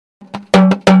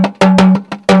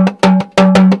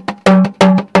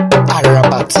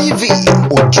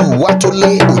ojú wa tó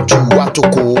lé ojú wa tó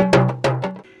kó.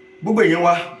 Gbogbo èèyàn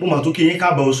wa mo mà tún kí yín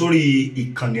káàbọ̀ sórí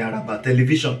ìkànnì Àràbà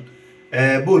tẹlifíṣàn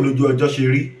bó lójú ọjọ́ ṣe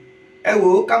rí ẹ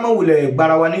wò ká má wulẹ̀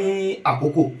gbára wa ní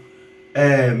àkókò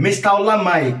Mr.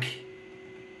 Olaiya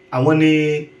àwọn ni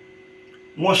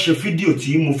wọ́n ṣe fídíò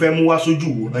tí mo fẹ́ mú wá sójú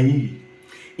wòran yìí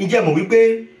ǹjẹ́ mọ̀ wípé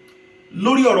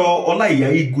lórí ọ̀rọ̀ Olaiya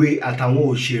Igwe àtàwọn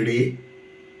òṣèré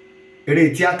eré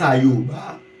tíátà Yorùbá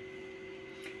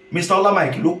Mr.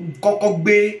 Olaiya ló kọ́kọ́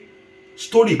gbé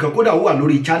story kan kódà ó wà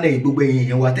lórí channel gbogbo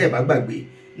èèyàn wa tẹ́ ẹ̀ bá gbàgbé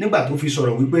nígbà tó fi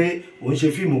sọ̀rọ̀ wípé òun ṣe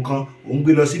fíìmù kan òun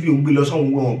gbé lọ síbi òun gbé lọ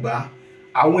sọ́hun wọn ọ̀gbá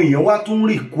àwọn èèyàn wa tún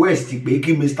request pé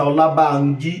kí Mr.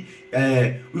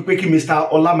 wípé kí Mr.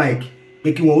 Olaiya pé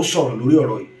kí wọ́n ó sọ̀rọ̀ lórí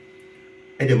ọ̀rọ̀ yìí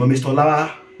ẹ̀dẹ̀mọ́ Mr. Olaiya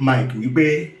wípé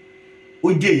ó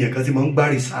jẹ́ èèyàn kan tí mo ń gbá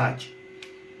research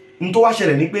n tó wá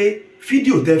ṣẹlẹ̀ ni pé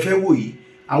fídíò tẹ́ fẹ́ wò yìí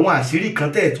àwọn àṣírí kan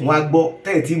tẹ́ ẹ̀ tún wá gbọ́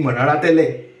tẹ́ ẹ̀ tí mọ̀ rárá tẹ́lẹ̀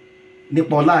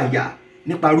nípa Olaiya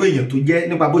nípa arú èèyàn tó jẹ́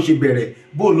nípa bó ṣe bẹ̀rẹ̀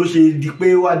bó ló ṣe di pé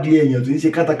wá di èèyàn tó ń ṣe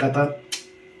kátàkátà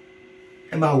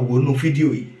ẹ máa wò nú fídíò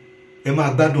yìí ẹ máa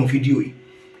gbádùn fídíò yìí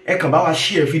ẹ kàn bá wa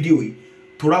share fídíò yìí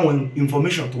tó ráwọn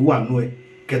information tó wà nú ẹ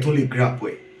kẹtún lè grab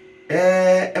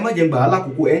ẹ má jẹ́ gbà á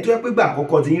lákòókò ẹni tó yẹ pé gbà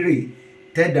àkọ́kọ́ ti ń rè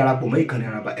tẹ́ darapọ̀ mọ́ ìkànnì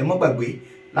Àràbà ẹ má gbàgbé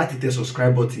láti tẹ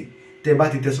subscribe button tẹ́ bá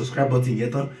ti tẹ subscribe button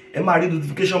yẹn tán ẹ máa rí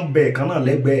notification bell kan náà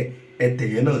lẹ́gbẹ̀ẹ́ ẹ tẹ̀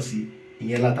yẹn náà sí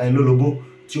ìyẹn látàyín lólobó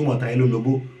tí ó mọ̀ tàyín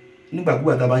lólobó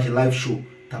nígbàkúgbà tá a bá ṣe live show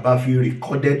tá a bá fi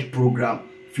recorded program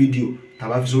video tá a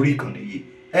bá fi sórí ìkànnì yìí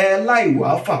láì wá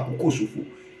fàkókò ṣòfò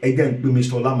ẹ jẹ́ ń pè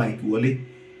Mr. Olaiya wọlé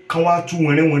kán wá tú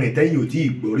wẹ̀rẹ̀wẹ̀rẹ̀ tẹ́yìn ò tí ì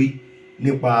gbọ́rí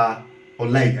nípa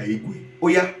Olaiya Igwe ó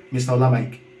yá Mr. Olaiya.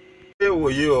 ṣé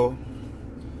ìwòye o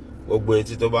gbogbo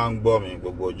etí tó bá ń gbọ́ mi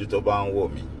gbogbo ojú tó bá ń wò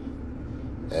mí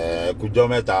kújọ́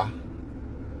mẹ́ta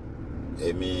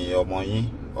èmi ọmọ yín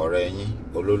ọ̀rẹ́ yín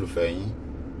olólùfẹ́ yín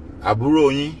àbúrò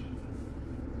yín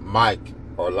Mike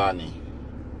Ọláni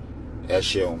ẹ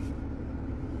ṣeun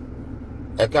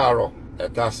ẹ káàárọ̀ ẹ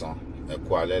káàsán ẹ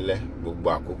kú alẹ́lẹ́ gbogbo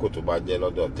àkókò tó bá jẹ́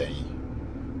lọ́dọ̀ tẹ̀yin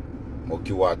mo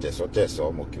kí wa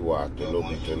tẹ̀sọ́tẹ̀sọ́ mo kí wa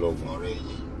tológun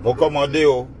mo kọ́mọdé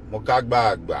o mo ká gbá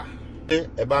àgbà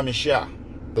ẹ bá mi share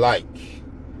like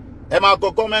ẹ máa kọ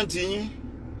kọ́mẹ́ǹtì yín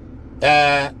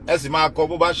ẹ sì máa kọ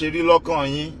bó bá ṣe rí lọ́kàn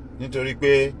yín nítorí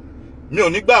pé mi ò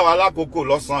ní gbà wá lákòókò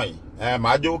lọ́sàn yìí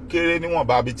màá jó kéré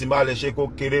níwọ̀nba bí tí n bá lè ṣe kó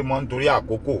kéré mọ́ nítorí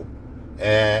àkókò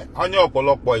wọ́n ní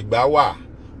ọ̀pọ̀lọpọ̀ ìgbà wà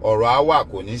ọ̀rọ̀ á wà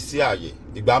kò ní sí àyè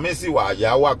ìgbà míì sì wà àyè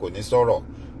á wà kò ní sọ̀rọ̀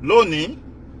lónìí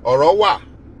ọ̀rọ̀ wà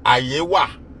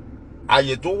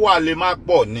àyè tó wà lè má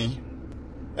pọ̀ ni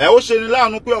ó ṣe ni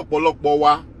láàánú pé ọ̀pọ̀lọpọ̀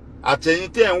wa àtẹ̀yin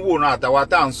tí ẹ̀ ń wòran àtàwa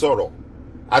tá à ń sọ̀rọ̀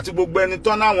àti gbogbo ẹni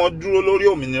tán náwọn dúró lórí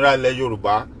òmìnira ilẹ̀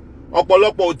Yorùbá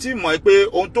ọ̀pọ̀lọpọ̀ ò tí ì mọ̀ pé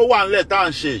ohun tó wà ńlẹ̀ tá à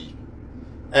ń ṣe yìí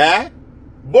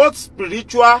both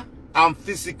spiritual and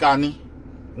physical ni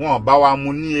wọ́n bá wa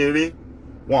mu ní eré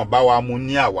wọ́n bá wa mu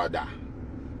ní àwàdà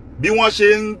bí wọ́n ṣe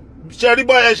ń ṣe rí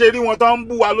bọ́yẹ ṣe rí wọn tán ń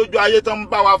bú wa lójú ayé tán ń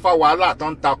bá wa fa wàhálà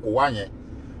tán ń takò wá yẹn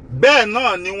bẹ́ẹ̀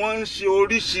náà ni wọ́n ń ṣe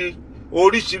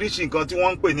oríṣiríṣi nǹkan tí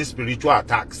wọ́n ń pè ní spiritual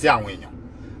attack sí àwọn èèyàn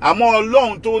àmọ́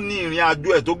Ọlọ́run tó ní ìrìn àjò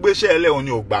ẹ̀ tó gbéṣẹ́ ẹlẹ́ òun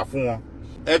ni ò gbà fún wọn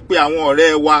ẹ pé àwọn ọ̀rẹ́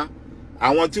wa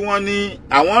àwọn tí wọ́n ní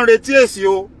àwọn ń retí èsì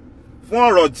o fún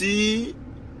ọ̀rọ̀ tí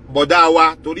bọ̀dá wa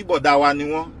torí bọ̀dá wa ni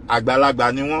wọ́n àgbàlagbà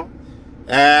ni wọ́n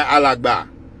alàgbà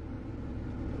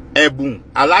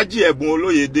Alhaji Ẹ̀bùn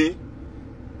Olóyèdé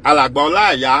alàgbà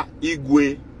Olaiya Igwe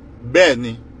bẹ́ẹ̀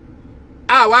ni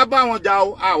àwa bá wọn jà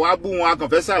o àwa bú wọn a kàn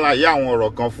fẹ́ ṣàlàyé àwọn ọ̀rọ̀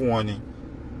kan fún wọn ni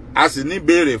a sì ní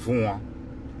béèrè fún wọn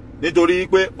nítorí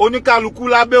pé oníkálukú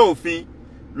lábẹ́ òfin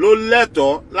ló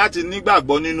lẹ́tọ̀ọ́ láti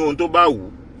nígbàgbọ́ nínú ohun tó bá wù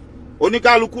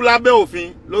oníkálukú lábẹ́ òfin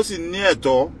ló sì ní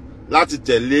ẹ̀tọ́ láti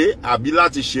tẹ̀lé àbí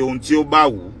láti ṣe ohun tí ó bá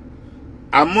wù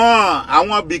àmọ́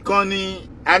àwọn ibì kan ni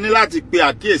a ní láti pe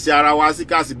àkíyèsí ara wa sí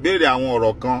ká sì béèrè àwọn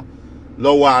ọ̀rọ̀ kan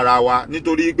lọ́wọ́ ara wa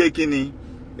nítorí pé kí ni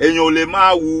èèyàn ò lè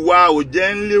máa hùwà ò jẹ́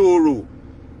ń lé orò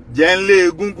jẹ́ ń lé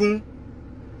egúngún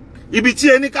ibi tí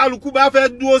oníkálukú bá fẹ́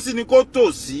dúró sí ni kó tò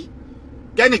sí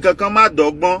kẹ́nìkankan má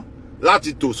dọ́gbọ́n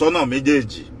láti tò sọ́nà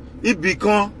méjèèjì ibì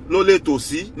kan ló lè tò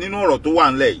sí nínú ọ̀rọ̀ tó wà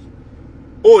ńlẹ̀ yìí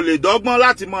o lè dọ́gbọ́n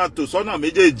láti máa tò sọ́nà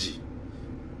méjèèjì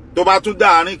tó bá tún dá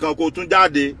àárín kan kó tún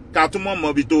jáde ká tún mọ̀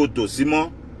mọ́bi tó tò sí mọ́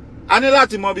a ní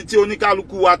láti mọbi tí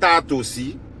oníkálukú wa tá a tò sí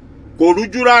kò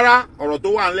rújú rárá ọ̀rọ̀ tó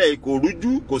wà ńlẹ̀ yìí kò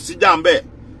rújú kò síjà ńbẹ̀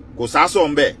kò sásọ̀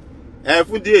ńbẹ̀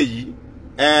fún díẹ̀ yìí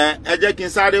ẹ jẹ́ kí n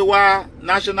sáré wá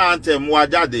national anthem wa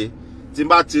jáde tí n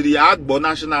bá ti rí àgbọ̀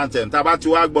national anthem tá a bá ti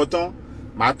wá gbọ́ tán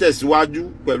màá tẹ̀síwájú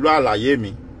pẹ̀lú àlàyé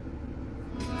mi.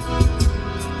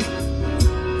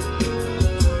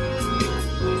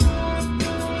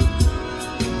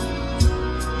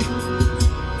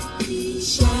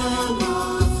 Shall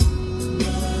not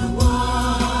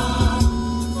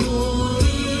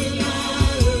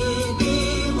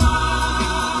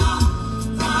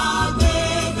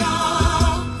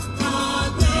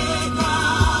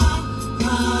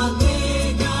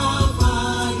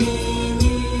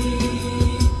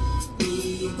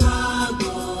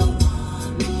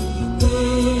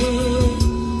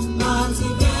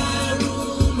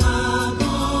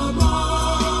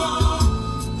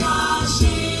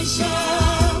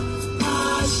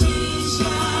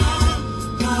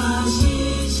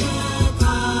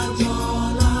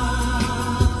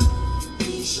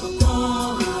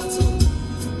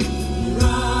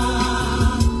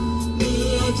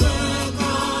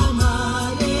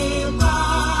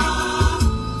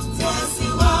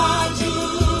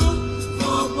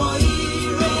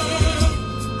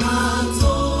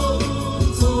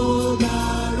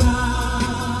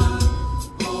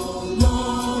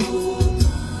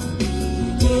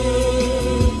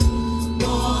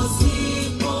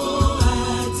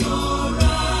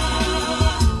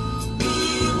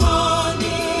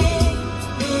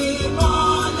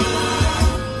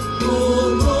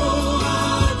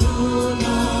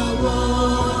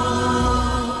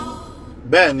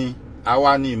bẹ́ẹ̀ ni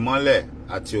àwa ni ìmọ́lẹ̀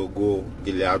àti ògo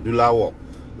ilẹ̀ adúláwọ̀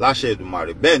láṣẹ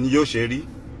Èdùmàrè. Bẹ́ẹ̀ ni yóò ṣe rí.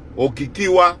 Òkìkí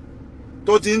wa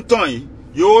tó ti ń tàn yìí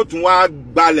yóò tún wá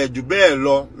gbalẹ̀ jù bẹ́ẹ̀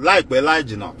lọ láìpẹ́ láì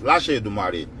jìnnà láṣẹ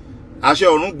Èdùmàrè. Àṣẹ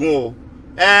ọ̀run gùn o.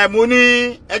 Mo ní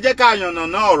ẹ jẹ́ ká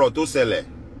yànnàná ọ̀rọ̀ tó ṣẹlẹ̀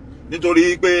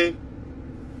nítorí pé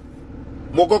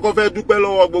mo kọ́kọ́ fẹ́ dúpẹ́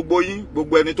lọ́wọ́ gbogbo yín,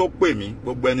 gbogbo ẹni tó pè mí,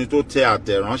 gbogbo ẹni tó tẹ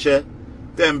àtẹ̀ránṣẹ́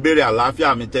tẹ́ ń béèrè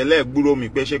àlàáfíà mi tẹ́lẹ̀ gbúrò mi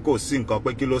pé ṣé kò sí nǹkan pé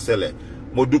kí ló ṣẹlẹ̀.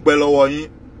 Mo dúpẹ́ lọ́wọ́ yín.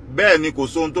 Bẹ́ẹ̀ ni kò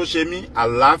sóhun tó ṣe mí,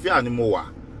 àlàáfíà ni mo wà.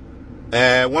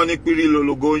 Wọ́n ní pírí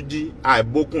lologo jí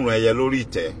àìbókùnrin ẹyẹ lórí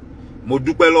ìtẹ́. Mo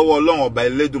dúpẹ́ lọ́wọ́ Ọlọ́run ọba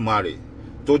Elédùmarè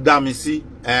tó dá mi sí.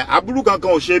 Aburú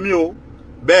kankan ò ṣe mí o.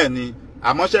 Bẹ́ẹ̀ ni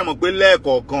àmọ́ ṣe mọ̀ pé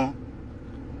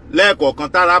lẹ́ẹ̀kọ̀ọ̀kan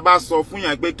tára bá sọ fún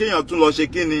yàn pé kéèyàn tún lọ ṣe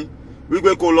kíni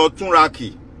wípé kó lọ túnra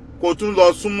kì kó tún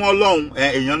lọ súnmọ́ Ọlọ́run,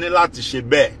 èèyàn ní láti ṣe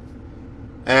bẹ́ẹ̀.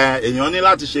 Èèyàn ní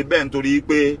láti ṣe bẹ́ẹ̀ nítorí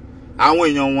pé àwọn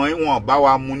èèyàn wọ̀nyí wọn bá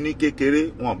wa mu ní kékeré,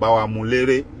 wọn bá wa mu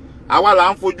léré. Àwa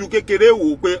là ń fojú kékeré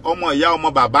wò pé ọmọ ìyá ọmọ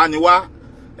bàbá ni wá.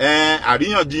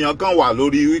 Àríyànjiyàn kan wà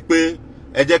lórí wípé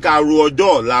ẹ jẹ́ ká ro ọjọ́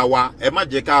ọ̀la wa, ẹ má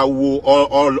jẹ́ ká wo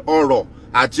ọrọ̀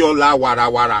àti ọlá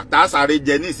wàràwàrà tá a sáré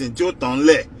jẹ nísìn tí ó tàn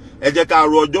lẹ̀. Ẹ jẹ́ ká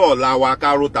ro ọjọ́ ọ̀la wa,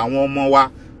 ká ro tàwọn ọmọ wa,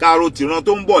 ká ro tìran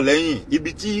tó ń bọ̀ lẹ́yìn,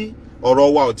 ibi tí ọ̀rọ̀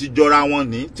wa ò ti jọra wọn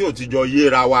ní, tí ò ti jọ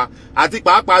yéra wa. Àti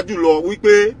pàápàá jùlọ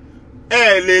wípé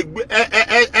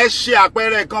ẹ ṣe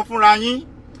àpẹẹrẹ kan fúnra yín.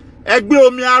 Ẹ gbé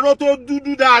omi aró tó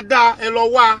dúdú dáadáa, ẹ lọ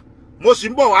wá. Mo sì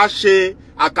ń bọ̀ wá ṣe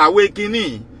àkàwé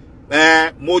kínní.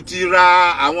 Mo ti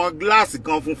ra àwọn gíláàsì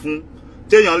kan funfun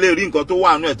téèyàn lè rí nǹkan tó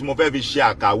wà nínú ẹ̀ tí mo fẹ́ fi ṣe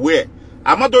àkàwé ẹ̀.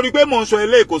 Àmọ́ torí pé mò ń sọ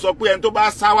eléyìí kò sọ pé ẹni tó bá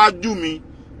sáwájú mi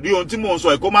rí ohun tí mò ń sọ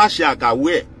ẹ̀ kó má ṣe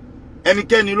àkàwé ẹ̀.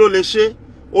 Ẹnikẹ́ni ló lè ṣe.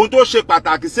 Ohun tó ṣe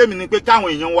pàtàkì sẹ́mi ni pé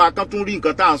káwọn èèyàn wa kan tún rí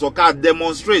nǹkan tá à ń sọ, ká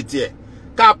demonstrate ẹ̀,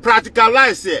 ká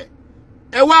practicalize ẹ̀.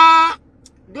 Ẹ wá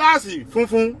gíláàsì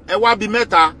funfun, ẹ wá bí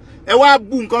mẹ́ta, ẹ wá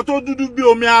bu nǹkan tó dúdú bí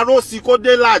omi aró sí kó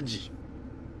dé láàjì.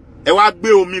 Ẹ wá gbé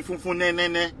omi funfun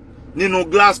nẹ́nẹ́nẹ́ nínú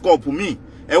glass cup mi,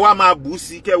 ẹ wá máa bù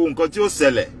sí kẹ́ wo nǹkan tí ó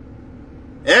ṣẹlẹ̀.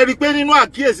 Ẹ rí pé nínú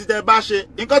àkíyèsí tẹ́ bá ṣe,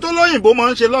 nǹkan tó lóyìnbó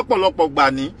máa ń ṣe lọ́pọ̀lọpọ̀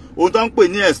gbà ní ohun tó ń pè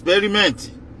ní experiment.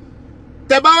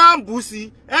 Tẹ́ bá wá ń bù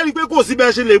sí, ẹ rí pé kò sí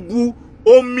bẹ́ẹ̀ ṣe lè bu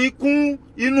omi kún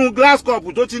inú glass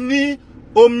cup tó ti ní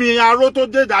omi aró tó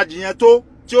dé ìdajì yẹn tó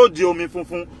tí ó di omi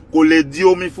funfun, kò lè di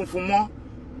omi funfun mọ́.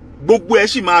 Gbogbo ẹ̀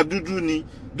sì máa dúdú ni.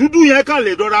 Dúdú yẹn kàn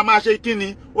lè dọ́ra máa ṣe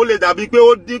kíni, ó lè dàbí pé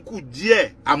ó dínkù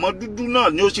díẹ̀, àmọ́ dúdú náà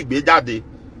ni ó sì gbé jáde.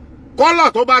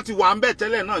 Kọ́lọ̀ tó bá ti wà ń bẹ̀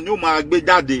tẹ́lẹ̀ náà ni ó máa gbé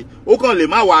jáde. Ó kàn lè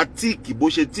má wà tíìkì bó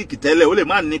ṣe tíìkì tẹ́lẹ̀, ó lè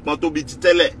má nípọn tó bí ti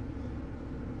tẹ́lẹ̀.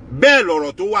 Bẹ́ẹ̀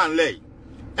lọ̀rọ̀ tó wà ńlẹ̀ yìí.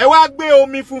 Ẹ wá gbé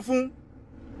omi funfun,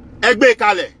 ẹ gbé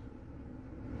kalẹ̀.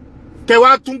 Kẹ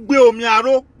wá tún gbé omi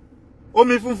aró,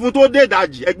 omi funfun tó dé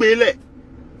ìdajì, ẹ gbé lẹ̀.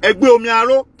 Ẹ gbé omi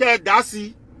aró, kẹ dá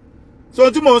sí. So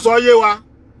tí mò ń sọ yé wa,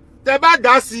 tẹ́ bá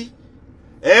dá sí,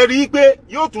 ẹ rí pé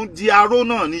yóò tún di aró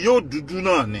náà ni, yóò dúdú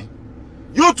náà ni.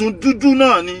 Yóò tún dúdú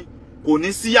náà ni, kò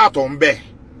ní sí yàtọ̀ ń bẹ̀.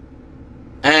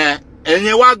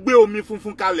 Ẹ̀yin wá gbé omi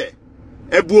funfun kalẹ̀.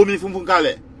 Ẹ bu omi funfun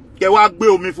kalẹ̀. Kẹ wá gbé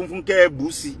omi funfun kẹ ẹ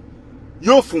bù sí.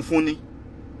 Yóò funfun ni.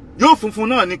 Yóò funfun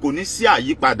náà ni, kò ní sí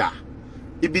àyípadà.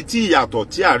 Ibi tí ìyàtọ̀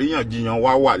tí àríyànjiyàn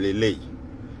wá wà lélẹ́yìí.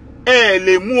 Ẹ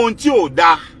lè mú ohun tí ò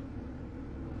dáa.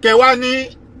 Kẹ wá ní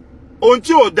ohun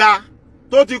tí ò dáa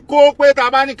tó ti kó pé ta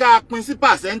bá ní ká pín sí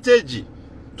percentage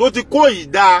tó ti kó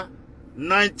ìdá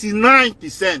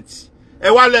 99%. Ẹ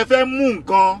wá lẹ fẹ́ mú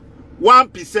nǹkan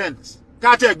 1%.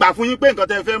 Ká tẹ́ gbà fún yín pé nǹkan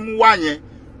tẹ́ fẹ́ mú wá yẹn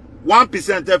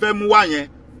 1% tẹ́ fẹ́ mú wá yẹn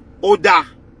ó dáa.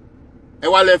 Ẹ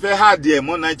wá lẹ fẹ́ hard ẹ̀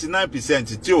mọ́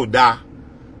 99% tí ò dáa.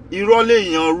 Irọ́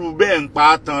lèèyàn rú bẹ́ẹ̀ ń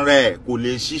pa tán rẹ̀, kò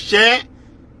lè ṣiṣẹ́.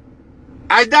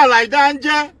 Àìdá làìdá ń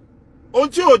jẹ́. Ohun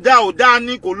tí ò dáa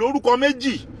ni, kò lórúkọ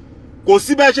méjì. Kò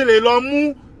sí bẹ́ẹ̀ ṣe lè lọ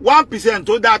mú 1%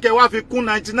 tó dáa kẹ́ wá fi kún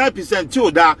 99% tí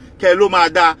ò dáa kẹ́ ló máa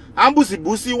dáa.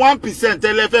 Àmbùsìbùsì 1%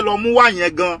 tẹ́lẹ̀ fẹ́ lọ mú wá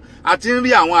yẹn gan, àti ń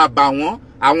rí àwọn àbàwọ́n,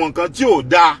 àwọn nǹkan tí ò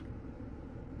dáa.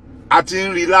 Àti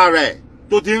ń rí lára ẹ̀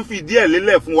tó ti ń fìdí ẹ̀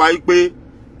lélẹ̀ fún wa pé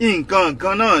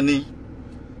nǹkan náà ni.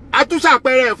 A tún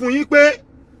ṣàpẹẹrẹ fún yín pé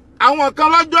àwọn kan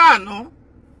lọ́jọ́ àná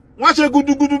wọ́n ṣe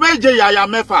gudugudu méje yàyà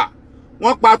mẹ́fà,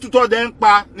 wọ́n pa tútọ́dẹ ń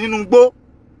pa nínú igbó.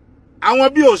 Àwọn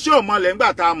bí òṣè òmọlẹ̀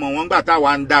ńgbà tá a mọ̀ wọ́n ńgbà tá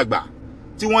wa ń dàgbà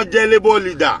tí wọ́n jẹ́ labour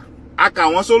leader, a kà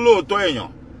wọ́n sólóòótọ́ èèyàn,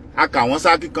 a kà wọ́n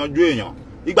sákíkanjú èèyàn.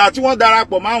 Ìgbà tí wọ́n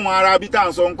darapọ̀ mọ́ àwọn ará bí tá à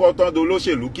ń sọ ńkọ́ tán do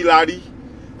lóṣèlú kí la rí.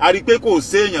 A rí pé kò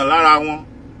sí èèyàn lára wọn.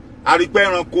 A rí pé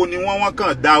ẹranko ni wọ́n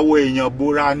kàn dáwọ́ èèyàn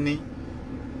bora ní.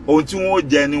 Ohun tí wọ́n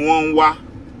jẹ ni wọ́n ń wá.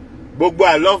 Gbogbo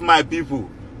I love my people.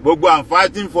 Gbogbo I'm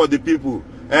fighting for the people.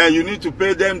 You need to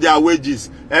pay them their wages.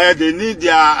 They need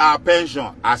their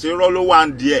pension. Àṣírọ́ ló wà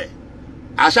ń díẹ̀.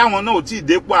 Àṣà wọn náà ò tí ì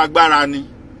dépò agbára ni.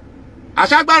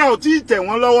 àṣàgbára ò tí ì tẹ̀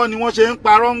wọ́n lọ́wọ́ ni wọ́n ṣe ń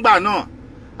parọ́ ńgbà náà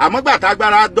àmọ́ gbà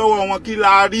tágbára dọ́wọ́ wọn kí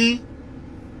la rí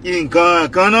nǹkan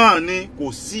kan náà ni kò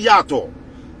sí yàtọ̀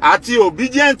àti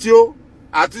obedient o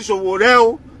àti Sowore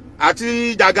o àti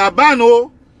Jagaban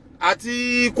o àti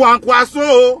Kwankwaso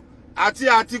o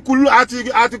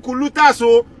àti Kulutas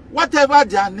o whatever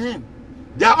their name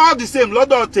they are all the same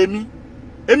lọ́dọ̀ tèmi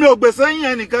èmi ò gbèsè yín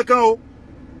ẹnì kankan o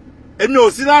èmi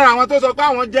ò sí lára àwọn tó sọ pé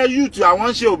àwọn jẹ́ youth àwọn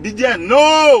ń ṣe obedient no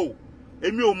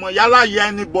èmi ò mọ̀ yálà yẹ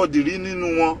anybody rí nínú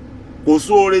wọn kò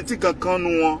sóore tí kankan nu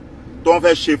wọn tó ń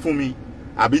fẹ́ ṣe fún mi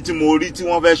àbí tí mo rí tí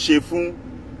wọ́n fẹ́ ṣe fún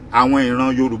àwọn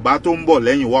ìran Yorùbá tó ń bọ̀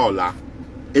lẹ́yìn wa ọ̀la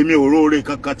èmi ò róore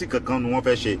kankan tí kankan nu wọ́n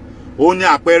fẹ́ ṣe ó ní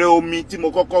àpẹẹrẹ omi tí mo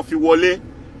kọ́kọ́ fi wọlé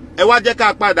ẹ wá jẹ́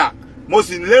ká padà mo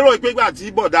sì lérò pé gbà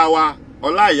tí bọ̀dá wa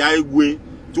Ọláìyá Igwe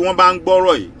tí wọ́n bá ń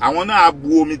gbọ́rọ̀ yìí àwọn náà á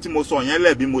bu omi tí mo sọ yẹn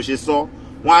lẹ̀ bí mo ṣe sọ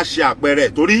wọ́n á ṣe àpẹẹrẹ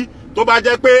torí tó bá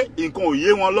jẹ́ pé nǹkan ò yé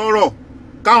wọn lọ́rọ̀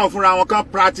káwọn fúnra wọn kan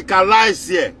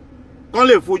practicalize ẹ̀ kán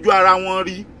lè fojú ara wọn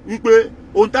rí wípé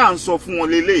ohun tá à ń sọ fún wọn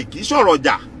lélẹ̀ kì í sọ̀rọ̀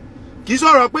jà kì í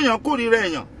sọ̀rọ̀ pé èèyàn kórìíra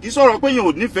èèyàn kì í sọ̀rọ̀ pé èèyàn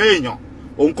ò nífẹ̀ẹ́ èèyàn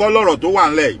òun kọ́ lọ́rọ̀ tó wà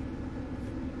ńlẹ̀ yìí.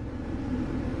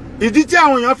 ìdí tí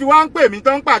àwọn èèyàn fi wá ń pè mí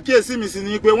tán pàkíyèsí mi sí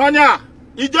ni pé wọ́n ní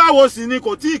ìjọ́ wo sì ni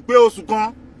kò tí ì pé oṣù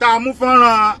kan tá a mú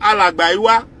fọ́nrán alàgbà yìí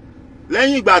wá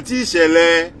lẹ́yìn ìgbà tí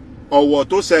ìṣẹ̀lẹ̀ Ọ̀wọ̀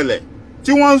tó ṣẹlẹ̀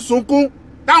tí wọ́n ń sunkún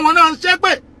táwọn náà ń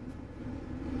ṣépè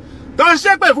tó ń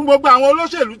ṣépè fún gbogbo àwọn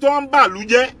olóṣèlú tó ń bàlú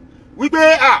jẹ́ wípé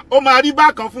ó máa rí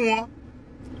bákan fún wọn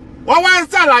wọ́n wá ń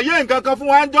ṣàlàyé nǹkan kan fún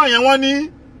wa ń jọ yẹn wọ́n ní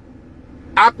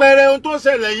àpẹẹrẹ ohun tó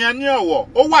ṣẹlẹ̀ yẹn ní Ọ̀wọ̀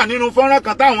ó wà nínú fọ́nrán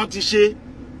kan táwọn ti ṣe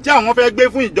tí àwọn fẹ́ gbé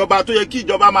fún ìjọba tó yẹ kí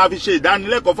ìjọba máa fi ṣe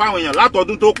ìdánilẹ́kọ̀ọ́ fáwọn èèyàn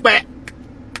látọdún tó pẹ́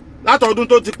látọdún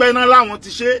tó ti pẹ́ náà láwọn ti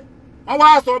ṣe wọ́n wá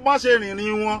sọ bọ́n ṣe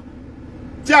rìnrìn wọn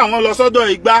tí àwọn lọ sọ́dọ̀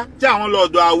Ìgbá tí àwọn lọ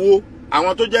ọ̀dọ̀ Àwo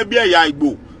àwọn tó jẹ́ bí ẹ̀yà Ìgbò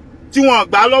tí wọ́n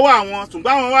gbà lọ́wọ́ àwọn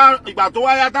ṣùgbọ́n àwọn wá ìgbà tó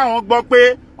wáyá táwọn gbọ́ pé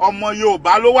ọmọ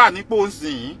Yorùbá ló wà nípò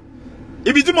ńsìn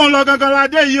ibi tí mo ń lọ gangan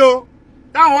ládé yìí o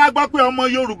táwọn wá gbọ́ pé ọmọ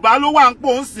Yorùbá ló wà nípò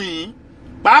ńsìn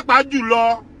pàápàá jùlọ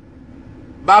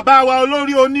bàbá wa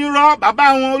olórí onírọ́ bàbá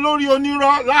wọn olórí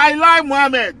onírọ́ Lai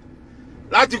Muhammed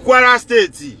láti Kwara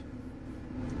State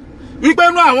wípé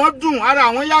inú àwọn dùn ara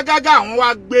àwọn yá gágá àwọn wá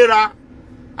gbéra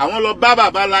àwọn lọ bá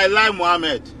bàbá Lai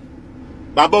Muhammed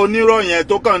bàbá onírọ́ yẹn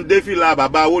tó kàn dé fìlà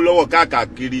bàbá Awólọ́wọ̀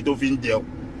káàkiri tó fi ń jẹun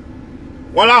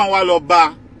wọ́n láwọn wá lọ bá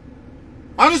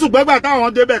wọ́n ní ṣùgbọ́n gbà táwọn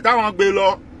débẹ̀ táwọn gbé lọ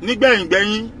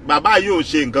nígbẹ̀yìngbẹ̀yìn bàbá yìí ò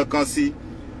ṣe nǹkan kan sí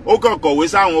ó kàn kọ̀wé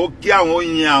sáwọn ó kí àwọn ó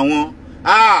yin àwọn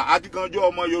akíkanjú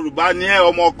ọmọ Yorùbá ni ẹ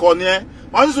ọmọ ọkọ ni ẹ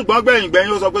wọ́n ní ṣùgbọ́n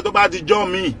gbẹ̀yìngbẹ̀yìn ó sọ pé tó bá di jọ́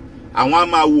míì àwọn á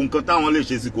máa wo nǹkan táwọn lè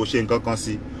ṣe sí kò ṣe nǹkan kan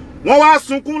sí wọ́n wá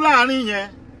sunkún láàrin yẹn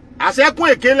àṣẹkún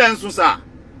èké lẹ́ ń sun sà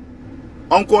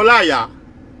Uncle Olaiya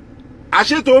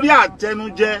àṣetorí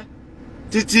àtẹnujẹ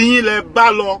títí yín lẹ bá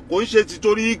lọ kò ń ṣe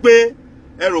títorí pé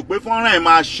ẹ rò pé fọ́nrán ẹ̀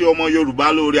máa ṣe ọmọ Yorùbá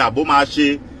lóore àbó máa ṣe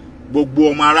gbogbo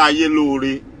ọmọ aráyé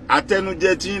lóore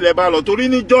àtẹnujẹ tí yín lẹ bá lọ torí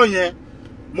níjọ́ yẹn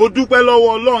mo dúpẹ́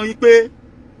lọ́wọ́ Ọlọ́run yìí pé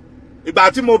ìgbà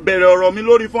tí mo bẹ̀rẹ̀ ọ̀rọ̀ mi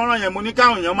lórí fọ́nrán yẹn mo ní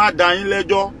káwọn èèyàn má dá yín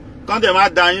lẹ́jọ́ kán dẹ̀ má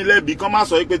dá yín lẹ́bi kán má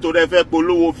sọ pé torí ẹ fẹ́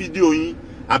polówó fídíò yín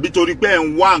àbí torí pé ẹ̀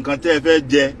ń wá nǹkan tẹ́ ẹ fẹ́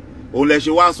jẹ òun lẹ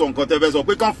ṣe wá sọ nǹkan tẹ́ ẹ fẹ́ sọ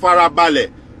pé kán fara balẹ̀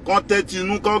kán tẹ́tí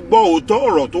inú kán gbọ́ òótọ́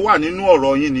ọ̀rọ̀ tó wà nínú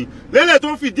ọ̀rọ̀ yín ni lélẹ̀ tó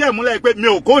fìdí ẹ̀ múlẹ̀ pé mi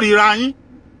ò kórìíra yín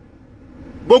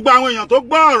gbogbo àwọn èèyàn tó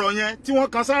gbọ́ ọ̀rọ̀ yẹn tí wọ́n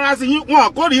kan sára sí yín wọn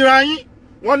kórìíra yín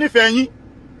wọ́n nífẹ̀ẹ́ yín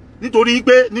nítorí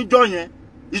pé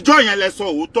ìjọ yẹn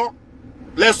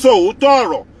lẹ sọ òótọ́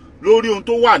ọ̀rọ̀ lórí ohun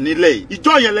tó wà nílẹ̀ yìí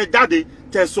ìjọ yẹn lẹ jáde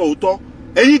tẹ́ sọ òótọ́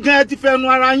ẹ̀yin gan ẹ ti fẹnu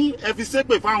ara yín ẹ fi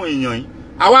ṣépè fáwọn èèyàn yín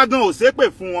àwa gan ò ṣépè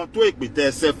fún wọn tó èpè tẹ́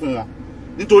ẹ ṣẹ́ fún wọn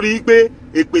nítorí pé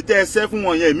èpè tẹ́ ẹ ṣẹ́ fún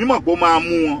wọn yẹn èmi mọ̀ pé ó máa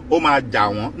mú wọn ó máa jà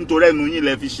wọ́n nítorí ẹnu yín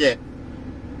lẹ fi ṣẹ́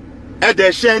ẹ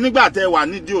dẹ̀ ṣẹ́ nígbà tẹ́ wà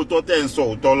nídìí òótọ́ tẹ́ ń sọ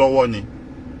òótọ́ lọ́wọ́ ni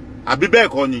àbí bẹ́ẹ̀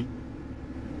kọ́ ni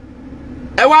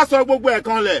ẹ wá sọ gbogbo ẹ̀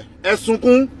kan lẹ̀ ẹ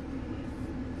sunkún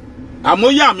àmọ́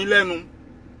yà mí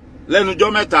lẹ́nujọ́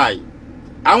mẹ́ta yìí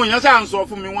àwọn èèyàn ṣáà ń sọ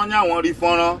fún mi wọ́n ní àwọn rí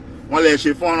fọ́nrán wọ́n lè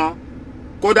ṣe fọ́nrán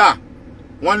kódà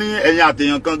wọ́n ní ẹ̀yin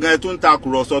àtẹ̀yàn kan gan ẹ tún ta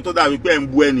kùrọ̀sọ tó dàbí pé ẹ̀ ń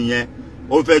bu ẹnìyẹn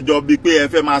ó fẹ́ jọ bíi pé ẹ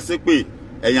fẹ́ máa ṣépè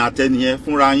ẹ̀yin àtẹnìyẹn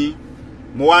fúnra yín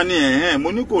mo wá ní mo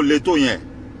ní kò le tó yẹn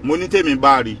mo ní tèmi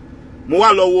bá rí mo wá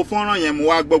lọ wo fọ́nrán yẹn mo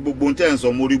wá gbọ́ gbogbo ohun tẹ́ ń sọ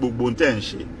mo rí gbogbo ohun tẹ́ ń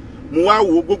ṣe mo wá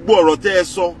wo gbogbo ọ̀rọ̀ tẹ́ ẹ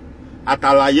sọ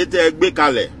àtàlàyé tẹ́ ẹ gbé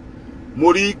kalẹ̀ mo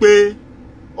rí pé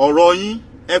ọ̀rọ̀ yín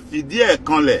ẹ fìdí ẹ̀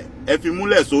kanlẹ̀ ẹ fi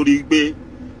múlẹ̀ sórí pé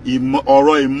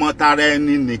ọ̀rọ̀ ìmọ̀tara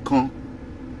ẹni nìkan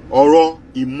ọ̀rọ̀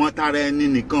ìmọ̀tara ẹni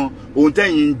nìkan ohun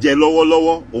tẹ́yin ń jẹ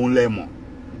lọ́wọ́lọ́wọ́ òun lẹ mọ̀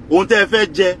ohun tẹ́ fẹ́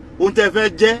jẹ ohun tẹ́ fẹ́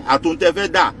jẹ àti ohun tẹ́ fẹ́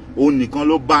dà òun nìkan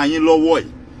ló bá yín lọ́wọ́ ẹ̀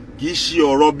kì í ṣe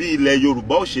ọ̀rọ̀ bí ilẹ̀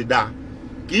Yorùbá ó ṣe dáa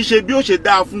kì í ṣe bí ó ṣe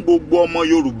dáa fún gbogbo ọmọ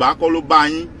Yorùbá kọ́ ló bá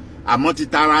yín àmọ́ ti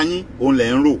tara yín òun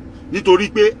lẹ̀ ń rò nítorí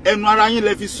pé ẹnu ara yín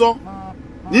lẹ fi sọ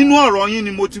nínú ọ̀rọ̀ yín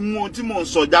ni mo ti mú ohun tí mò ń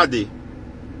sọ jáde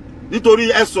nítorí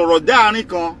ẹ sọ̀rọ̀ dáàrin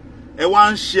kan ẹ wá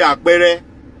ń ṣe àpẹẹrẹ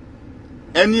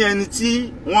ẹni tí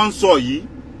wọ́n ń sọ yìí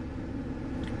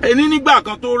ẹni nígbà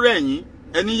kan tó rẹ̀ yín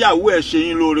ẹni yàwó ẹ̀ ṣe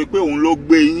yín lóore pé òun ló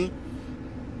gbé yín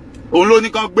òun ló ní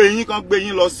kán gbé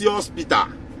yín lọ sí hospital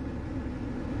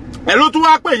ẹ ló tún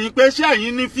wá pè yín pé ṣé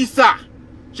ẹ̀yin ní físà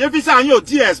ṣé físà yín ò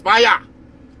tí expire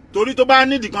torí tó bá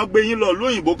nídìí kan gbé yín lọ ìlú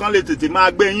òyìnbó kan lè tètè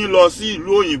máa gbé yín lọ sí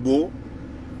ìlú òyìnbó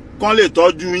kan lè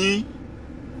tọ́jú yín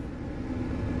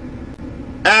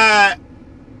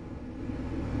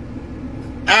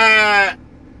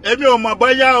èmi ò mọ̀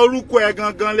bóyá orúkọ ẹ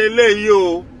gangan leléyìí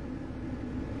o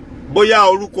bóyá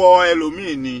orúkọ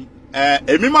ẹlòmíì ni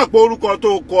èmi mọ̀ pé orúkọ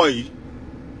tó kọ yìí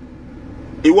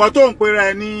ìwọ tó ń pera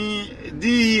ẹ ní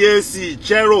DEAC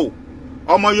Chero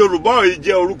ọmọ Yorùbá yìí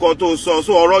jẹ́ orúkọ tó sọ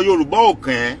so ọ̀rọ̀ Yorùbá ò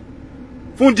kàn ẹ́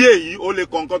fún díẹ̀ yìí o lè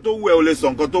kọ nǹkan tó wù ẹ́ o lè sọ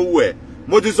nǹkan tó wù ẹ́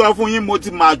mo ti sọ fún yín mo ti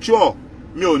mature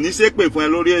mi ò ní ṣépè fún ẹ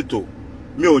lórí ètò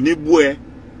mi ò ní bú ẹ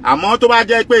àmọ́ tó bá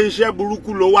jẹ́ pé iṣẹ́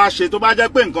burúkú ló wá ṣe tó bá jẹ́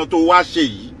pé nǹkan tó wá ṣe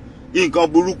yìí nǹkan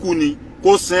burúkú ni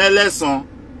kó san ẹ́ lẹ́san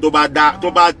tó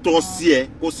bá tọ́ sí ẹ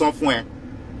kó san fún ẹ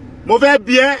mo fẹ́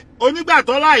bi ẹ́ onígbà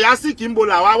tó láyà sí kí n bo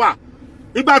làwa wà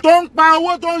ìgbà tó ń pa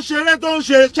owó tó ń ṣeré tó ń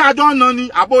ṣe ṣáájọ́ ná ni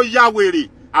àbó ya wèrè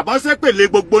àbọ̀ ṣépèlé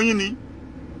gbogbo yín ni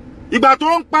ìgbà tó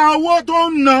ń pa owó tó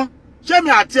ń ná ṣẹ́mi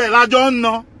àti ẹ̀ lájọ́ ń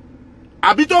ná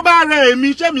àbí tó bá rẹ èmi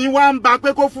ṣẹ́mi wá ń ba pé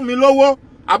kó fún mi lówó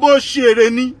àbó ṣeré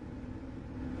ni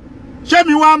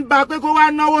ṣẹ́mi wá ń ba pé kó wá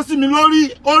náwó sí mi lórí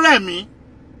ó rẹ̀ mí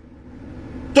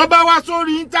tó bá wá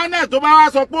sórí íńtánẹ́ẹ̀tì tó bá wá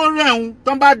sọ pé ó rẹ̀ ń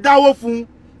tó bá dáwó fún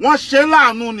wọ́n ṣe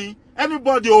láàánú ni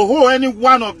anybody will owe any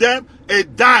one of them a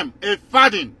dime a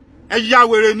farthing ẹ ya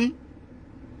wèrè ni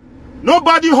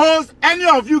nobody owes any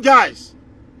of you guys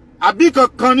àbí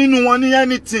kankan nínú wọn ní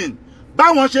anything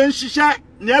báwọn ṣe ń ṣiṣẹ́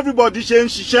ni everybody ṣe ń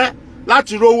ṣiṣẹ́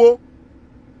láti rówó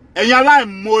ẹ̀yin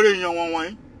aláìmoore èèyàn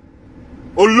wọ̀nyí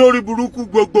olórí burúkú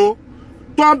gbogbo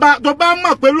tó bá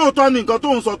mọ̀ pé lóòótọ́ ni nǹkan tó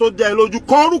ń sọ tó jẹ́ ẹ lójú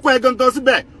kọ orúkọ ẹ gangan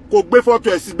síbẹ̀ kò gbé fọ́tò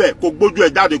ẹ síbẹ̀ kò gbójú ẹ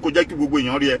jáde kò jẹ́ kí gbogbo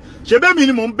èèyàn rí ẹ ṣebí mi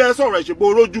ni mò ń bẹ sọ̀rọ̀ ẹ ṣebó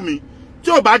rójú mi tí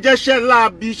ò bá jẹ́ iṣẹ́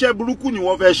láabi iṣẹ́ burúkú ni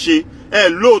wọ́n fẹ́ ṣe ẹ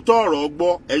lóòótọ́ ọ̀rọ̀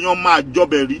gbọ́ ẹ̀yàn máa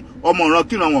jọbẹ̀ rí ọmọ ìran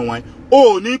kíran wọ̀nyí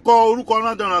ò ní kọ orúkọ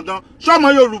rándanrandan ṣọmọ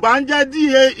Yorùbá ń jẹ́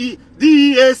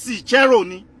DEAC Chero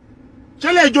ni ṣé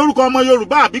lè jẹ́ orúkọ ọmọ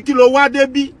Yorùbá àbí kí ló wá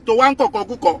débí tó wá ń kọ̀kọ̀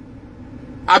kúkọ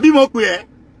àbí mo pè ẹ́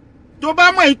tó bá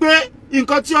mọ̀ pé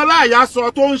nǹkan tí Ọláìyá sọ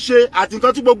tó ń ṣe àti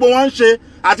nǹkan tí gbogbo wọn ń ṣe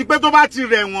àti pé tó bá ti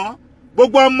rẹ̀ wọ́n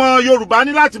gbogbo ọmọ Yorùbá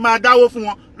ní láti máa dáwó fún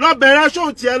wọn lọ bẹ̀rẹ̀ ṣó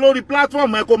tiẹ̀ lórí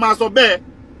platform ẹ kó máa sọ bẹ́ẹ̀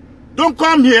don't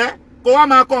come here kó wá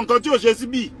máa kọ nǹkan tí ò ṣe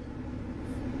síbí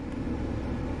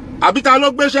àbí ta ló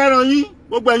gbéṣẹ́ ran yín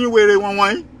gbogbo ẹ̀yin wèrè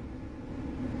wọ̀nyí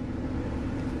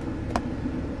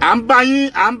à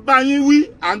ń bá yín wí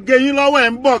à ń gé yín lọ́wọ́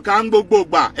ẹ̀ ń bọ̀ ká ń gbogbo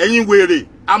gbà ẹ̀yin wèrè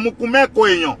amukun mẹ́kọ̀ọ́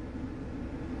èèyàn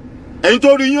ẹ̀yin tó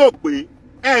rí yín ò pé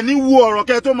ẹ̀ ní wu ọ̀rọ̀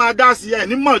kẹ́ tó máa dá sí ẹ̀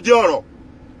ní mọ̀dí ọ̀rọ̀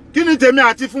kí ni tèmi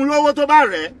àti fún lówó tó bá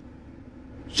rẹ̀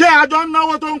ṣé àjọ ń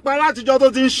náwó tó ń pa látijọ́ tó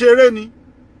ti ń ṣeré ni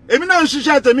èmi náà ń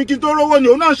ṣiṣẹ́ tèmi kí n tó rówó ni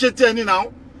òun náà ń ṣe tiẹ̀ ní náà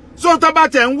so tó bá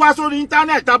tẹ̀ ń wá sórí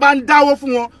íńtánẹ́ẹ̀tì tá a bá ń dáwó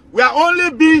fún wọn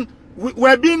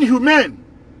we're being humane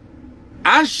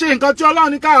à ń ṣe nǹkan tí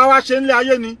Ọlọ́run ní káwa wá ṣe nílé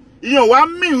ayé ni ìyẹn wá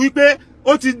mí wípé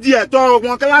ó ti di ẹ̀tọ́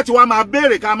wọn láti wá máa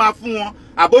béèrè ká máa fún wọn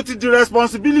àbó ti di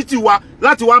responsibility wa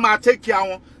láti wá máa take care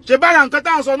wọn ṣe báyà nǹkan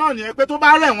táwọn sọ náà nìyẹn pé tó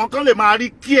bá rẹ̀ wọ́n kán lè máa rí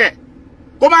kí ẹ̀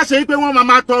kó má ṣe pé wọ́n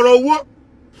máa tọrọ owó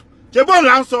ṣe bóun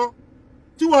là ń sọ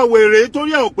tí wọ́n wèrè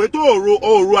torí ẹ̀ ò pé tó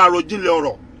òru àròjinlẹ̀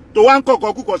ọ̀rọ̀ tó wá ń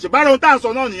kọ̀kọ̀ kúkọ̀ ṣe báyà ohun táwọn sọ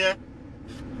náà nìyẹn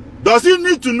does he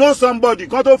need to know somebody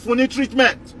kan tó fún ní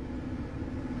treatment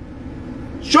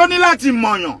ṣó ní láti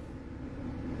mọ̀yàn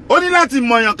ó ní láti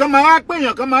mọ̀yàn kan máa wá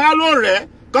pèèyàn kan máa wá lóòrẹ́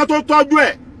kan tó tọ́jú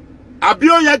ẹ̀ àbí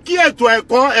ó yẹ kí ètò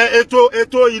ẹ̀kọ́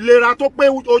ètò ìlera tó pé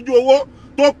ojú owó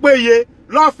tó péye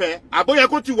lọ́fẹ̀ẹ́ àbóyẹ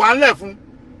kó ti wà ńlẹ̀ fún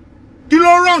kí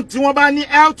ló wrong tí wọ́n bá ní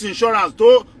health insurance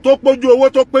tó pójú owó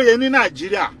tó péye ní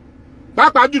Nàìjíríà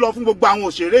pàápàá jùlọ fún gbogbo àwọn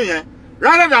òṣèré yẹn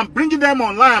rather than bringing them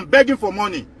online and begging for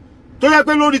money tó yẹ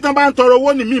pé lórí tán bá ń tọrọ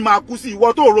owó ní míì máa kú sí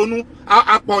ìwọ tó ronú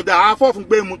àpọ̀dà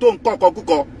afọ́fúngbẹ́mu tó ń kọ̀kọ̀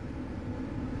kúkọ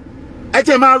ẹ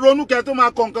tẹ̀ máa ronú kẹ́ tó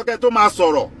máa kọ nǹkan kẹ́ tó máa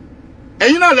sọ̀rọ̀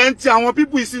ẹ̀yin náà lẹ́ ń ti àwọn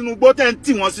pípù sínú igbó tẹ́ ń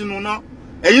tì wọ́n sínú ná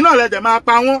ẹ̀yin náà lẹ́ dẹ̀ máa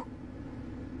pa wọ́n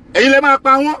ẹ̀yin lẹ́ máa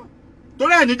pa wọ́n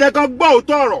torí ẹ̀ ní jẹ́ kán gbọ́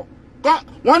òótọ́ ọ̀rọ̀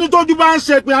wọ́n ní tójú bá ń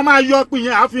ṣe pin a máa yọ pin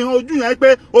yẹn àfihàn ojú yẹn pé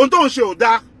ohun tó ń ṣe ò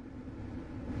dáa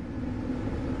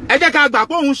ẹ jẹ́ ká gbà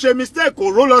pé òun ṣe mistake kò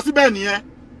ró lọ síbẹ̀ nìyẹn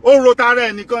ó ro tara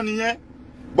ẹ̀ nìkan nìyẹn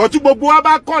but tí gbogbo wa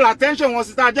bá call attention wọn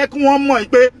sí ta jẹ́ kí wọ́n mọ̀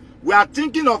pé we are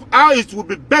thinking of how it will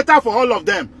be better for all of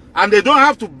them and they don't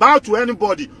have to bow to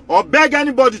anybody or beg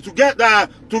anybody to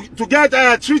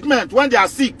get treatment when they are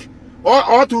sick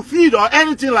or to feed or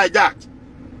anything like that.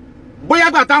 Bóyá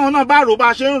gbà táwọn náà bá rò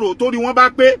bá ṣe ń rò torí wọ́n bá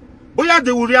pé bóyá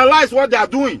they will realize what they are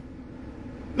doing.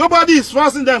 Nobody is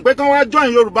forcing them pé kán wá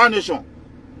join Yorùbá Nation.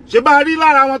 Ṣé bá rí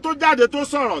lára wọn tó jáde tó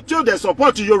sọ̀rọ̀ tí ò dẹ̀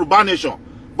support Yorùbá Nation.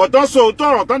 But also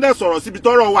tọ̀rọ̀ tán dẹ̀ sọ̀rọ̀ síbi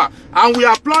tọ́rọ̀ wà, and we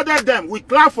applauded them, we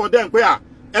clap for them pé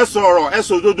ẹ sọ̀rọ̀ ẹ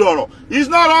sòdodo ọ̀rọ̀. It's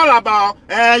not all about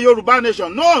Yorùbá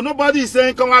Nation. No, nobody is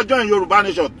saying kán wá join Yorùbá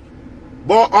Nation.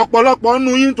 But ọ̀pọ̀lọpọ̀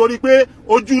nínú yín torí pé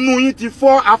ojú inú yín ti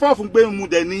fọ́ afọ́fúngbé mu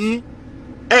dẹ̀ ní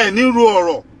ní ru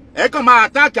ọ̀rọ̀. Ẹ kàn máa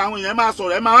attack àwọn èèyàn máa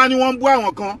sọ̀rọ̀ ẹ máa wá ní wọ́n ń bú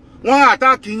àwọn kan, wọ́n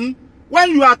attack yín.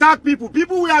 When you attack people,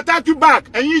 people will attack you back.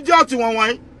 Ẹ̀yin idiot wọ́n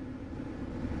wọ̀nyí.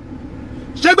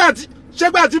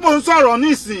 Ṣégbà tí mo ń sọ̀rọ̀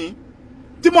nísìn,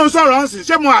 tí mo ń sọ̀rọ̀ nísìn,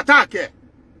 ṣé mo attack ẹ̀?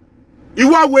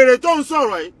 Ìwọ wèrè tó ń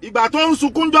sọ̀rọ̀ ẹ̀, ìgbà tó ń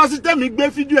sunkún jọ sí tèmi gbé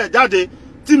fídíò ẹ̀ jáde,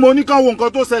 tí mo ní kán wo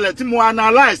nǹkan tó ṣẹlẹ̀, tí mo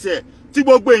analyze ẹ̀, tí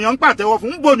gbogbo èèyàn ń pàtẹ́wọ́ fún,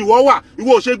 níbo ni wọ́n wà,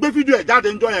 ìwọ ò ṣe gbé fídíò ẹ̀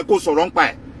jáde ńjọ́ yẹn kó sọ̀rọ̀ ń pa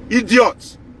ẹ̀.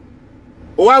 Idiot.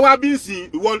 Ó wá bí nsìn,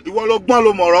 ìwọ ló gbọ́n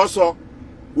ló mọ̀rọ̀ sọ.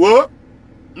 Wo,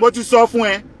 mo ti sọ fún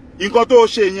ẹ, nǹkan tó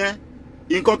ṣe yẹn,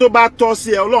 nǹkan tó bá tọ́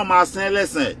sí ẹ, Ọlọ́run máa san ẹ́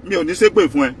lẹ́san, mi ò ní ṣépè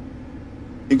fún ẹ.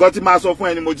 Nǹkan tí máa sọ fún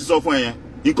ẹ ni mo ti sọ fún ẹ yẹn.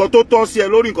 Nǹkan tó tọ́ sí ẹ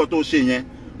lórí nǹkan tó ṣe yẹn,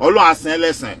 Ọlọ́run á san ẹ́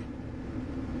lẹ́san.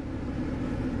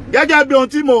 Gẹ́gẹ́ bí ohun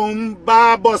tí mò ń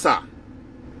bá bọ̀sà,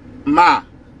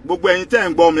 gbogbo ẹ̀yin tẹ́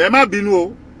ń gbọ́ mi, ẹ má bínú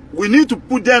o. We need to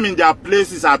put them in their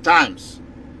places at times.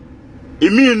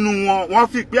 Ìmí inú wọn, wọ́n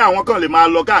fi pé àwọn kan lè máa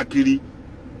lọ káàkiri.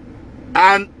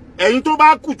 And ẹ̀yin tó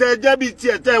bá kù tẹ́ jẹ́ bí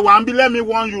tiẹ̀ tẹ́ wà ń bí, let me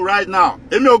warn you right now.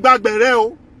 Èmi ò gbàgbẹ̀rẹ́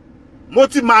o. Mo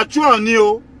ti mature ni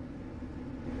o.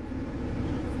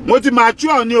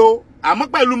 Àmọ́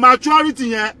pẹ̀lú maturity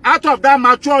yẹn, out of that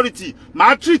maturity,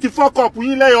 màá treat fuck up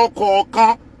yín lẹ́yọ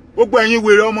kọ̀ọ̀kan. Gbogbo ẹ̀yin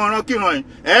wèrè ọmọ ọ̀ràn kíran yìí.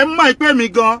 Ẹ mọ̀ pé mi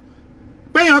gan.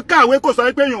 Péyàn kàwé kò sọ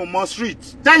pé èèyàn ò mọ street.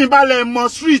 Tẹ́yìn bá lẹ mọ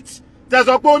street. Tẹ́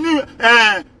sọ pé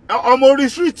ọmọ orí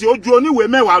street ó ju oníwèé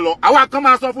mẹ́wàá lọ. Àwa kan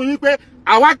máa sọ fún yín pé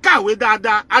àwa kàwé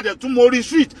dáadáa, a dẹ̀ tún mọ orí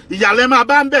street. Ìyàlẹ́ máa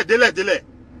bá ń bẹ̀ délẹ̀délẹ̀.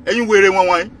 Ẹ̀yin wèrè wọn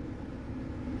wọ̀nyí.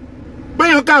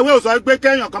 Péyàn kàwé ò sọ pé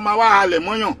kéèyàn kan máa wá halẹ̀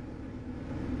mọ́yàn.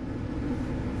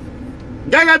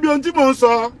 Gẹ́gẹ́ bí ohun tí mò ń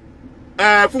sọ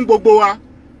fún gbogbo wa,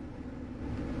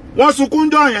 wọ́n sunkún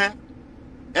jọ yẹn.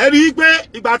 Ẹ rí i pé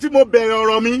ìgbà tí mo bẹ̀rẹ̀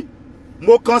ọ̀rọ̀ mi,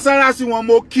 mo kàn sára sí wọn,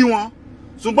 mo kí wọn.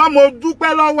 Ṣùgbọ́n mo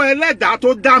dúpẹ́ lọ́wọ́ Ẹlẹ́dàá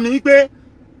tó dá mi pé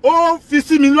ó fi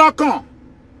sí mi lọ́kàn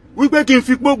wípé kí n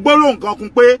fi gbólóhùn kan kún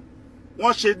pé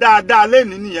wọ́n ṣe dáadáa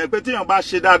lénìí nìyẹn, pé téèyàn bá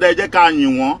ṣe dáadáa ẹ jẹ́ ká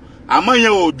yìn wọ́n. Àmọ́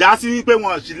yẹn ò dá sí wípé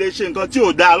wọn sì lè ṣe nǹkan tí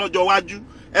ò dáa lọ́jọ́ iwájú.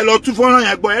 Ẹ lọ tú fọ́nrán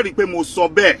yẹn gbọ́, ẹ rí i pé mo sọ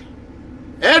bẹ́ẹ̀.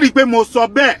 Ẹ rí i pé mo sọ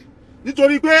bẹ́ẹ̀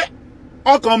nítorí pé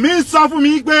ọkàn mi ń sọ fún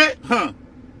mi pé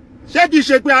ṣé kìí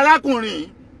ṣe pé arákùnrin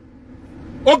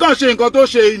ó kàn ṣe nǹkan tó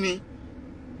ṣe ni,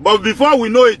 but before we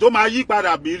know it ó máa yí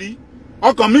padà bírí.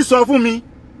 Ọkàn mi sọ fún mi.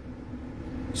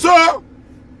 So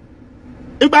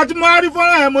ìgbà tí mo rí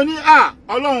fọ́nrán yẹn mo ní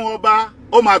Ọlọ́run ọba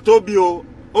ó mà tóbi o,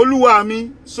 Olúwa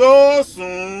mi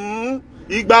sóòsùn,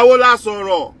 ìgbà wo la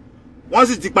sọ̀rọ̀. Wọ́n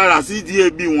sì ti padà sí di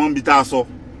ebi wọn bí ta sọ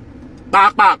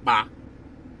pápápá.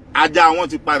 Ajá wọn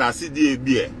ti padà sí di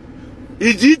ebi ẹ̀.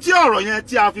 Ìdí tí ọ̀rọ̀ yẹn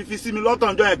tí a fi sí mi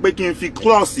lọ́kàn jọ yẹn pé kí n fi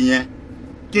clause yẹn,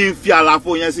 kí n fi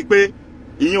àlàfo yẹn sí pé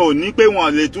ìyẹn ò ní pé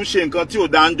wọn lè tún ṣe nǹkan tí ò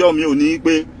dá ń jọ mi, ò ní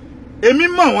pé èmi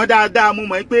mọ̀ wọ́n dáadáa, mo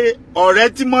mọ̀ pé ọ̀rẹ́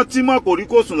tímọ́tímọ́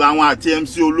kòríkòsùn làwọn àti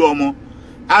MC Olúọmọ.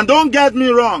 And don't get me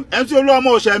wrong, MC Olúọmọ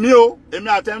ò ṣẹ̀ mí o, èmi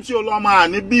àti MC Olúọmọ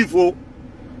àní beef o.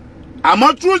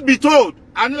 Àmọ́ truth be told,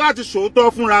 a ní láti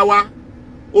ṣòótọ́ fúnra wa.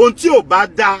 Ohun tí ò bá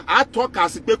dá, á tọ́ka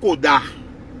sí pé kò dáa.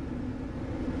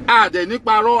 Àdẹ̀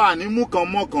níparọ́ ànímú kan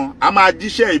mọ́kan, a máa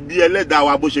jíṣẹ́ ìbí Ẹlẹ́dàá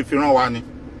wa bó ṣe fi rán wa ni.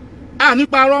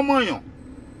 Níparọ́ mọ̀yàn.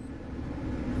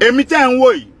 Èmi tẹ́ ń wò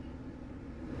yìí,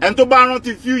 ẹni tó bá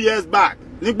rántí few years back,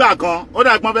 nígbà kan, ó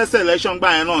dà pọ́n fẹ́ selection gbà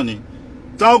yẹn náà ni.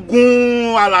 Tán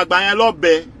gún alàgbà yẹn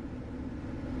lọ́bẹ,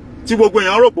 tí gbogbo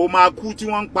èèyàn rò pé ó máa kú tí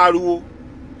wọ́n ń pariwo.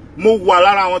 Mo wà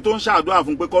lára àwọn tó ń ṣàdúrà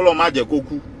fún pé k'Ọlọ́run má jẹ́ kó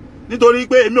kú. Nítorí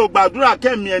pé èmi ò gbàdúrà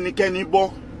kẹ́mi ẹnikẹ́ni bọ́.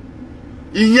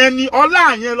 Ìyẹn ni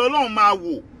ọlá yẹn l'Ọlọ́run máa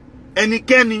wò.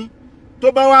 Ẹnikẹ́ni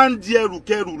tó bá wá ń di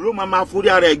ẹrùkẹrù ló máa forí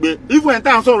ara ẹ̀ gbé. Even ẹni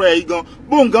tá ń sọ̀rọ̀ ẹ̀ gan,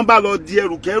 bóun gan bá lọ di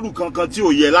ẹrùkẹrù kankan tí ò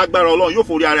yẹ, lágbára Ọlọ́run yóò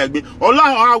forí ara ẹ̀ gbé.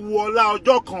 Ọlọ́run á wo ọlá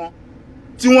ọjọ́ kan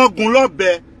tí wọ́n gún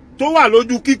lọ́bẹ tó wà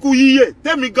lójú kíkú yíyè.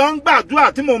 Tèmi gan ń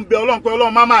gbàdúrà tí mò ń bẹ Ọlọ́run pé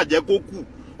Ọlọ́run má jẹ́ kó kú.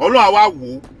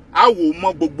 Ọlọ́run á wò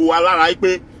mọ́ gbogbo wa lára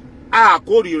pé a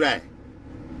kórìíra ẹ̀,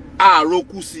 a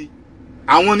roku sí.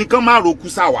 Àwọn nìkan má roku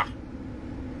sáwa.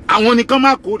 Àwọn nìkan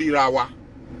má kórìíra wa.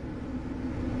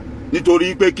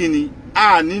 Nítorí pé kí ni,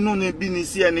 nínú ni bí ni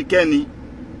sí ẹnikẹ́ni.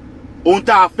 Ohun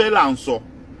tá a fẹ́ là ń sọ.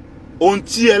 ohun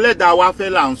tí ẹlẹ́dàá wa fẹ́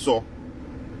là ń sọ.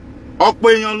 Ọ̀pọ̀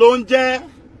èèyàn ló ń jẹ́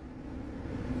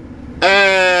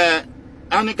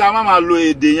anika má máa lo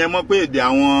èdè yẹn mọ́ pé èdè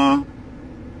àwọn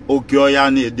òkè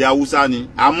ọya ni, èdè Haúsá ni.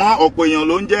 Àmọ́ ọ̀pọ̀ èèyàn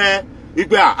ló ń jẹ́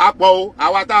wípé àpọ̀ o,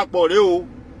 àwa tá pọ̀ rèé o,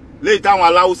 léyìí táwọn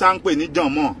aláwùsá ń pè ní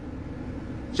jànmọ́.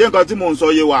 Ṣé nǹkan tí mò ń sọ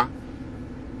yé wa?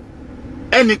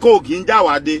 Ẹnì kò kì í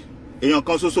jáwádé, èèyàn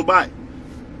kan ṣoṣo báyìí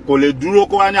kò lè dúró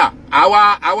kó wá ní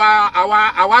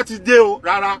àwa ti dé o.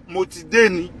 Rárá, mo ti dé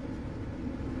ni.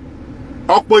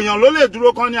 Ọ̀pọ̀ èèyàn ló lè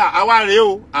dúró kan ní àwa rèé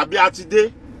o àbí a ti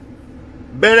dé.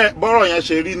 Bẹ́rẹ̀ bọ́rọ̀ yẹn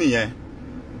ṣe rí nìyẹn.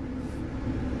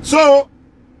 So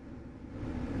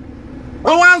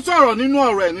ó wá ń sọ̀rọ̀ nínú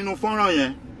ọ̀rọ̀ ẹ̀ nínú fọ́nrán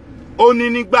yẹn. Ó ní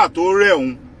nígbà tó rẹ̀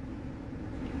òun,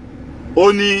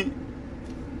 ó ní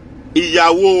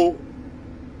ìyàwó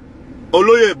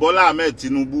olóyè Bọ́lá Ahmed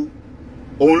Tinubu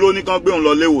òun ló ní kán gbé òun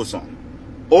lọ léwòsàn.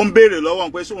 Ó ń béèrè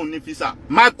lọ́wọ́ pé ṣé òun ní físà.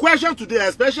 My question today,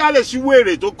 especially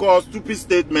Ṣíwèrè tó kọ stupid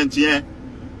statement yẹn.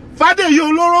 Fádèyí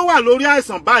olóró wà lórí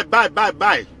àìsàn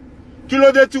báyìí. Kí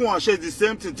ló dé tí wọ́n ṣe the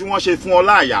same thing tí wọ́n ṣe fún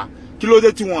Ọláìyá? Kí ló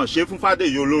dé tí wọ́n ṣe fún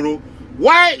Fádèyí olóró?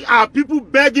 Why are people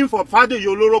begging for Fádèyí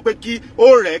olóró pé kí ó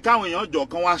rẹ̀ káwọn èèyàn jọ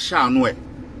kan wá ṣàánú ẹ̀?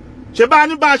 Ṣé bá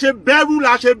ní bá ṣe bẹ̀rù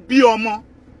la ṣe bí ọmọ?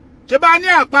 Ṣé bá ní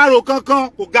àparò kankan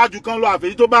kò ga jù kan lọ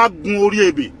àfẹ́yí tó bá gun orí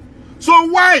ebè? So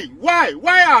why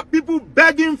are people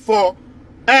begging for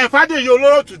Fádèyí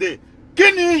olóró today? Kí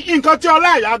ni nǹkan tí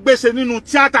Ọláìyá gbé ṣe nínú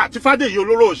tíátà tí Fádèyí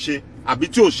olóró ò ṣe àbí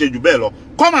tí ò ṣe jù bẹ́ẹ̀ lọ?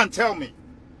 Come and tell me.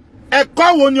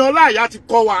 Ẹ̀kọ́ wo ni Ọláìyá ti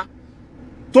kọ́ wa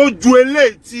tó ju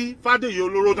eléyìí tí Fádèyí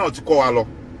olóró náà ti kọ́ wa lọ?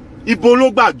 Ibo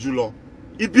ló gbà jù lọ?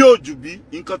 Ibi òjù bí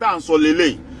nǹkan tá à ń sọ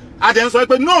lélẹ́yìí. A dẹ̀ ń sọ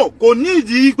pé no, kò ní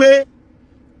ìdí pé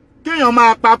kéèyàn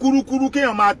máa pa kúrúkúrú,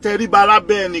 kéèyàn máa tẹríba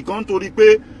lábẹ́ ẹnìkan nítorí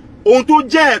pé ohun tó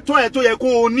jẹ́ ẹ̀tọ́ ẹ̀ tó yẹ kó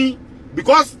o ní.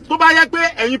 Because tó bá yẹ pé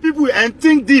ẹ̀yin people and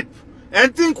think deep,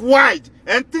 and think wide,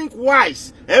 and think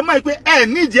wise, ẹ mọ̀ pé ẹ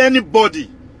need anybody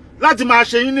láti máa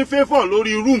ṣe yín ní favour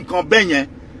lórí irú nǹkan bẹ́ẹ̀ yẹn.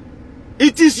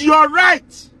 It is your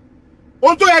right.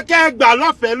 Ohun tó yẹ kẹ́ ẹ gbà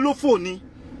lọ́fẹ̀ẹ́ lófò ni.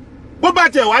 Bó bá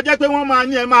tẹ̀ wá jẹ́ pé wọ́n máa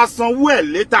ní ẹ máa sanwó ẹ̀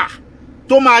later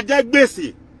tó máa jẹ́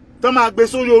gbèsè tó máa gbé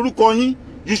sórí orúkọ yín,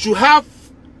 you should have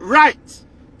right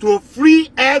to free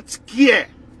health care.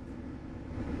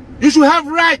 You should have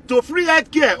right to free health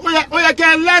care. Ó yẹ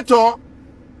kẹ́ ẹ lẹ́tọ̀ọ́.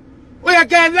 Ó yẹ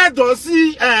kẹ́ ẹ lẹ́tọ̀ọ́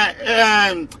sí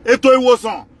ètò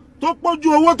ìwòsàn tó pójú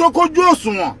owó tó kójú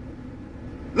òṣùwọ̀n.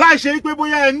 Láì ṣe pé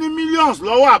bóyá ẹ ní millions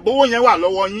lọ́wọ́ àbówó yẹn wà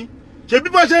lọ́wọ́ yín. Ṣé bí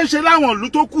bó ṣe ń ṣe láwọn ìlú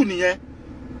tó kù nìyẹn?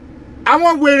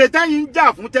 Àwọn wèrè tẹ́yìn ń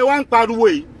jà fún tẹ́ wá ń pariwo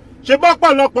yìí. Ṣé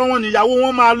bọ́pọ̀lọpọ̀ wọn níyàwó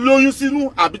wọn máa lóyún sínú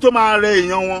àbí tó máa rẹ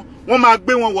èèyàn wọn? Wọ́n máa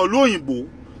gbé wọn wọ̀ lóyìnbó.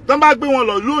 Tán bá gbé wọn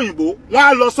lọ lóyìnbó, wọ́n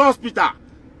á lọ sí hospital.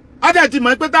 Á dẹ̀ ti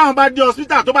mọ̀ pé táwọn bá dé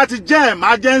hospital tó bá ti jẹ́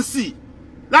emergency.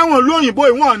 Láwọn lóyìnbó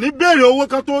yìí wọ́n ní béèrè owó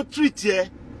kan tó treat ẹ.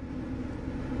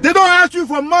 They don't ask you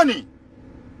for money.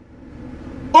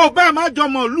 Ó bá má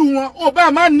jọmọ ìlú wọn, ó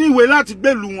bá má ní ìwé láti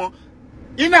gbé ìlú wọn.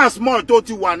 In as much tó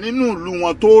ti wà nínú ìlú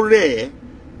wọn tó rẹ̀ ẹ́,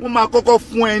 wọ́n máa kọ́kọ́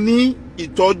fún ẹ ní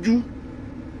ìtọ́jú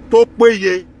tó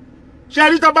péye.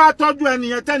 Ṣé rí tó bá tọ́jú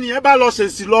ẹnìyẹn tẹ́nìyẹn bá lọ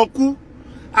ṣèṣì lọ kú?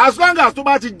 As long as tó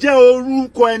bá ti jẹ́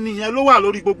orúkọ ẹnìyẹn ló wà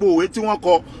lórí gbogbo òwe tí wọ́n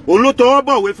kọ, òun ló tọwọ́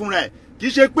bọ̀wé fúnra ẹ̀. Kì í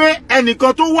ṣe pé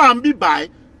ẹnìkan tó wà ń bì báyìí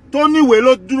tó níwèé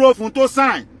ló dúró fún tó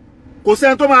sign. Kò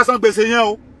sẹ́ni tó máa san gbèsè yẹn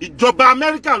o. Ìjọba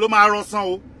Amẹ́ríkà ló máa rọ san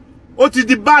o. Ó ti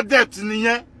di bad debt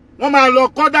nìyẹn. Wọ́n máa lọ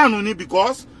kọ́ dànù ni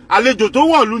because àlejò tó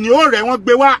wọ̀lú ni ó rẹ̀ wọ́n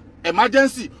gbé wá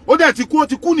emergency. Ó dẹ̀ ti kú, ó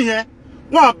ti kú nìyẹn.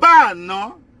 Wọ́n bá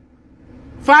ná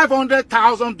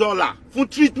 $500,000 fún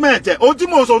treatment ẹ̀. Ohun tí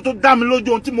mo sọ tó dá mi lójú,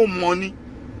 ohun tí mo mọ̀ ni.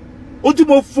 Ohun tí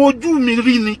mo fojú mi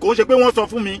rí ni, kò ṣe pé wọ́n sọ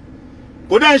fún mi.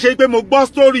 Kò dẹ̀ ṣe pé mo gbọ́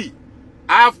story.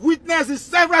 I have witnessed it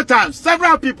several times,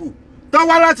 several people. Tó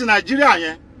wá láti Nàìjíríà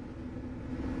yẹn.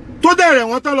 Tó dẹ̀ rẹ̀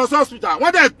wọ́n tán lọ sí hospital.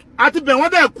 Wọ́n dẹ̀ àti bẹ̀ wọ́n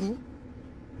dẹ̀ kú.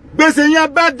 Gbèsè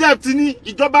yẹn bad debt ni.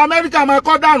 Ìjọba Amẹ́ríkà máa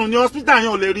kọ́ dànù ní hospital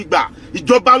yẹn ò lè rí gbà.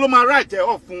 Ìjọba ló máa write ẹ̀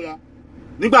off fún wọn.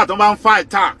 Nígbà tó bá ń file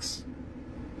tax.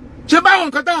 Ṣé báwọn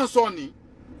nǹkan tá à ń sọ ni?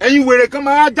 Ẹ̀yin wèrè kan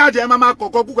máa jáde ẹ máa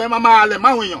kọ̀kọ́ kúkọ ẹ máa halẹ̀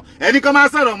máwọn èèyàn. Ẹni kan máa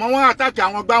sọ̀rọ̀ mọ́ wọn àtàkì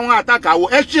àwọn gbá wọn àtàkì àwọ̀.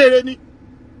 Ẹ ṣeré ni.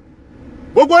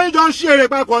 Gbogbo yín jọ ń ṣeré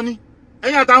papọ̀ ni.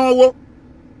 Ẹ̀yin àtàwọn wo?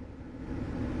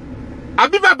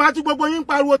 Àbí bàbá tí gbogbo yín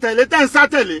pariwo tẹ̀lé tẹ́ ń sá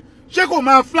tẹ̀lé. Ṣé kò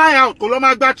máa fly out kò lọ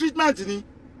máa gba treatment ni?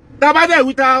 Tàbá dẹ̀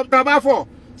wí tàbá fọ̀.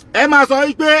 Ẹ máa sọ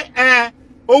wípé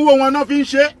owó wọn náà fi ń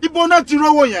ṣe. Ibo náà ti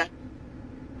rówó yẹn.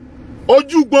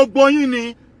 Ojú gbogbo yín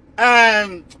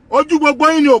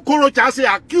ni Okorocha ṣe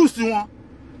accuse wọn.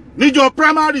 Níjọ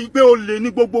primary pé olè ní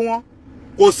gbogbo wọn.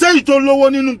 Kò séyìí tó lówó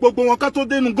nínú gbogbo wọn ká tó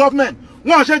dénú government.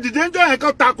 Wọ́n ṣe dìde ńjọ́ yẹn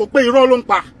kan takò pé irọ́ ló ń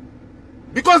pa.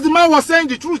 Because the man was saying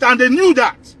the truth and they knew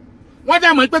that. Wọ́n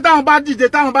dẹ̀ mọ̀ pé táwọn bá dìde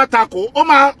táwọn bá takò,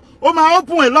 ó máa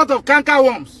open a lot of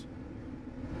cankerworms.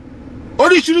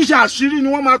 Oríṣiríṣi àṣírí ni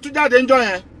wọ́n máa tú jáde ńjọ́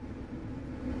yẹn.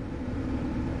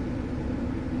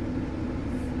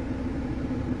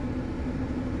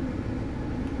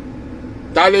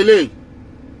 Talele.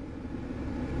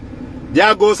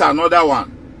 There goes another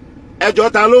one.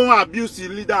 Ẹjọ́ ta ló ń abuse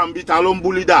leader ń bí ta ló ń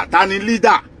bú leader. Ta ni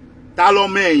leader? Ta ló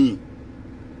mẹ́yìn?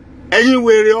 Ẹ̀yin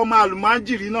wèrè ọmọ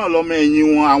àlùmájìrì náà ló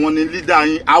mẹ́yìn wọn, àwọn ni leader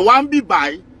yín. Àwa ń bí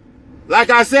báyìí. Like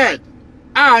I said,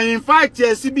 in fact,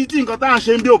 síbi tí nǹkan tá ń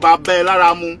ṣe ń bí ò bá bẹ́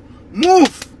lára mu.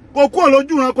 Move. Kó kúrò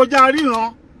lójú ran kọjá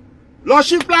ríran. Lọ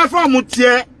sí platform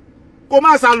tiẹ̀. Kó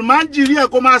má ṣàlùmájìrì ẹ̀,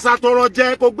 kó má ṣàtọrọ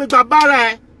jẹ, kó gbégbá bára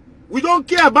ẹ̀. We don't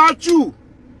care about you.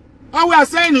 All we are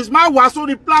saying is, ma wa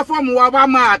sórí platform wa ba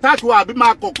ma attack wa àbí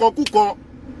ma kọ̀kọ̀ kúkọ.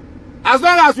 As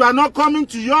long as we are not coming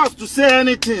to yours to say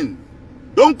anything,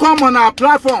 don't come on our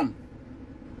platform.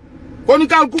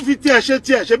 Kóníkálukú fi tiẹ̀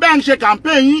ṣe bẹ́ẹ̀ ń ṣe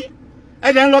campaign yín.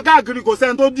 Ẹ dẹ̀ ń lọ káàkiri kò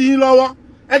sẹ́ni tó dí yín lọ́wọ́.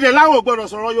 Ẹ dẹ̀ láwọ̀ gbọ́dọ̀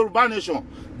sọ̀rọ̀ Yorùbá Nation.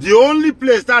 The only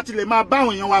place that lè máa bá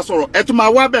àwọn èèyàn wa sọ̀rọ̀, ẹ tún máa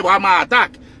wá bẹ̀ wá máa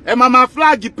attack. Ẹ máa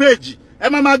flag page. Ẹ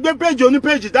máa gbé page oní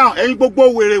page down. Ẹ̀yin gbogbo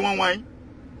wèrè wọn wọ̀nyí.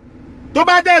 Tó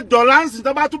bá dé dọ̀là ń sìn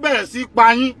tó bá tún bẹ̀rẹ̀ sí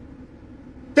pa yín.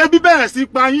 Tẹ́bí bẹ̀rẹ̀ sí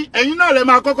pa yín, ẹ̀yin náà lè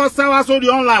máa kọ́kọ́ sá wá sórí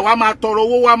online wá máa tọrọ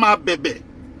owó wá máa bẹ̀bẹ̀.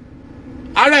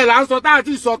 Ààrẹ là ń sọ tá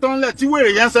àti ìsọ tán lẹ̀ tí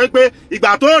wèrè yẹn sọ pé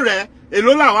ìgbà tó rẹ̀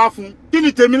èló là wá fún. Kí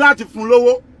ni tèmi láti fún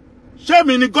lówó? Ṣé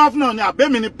mi ni governor ni àbí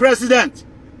mi ni president?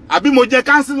 Àbí mo jẹ́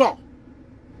councillor?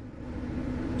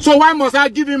 So why must I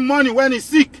give him money when he's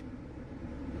sick?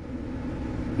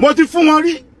 Mo ti fún wọn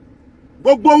rí.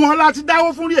 Gbogbo wọn láti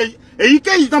dáwó fún rí èyí.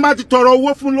 Èyíkéyìí tán bá ti tọrọ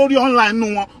owó fún lórí online nu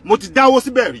wọn, mo ti dáwó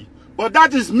síbẹ̀ rí. But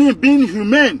that is me being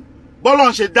humane. Bọ́lọ̀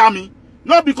ń ṣe dá mi.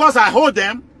 Not because I hold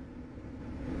them.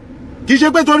 Kì í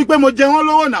ṣe pé torí pé mo jẹ wọ́n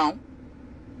lówó náà.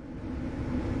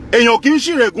 Èèyàn kì í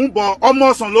ṣìrègùn bọ̀ ọmọ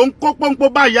ọ̀sán ló ń kó pọ́npọ́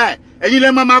bá ìyá ẹ̀. Ẹ̀yin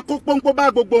lẹ máa kó pọ́npọ́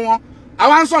bá gbogbo wọn.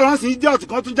 Àwa ń sọ̀rọ̀ sí idiot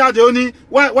kan tún jáde ó ní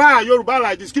why are Yorùbá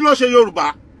like this? Kí ló ṣe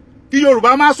Yorùbá? Kí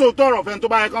Yorùbá má sòótọ́ ọ̀rọ̀ fẹ́ni tó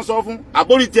bá yẹ kán sọ fún.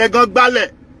 Àbórí tiẹ̀ gan gbálẹ̀.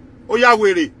 Ó yá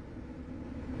wèrè.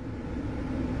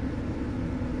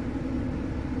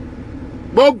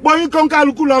 Gbogbo yín kan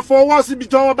kálukú lọ fọwọ́ síbi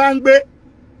tí wọ́n bá ń gbé.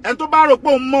 Ẹni tó bá rò pé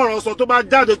òun mọ̀rọ̀ sọ tó bá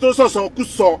jáde tó sọ̀sọ̀ kú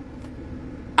sọ.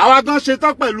 Àwa gan ṣe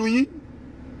tán pẹ̀lú yín.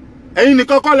 Ẹ̀yin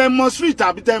nìkan kọ́ lẹ mọ street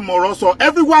àbí tẹ mọ̀rọ̀ sọ.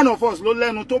 Every one of us ló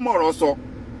lẹ́nu tó mọ̀rọ̀ sọ.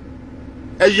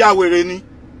 Ẹ ya wèrè ni.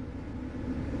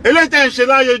 Eléyìí tẹ́ ń ṣe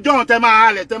láyé John tẹ máa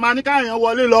halẹ̀ tẹ máa ní káyàn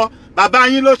wọlé lọ. Bàbá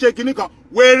yín ló ṣe kinní kan.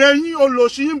 Wèrè yín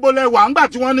olòṣì yín bolẹ̀ wà ńgbà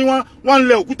tí wọ́n ní wọ́n ń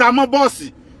lẹ òkúta mọ́ bọ́ọ̀sì.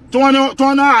 Tí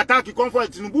wọ́n náà àtàkì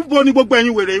comfort Tinubu bó ní gbogbo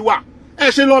ẹ̀yin wèrè yìí wà. Ẹ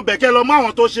ṣe lọ bẹ̀ kẹ́ lọ mọ́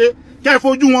àwọn tó ṣe kẹ́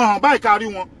fojú wọn hàn báyìí kárí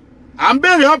wọn. I'm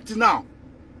very up to now.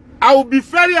 I will be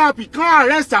very happy kan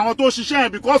arrest àwọn tó ṣiṣẹ́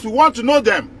yẹn because we want to know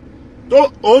them.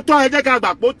 Tó òótọ́ ẹ jẹ́ ká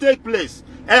gbà pé ó take place.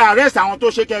 Ẹ arrest àwọn tó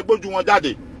ṣe kẹ́ gbójú wọn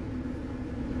jáde.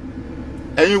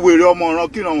 Ẹ̀yin wèrè ọmọ ọ̀ràn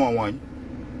kíran wọn wọ̀nyí.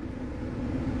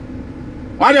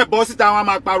 Wọ́n dẹ̀ bọ́ síta wọn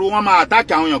máa pariwo wọn máa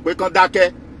àtàkì àwọn èèyàn pé kán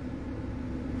dákẹ́.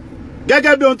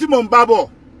 Gẹ́gẹ́ bí ohun tí mò ń bá bọ̀,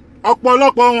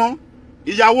 ọ̀pọ̀lọpọ̀ wọn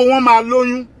ìyàwó wọn máa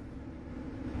lóyún.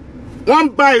 Wọ́n ń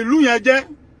ba ìlú yẹn jẹ́.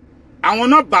 Àwọn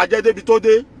náà bàjẹ́ débi tó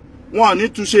dé. Wọn ò ní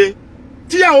túnṣe.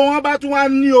 Tíyàwó wọn bá tún wá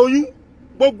ní oyún,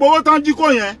 gbogbo owó tán jí kó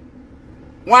yẹn,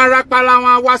 wọ́n arápálá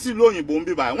wọn á wá sí ìlú òyìnbó ń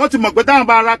bí báyìí. Wọ́n ti mọ̀ pé táwọn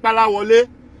bá arápálá wọlé,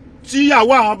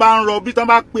 tíyàwó àwọn bá ń rọbí tán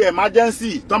bá pe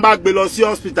emergency, tán bá gbé lọ sí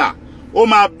hospital, ó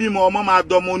máa bímọ ọmọ máa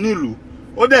dọmọ nílùú.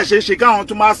 Ó dẹ̀ ṣe é ṣe káwọn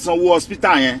tún máa sanwó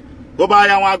hospital yẹn. Tó bá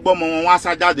yá wọn á gbọ́mọ wọn, wọ́n á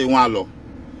sá jáde wọn á lọ.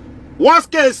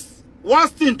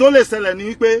 Worst thing tó lè ṣẹlẹ̀ ni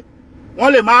wípé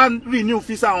wọ́n lè máa renew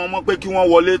visa àwọn ọmọ pé kí wọ́n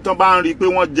wọlé tán bá ń rí pé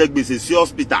wọ́n jẹ gbèsè sí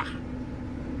hospital.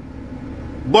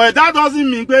 But that doesn't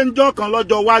mean pé ńjọ́ kan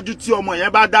lọ́jọ́ iwájú tí ọmọ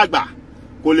yẹn bá dàgbà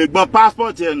kò lè gbọ́n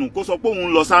passport ẹnu kó sọ pé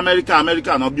òun lọ sí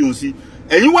Amẹ́ríkà náà bí òun sí.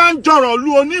 Ẹ̀yin wá ń jọ̀rọ̀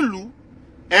lu onílùú,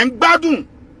 ẹ̀ ń gbádùn.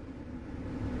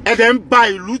 Ẹ dẹ̀ ń ba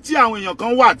ìlú tí àwọn èèyàn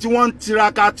kan wà tí wọ́n ń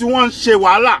tiraka, tí wọ́n ń ṣe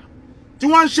wàhálà, tí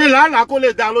wọ́n ń ṣe làálàá kó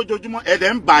lè dá lójoojúmọ́. Ẹ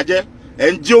dẹ̀ ń bàjẹ́,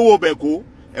 ẹ̀ ń jí owó bẹ̀ kó,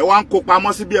 ẹ wá ń kó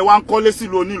pamọ́ síbi, ẹ wá ń kọ́lé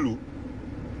sílùú onílùú.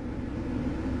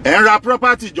 Ẹ ń ra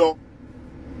property jọ.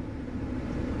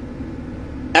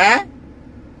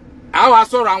 A wá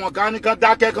sọ̀rọ̀ àwọn kan ní kan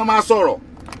dákẹ́ kan máa sọ̀rọ̀.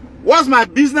 What's my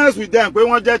business with them? Pé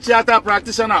wọ́n jẹ́ theatre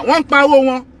practitioner. Wọ́n ń pa owó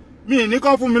wọn. Mi ní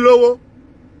kán fún mi lówó.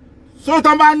 So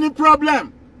tán bá ní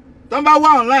problem. Tán bá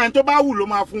wá online tó bá wù ló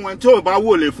máa fún wọn. Tí ò bá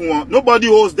wù ò lè fún wọn. Nobody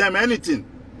owes them anything.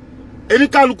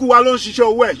 Eníkálukú wa ló ń ṣiṣẹ́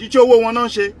owó ẹ̀. Ṣiṣẹ́ owó wọn náà ń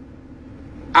ṣe.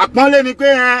 Àpọ́nlé ni pé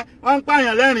wọ́n ń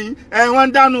pààyàn lẹ́rìn, wọ́n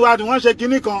ń dánú adùn, wọ́n ṣe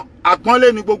kinní kan.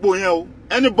 Àpọ́nlé ni gbogbo yẹn o.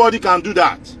 Anybody can do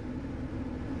that.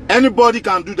 Anybody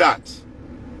can do that.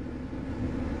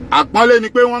 Àpọ́nlé ni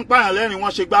pé wọ́n ń pààyàn lẹ́rìn,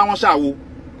 wọ́n ṣe gbá wọ́n ṣàwo.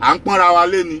 À ń pọ́nra wa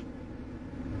lé ni.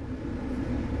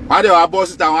 Wọ́n dẹ̀ wá bọ́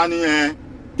síta wọ́n ní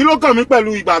kí ló kàn mí pẹ̀lú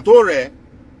ìgbà tó rẹ̀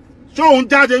ṣé òun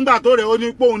jáde nígbà tó rẹ̀ ó ní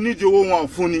pé òun nídìí owó wọn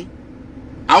fún ni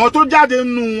àwọn tó jáde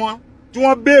nínú wọn tí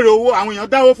wọ́n béèrè owó àwọn èèyàn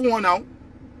dáwó fún wọn náà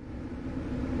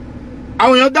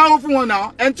àwọn èèyàn dáwó fún wọn náà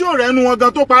ẹni tí ò rẹ̀ nu wọn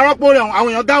gan tó parọ́ pò rẹ̀ àwọn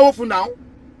èèyàn dáwó fún náà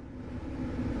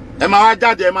ẹ máa wá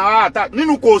jáde ẹ máa wá àtà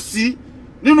nínú kò sí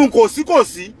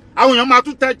àwọn èèyàn máa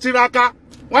tún tẹ tiraka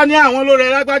wọ́n ní àwọn lóore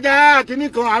lágbájá kíní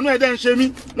kan àánú ẹ̀dẹ̀ ń ṣe mí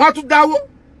wọ́n tún dáwó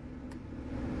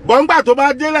bọ́ngbà tó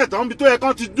bá délẹ̀ tán bí tó yẹ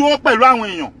kán ti dúró pẹ̀lú àwọn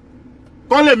èèyàn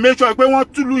kán lè make sure pé wọ́n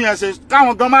túlù yẹn ṣe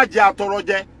káwọn gan má jẹ àtọrọ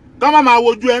jẹ kán má máa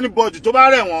wojú anybody tó bá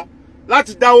rẹ̀ wọ́n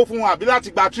láti dáwó fún wọn àbí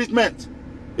láti gba treatment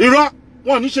irọ́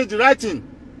wọn ò ní ṣe the right thing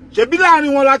ṣebí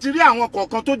láàrin wọn láti rí àwọn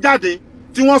kọ̀ọ̀kan tó jáde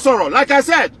tí wọ́n sọ̀rọ̀ like I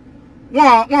said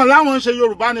wọn láwọn ń ṣe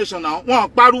Yorùbá nation now wọn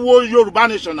pariwo Yorùbá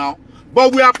nation now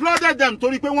but we applauded them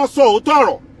torí pé wọ́n sọ òótọ́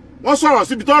ọ̀rọ̀ wọ́n sọ̀rọ̀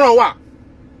síbi tọ́rọ̀ wà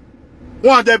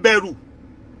wọn dẹ̀ bẹ̀rù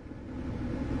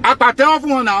apàtẹ́wọ́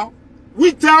fún wọn náà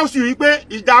which tells you pé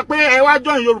ìjà pé ẹ wá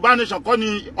join Yorùbá nation kọ́ ni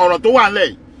ọ̀rọ̀ tó wà nílẹ̀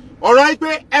yìí ọ̀rọ̀ yìí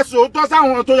pé ẹ sòótọ́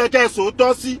sáwọn tó yẹ kẹ́ ẹ sòótọ́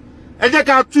sí ẹ jẹ́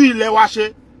ká tú ilẹ̀ wa ṣe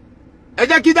ẹ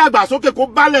jẹ́ kí dàgbàsókè kó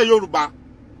bálẹ̀ Yorùbá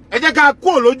ẹ jẹ́ ká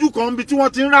kó lójú kan níbi tí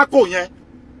wọ́n ti ń rákò yẹn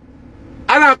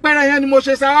ara àpẹẹrẹ yẹn ni mo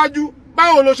ṣe ṣáájú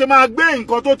báwo ló ṣe máa gbé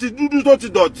nǹkan tó ti dúdú tó ti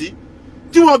dọ̀tí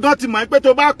tí wọ́n gan ti mọ̀ pé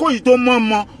tó bá kó yìí tó mọ́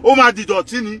mọ́ ó máa di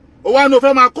dọ̀tí ni ó wá ní o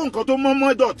fẹ́ máa kó nǹkan tó mọ́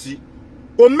mọ́ dọ̀tí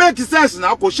kò make sense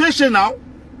now kò ṣeé ṣe now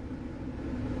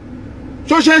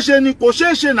ṣó ṣeé ṣe ni kò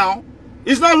ṣeé ṣe now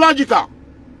it's not logical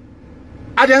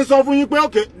a dẹ̀ ń sọ fún yín pé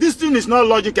okay this thing is not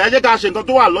logical ẹ jẹ́ ká ṣe nǹkan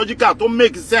tó wà logical tó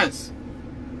make sense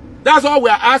that's all we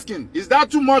are asking is that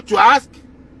too much to ask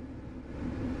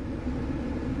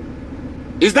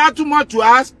is that too much to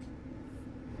ask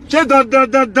ṣé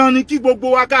dandan ni kí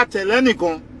gbogbo wa ká tẹ̀lé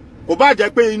nìkan kò bá jẹ́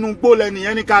pé inú gbó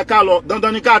lẹ́nìyẹn ní ká lọ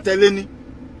dandan ni ká tẹ̀lé ni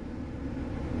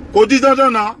kò di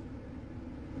dandan náà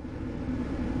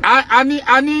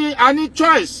a ní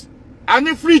choice a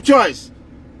ní free choice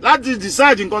láti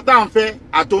decide nǹkan tá à ń fẹ́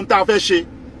àtòun tá a fẹ́ ṣe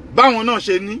báwọn náà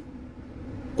ṣe ní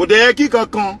kò dẹ̀ yẹ kí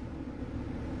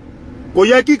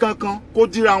kankan kó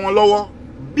dira wọn lọ́wọ́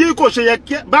bí kò ṣe yẹ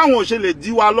kí báwọn ò ṣe lè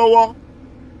dí wa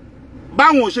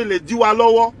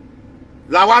lọ́wọ́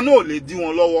làwa náà ò lè dí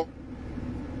wọn lọ́wọ́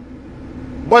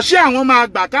bọ̀ ṣé àwọn máa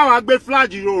gbà káwa gbé flag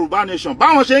Yorùbá nation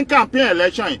báwọn ṣe ń campaign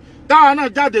election yìí káwa náà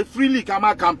jáde freely ká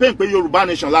máa campaign pé Yorùbá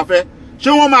nation la fẹ́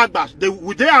ṣé wọ́n máa gbà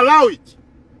would they allow it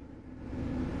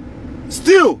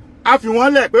still a fi wọ́n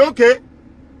lẹ̀ pé okay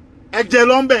ẹjẹ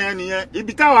lọ ń bẹ̀ yẹn nìyẹn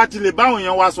ibi táwa ti lè báwọn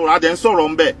èèyàn wa sọ̀rọ̀ adẹ̀ ń sọ̀rọ̀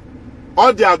ń bẹ̀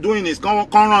all they are doing is kán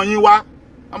ràn yín wá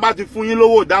wọ́n bá ti fún yín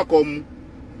lówó ìdákọ̀ mu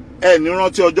ẹ ní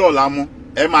rántí ọjọ́ ọ̀la mọ́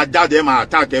ẹ máa jáde ẹ máa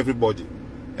attack everybody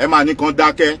ẹ máa ní kan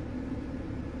dákẹ́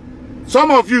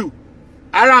some of you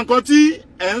ara nǹkan tí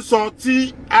ẹ ń sọ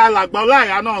tí alàgbà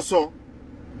Ọláìyá náà sọ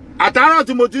àtàárọ̀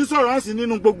tí mo ti ń sọ̀rọ̀ sí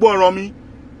nínú gbogbo ọ̀rọ̀ mi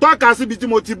tọ́ka síbi tí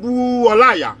mo ti bú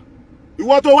Ọláìyá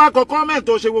ìwọ tó wá kọ comment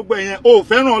tó ṣe gbogbo ẹ̀yẹn o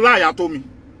fẹ́ràn Ọláìyá tó mi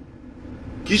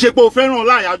kì í ṣe pé o fẹ́ràn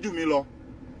Ọláìyá jù mí lọ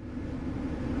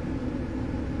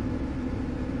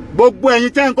gbogbo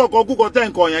ẹ̀yin tẹ́ ń kọ́kọ́ kúkọ tẹ́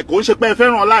ń kọ yẹn kò ń ṣe pé ẹ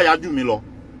fẹ́ràn Ọláìyá jù mí lọ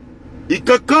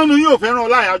ìkankan nu yóò fẹ́ràn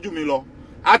Ọláìyá jù mí lọ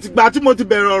àtìgbà tí mo ti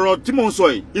bẹ̀rẹ̀ ọ̀rọ̀ tí mo ń sọ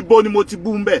yìí ibo ni mo ti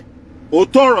bú ń bẹ̀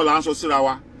òótọ́ ọ̀rọ̀ là ń sọ síra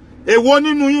wa èwo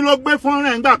nínú yín ló gbé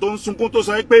fọ́nrán nígbà tó ń sunkún tó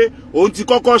sọ pé òun ti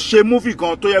kọ́kọ́ ṣe múfì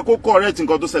kan tó yẹ kó correct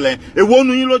nǹkan tó ṣẹlẹ̀ èwo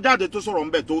nínú yín ló jáde tó sọ̀rọ̀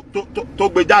ńbẹ̀ tó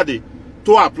gbé jáde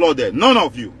tó applaud none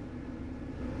of you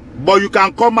but you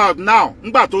can come out now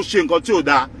nígbà tó ṣe nǹkan tí ò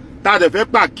dáa tá a dẹ̀ fẹ́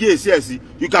pàkíyèsí ẹ̀ sí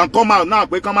you can come out now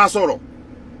pé kán má sọ̀rọ̀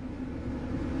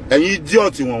ẹ̀yin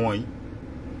idiot wọ̀nyí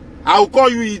I will call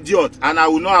you idiot and I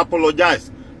will not apologize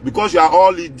because you are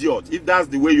all idiots if that's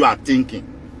the way you are thinking.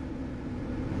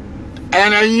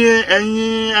 And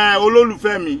ẹ̀yin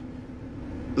olólùfẹ́ mi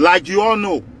like you all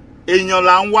know èèyàn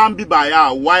là ń wá ń bíbà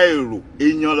yà wá èrò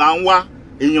èèyàn là ń wá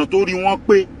èèyàn tó rí wọn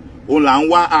pé òun là ń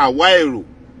wá àwá èrò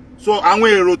so àwọn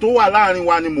èrò tó wà láàrin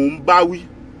wa ni mò ń bá wí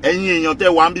ẹ̀yin èèyàn tẹ́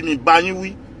wà ń bí mi bá yín wí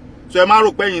so ẹ má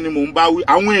rò pé ẹ̀yin ni mò ń bá wí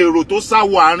àwọn èrò tó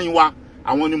sáwọ àárín wa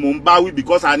àwọn ni mò ń bá wí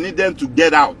because I need them to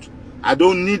get out I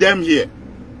don't need them here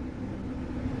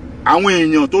àwọn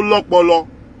èèyàn tó lọ́pọlọ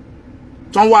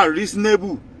tán wà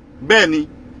reasonable bẹ́ẹ̀ ni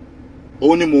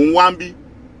òun ni mò ń wá ń bí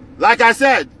like I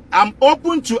said I'm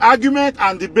open to argument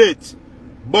and debate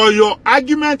but your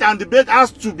argument and debate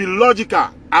has to be logical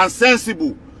and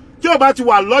sensible tí ó bá ti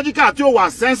wà logical tí ó wà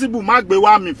sensible má gbé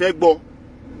wá mi fẹ́ gbọ́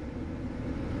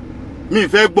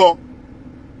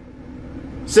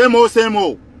same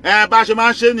old bá ṣe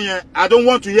máa ń ṣe nìyẹn I don't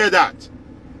want to hear that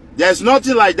there's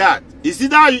nothing like that it's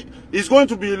either it's going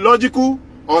to be logical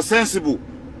or sensible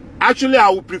actually I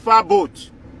would prefer both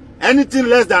anything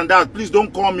less than that please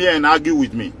don't come here and argue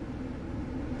with me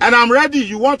And I'm ready.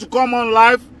 You want to come on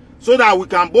live so that we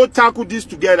can both tackle this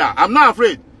together. I'm not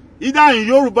afraid. Either in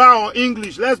Yoruba or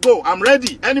English. Let's go. I'm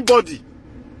ready. Anybody.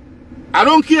 I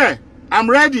don't care. I'm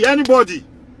ready. Anybody.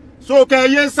 So, okay,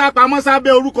 yes, sir. I'm going to be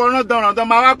able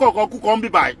to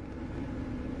do it.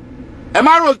 Ẹ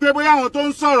má rò pé bóyá àwọn tó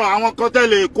ń sọ̀rọ̀ àwọn kan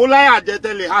tẹ́lẹ̀ kó láyà jẹ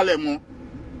tẹ́lẹ̀ halẹ̀ mọ́.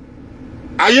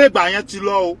 Ayé ìgbà yẹn ti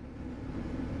lọ o.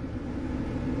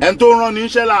 Ẹni tó rán ní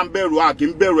iṣẹ́ là ń bẹ̀rù a kì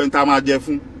í bẹ̀rù ẹni tá a máa jẹ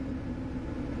fún.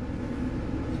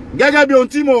 Gẹ́gẹ́ bí ohun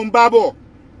tí mò ń bá bọ̀.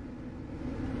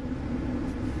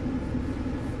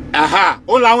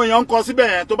 Ó làwọn èèyàn ń kọ síbẹ̀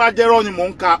yẹn tó bá jẹ́rọ́ ni mò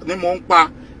ń pa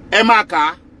ẹ máa kà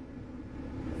á.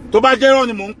 Tó bá jẹ́rọ́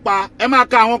ni mò ń pa ẹ máa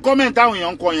ka àwọn kọ́mẹ̀ntì àwọn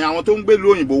èèyàn ń kọ yẹn àwọn tó ń gbé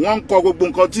lóyìnbó wọ́n ń kọ gbogbo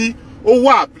nǹkan tí ó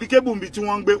wà applicable bí tí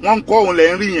wọ́n ń gbé wọ́n ń kọ́ òun lẹ́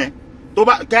ń rí yẹn tó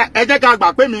bá ẹ jẹ́ ká gbà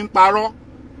pé mi ń parọ́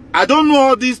I don't know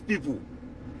all these people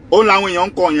òun làwọn èèyàn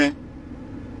ń kọ yẹn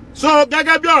so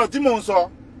gẹ́gẹ́ bí ọ̀rọ̀ tí mò ń sọ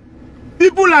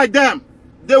people like them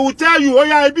they will tell you ó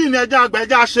yá ibi ní ẹja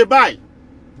àgbẹ̀já ṣe báyìí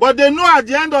but they know at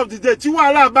the end of the day tí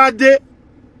wàhálà bá dé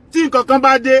tí nǹkan kan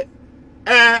bá dé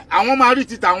àwọn máa rí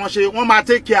títà wọn ṣe wọ́n máa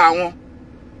take care àwọn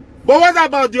but what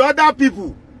about the other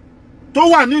people tó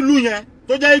wà nílùú yẹn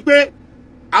tó jẹ́ pé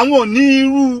àwọn ò ní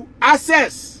irú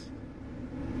access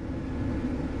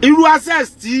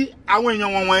tí àwọn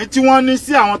èèyàn wọ̀nyí tí wọ́n ní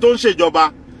sí àwọn tó ń ṣèjọba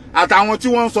àtàwọn tí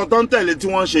wọ́n ń sọ tó ń tẹ̀lé tí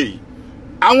wọ́n ń ṣe yìí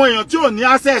àwọn èèyàn tí ò ní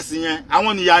access yẹn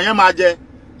àwọn nìyà yẹn máa jẹ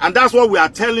and that's what we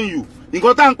are telling you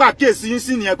nǹkan tá à ń pàkíyèsí yín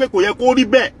sí nìyẹn pé kò yẹ kó rí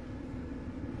bẹ́ẹ̀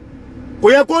kò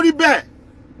yẹ kó rí bẹ́ẹ̀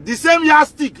the same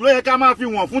yardstick ló yẹ ká máa fi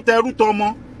wọ̀n fún tẹrú tọmọ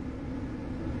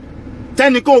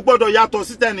tẹnìkan ò gbọ́dọ̀ yàtọ̀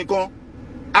sí tẹnìkan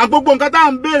àgbogbo nǹkan tá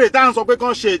à ń béèrè tá à ń sọ pé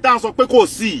kàn ṣe tá à ń sọ pé kò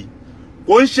sí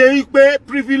kò ń ṣe pé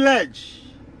privilege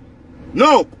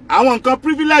no àwọn nǹkan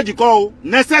privilege kọ́ o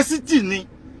necessity ni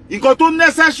nǹkan tó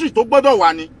necessary tó gbọ́dọ̀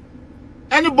wà ní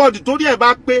anybody tó rí ẹ̀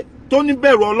bá pé tó ní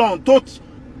bẹ̀rù Ọlọ́run tó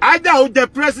either ó jẹ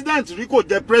president rí kò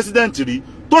jẹ president rí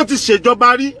tó ti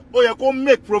ṣèjọba rí ó yẹ kó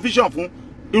make provision fún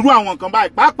irú àwọn nǹkan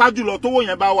báyìí pàápàá jùlọ tówó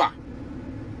yẹn bá wà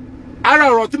ara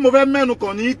ọ̀rọ̀ tí mo fẹ́ mẹ́nu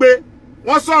kàn ní pé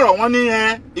wọ́n sọ̀rọ̀ wọ́n ní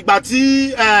ìgbà tí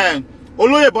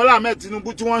olóyè Bọ́lá Ahmed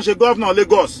Tinubu tí wọ́n ń ṣe gọ́vnà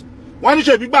Lagos wọ́n ní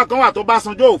ṣèbí gbà kan wà tó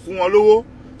Básanjọ́ ò fún wọn lówó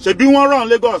ṣèbí wọ́n rán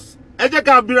Lagos ẹ jẹ́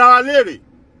ká bira wa léèrè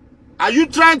are you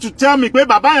trying to tell me pé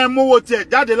bàbá yẹn mówó tiẹ̀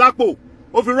jáde lápò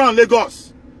ó fi rán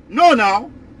Lagos no now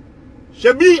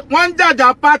ṣèbí wọ́n ń jàjà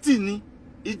pátì ni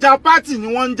ìjà pátì ni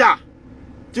wọ́n ń jà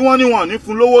tí wọ́n ní wọn ní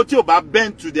fún lówó tí ò bá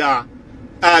bend to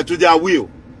their will.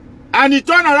 And he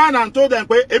turned around and told them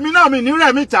pé èmi náà mi ní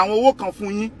remit àwọn owó kan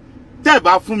fún yín tẹ́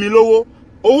bá fún mi lówó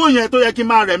owó yẹn tó yẹ kí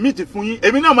máa remit fún yín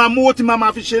èmi náà máa mú owó tí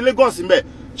máa fi ṣe Lagos ńbẹ̀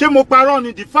ṣé mo parọ́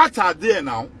ni the facts are there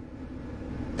now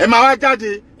ẹ máa wá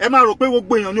jáde ẹ máa rò pé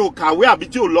gbogbo èèyàn ni ò kàwé àbí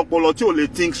tí ò lọ́pọlọ tí ò lè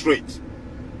think straight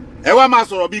ẹ wá máa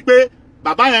sọ̀rọ̀ bíi pé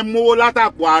bàbá yẹn mówó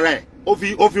látàpọ̀ ara ẹ̀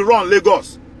ó fi run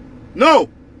Lagos no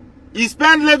he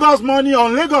spent Lagos money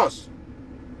on Lagos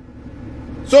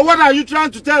so what are you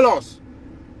trying to tell us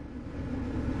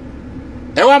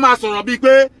ẹ wá máa sọ̀rọ̀ bíi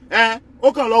pé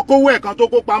ó kàn lọ kówó ẹ̀ kan tó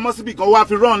kó pamọ́ síbì kan wá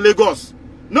fi run Lagos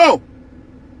no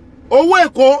owó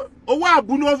Èkó owó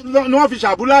àbú ni wọ́n fi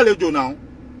ṣàbúlà àlejò náà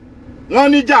wọ́n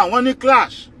níjà wọ́n ní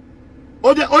clash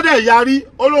ó dẹ̀ yarí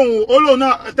olóhùn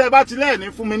náà tẹ́ bá ti lẹ́ẹ̀ní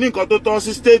fún mi ní nǹkan tó tọ́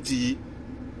sí state yìí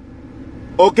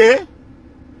okay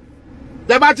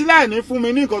tẹ́ bá ti lẹ́ẹ̀ní fún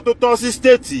mi ní nǹkan tó tọ́ sí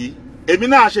state yìí èmi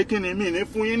náà ṣe kí ni mi ní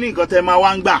fún yín ní nǹkan tẹ́ máa wá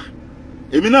ń gbà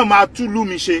èmi náà máa túlù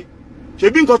mi ṣe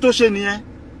ṣebí nǹkan tó ṣe nìyẹn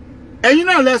ẹ̀yin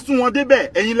náà lẹ sún wọn débẹ̀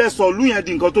ẹ̀yin lẹ sọ ìlú yẹn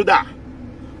di nǹkan tó dà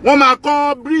wọ́n máa kọ́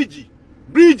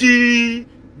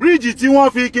bíríìjì tí wọ́n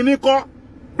fi kinní kọ́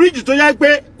bíríìjì tó yẹ pé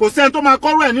kò sẹ́ni tó máa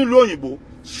kọ́rú ẹ̀ nílùú òyìnbó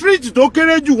street tó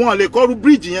kéré jù wọ́n lè kọ́rú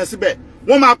bíríìjì yẹn síbẹ̀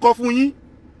wọ́n máa kọ́ fún yín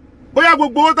bóyá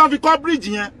gbogbo owó tán fi kọ́ bíríìjì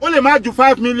yẹn ó lè má ju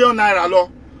 5 million naira lọ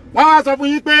wọ́n wá sọ fún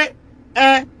yín pé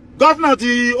gọ́fìnà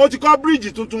ó ti kọ́ bíríìjì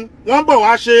tuntun wọ́n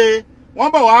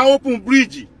bọ̀ wá open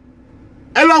bíríìjì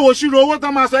ẹ lọ wo ṣírò owó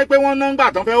tán máa sọ pé wọ́n ná ń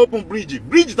gbà tán fẹ́ open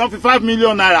bíríìjì tán fi 5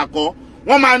 million naira kọ́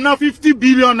wọ́n máa ná 50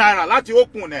 billion naira láti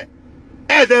open ẹ̀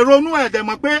ẹ̀dẹ̀ ronú ẹ̀dẹ̀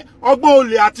mọ̀ pé ọgbọ́n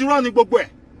olè àti rọ́ ni gbogbo ẹ̀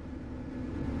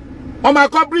wọ́n máa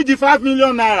kọ́ bíríìjì 5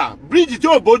 million naira bíríìjì tí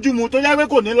ò bójú mu tó yẹ pé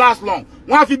kò ní last long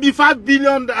wọ́n á fi bí 5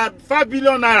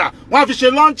 billion naira wọ́n á fi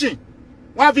ṣe launching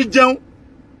wọ́n á fi jẹun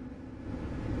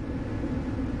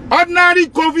ordinary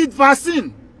covid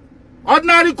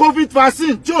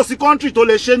vaccine tí ò sí country tó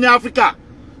lè ṣe ní Africa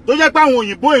tó jẹ́ pé àwọn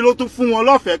òyìnbó yìí ló tún fún wọn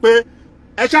lọ́fẹ̀ẹ́ pé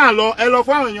ẹ ṣáà lọ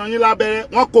fún àwọn èèyàn yín lábẹ́rẹ́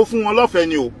wọ́n kó fún wọn lọ́fẹ̀ẹ́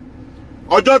ni o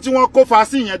ọjọ́ tí wọ́n kó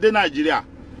vaccine yẹn dé Nàìjíríà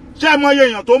ṣé ẹ mọye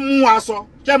èèyàn tó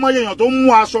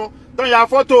mú aṣọ tó ya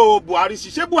fọ́tò Buhari sí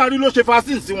ṣé Buhari ló ṣe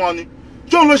vaccine sí wọn ni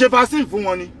ṣé òun ló ṣe vaccine fún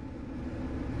wọn ni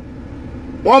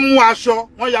wọ́n mú aṣọ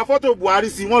wọ́n ya fọ́tò Buhari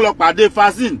sí wọ́n lọ pàdé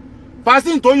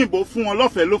Fasin tó yìnbó fún wọn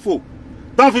lọ́fẹ̀ẹ́ lófò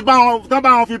tán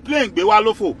bá wọn fi plane gbé wá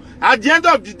lófò at the end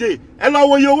of the day ẹ lọ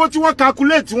wo iye owó tí wọ́n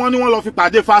calculate tí wọ́n ní wọ́n lọ fi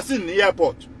pàdé Fasin ní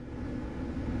airport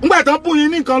ńgbà tán bú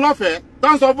yín ní nǹkan lọ́fẹ̀ẹ́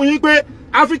tán sọ fún yín pé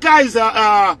Africa is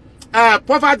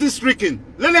poverty stricken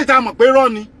lélẹ̀ tá a mọ̀ pé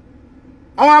rọ́ ni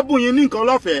wọ́n wá bú yín ní nǹkan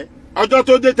lọ́fẹ̀ẹ́ ọjọ́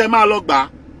tó dé tẹ máa lọ gbà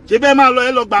ṣe bẹ́ẹ̀ máa lọ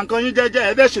ẹ lọ gbà nǹkan yín jẹ́jẹ́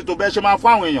ẹ dẹ̀ ṣètò bẹ́ẹ̀ ṣe máa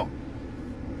fún àwọn èèyàn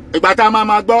ìgbà tá a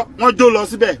máa gbọ́ wọ́n jó lọ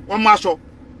síbẹ̀ wọ́n máa ṣọ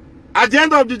at the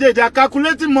end of the day they are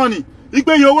calculating money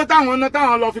ìpè iye owó táwọn ná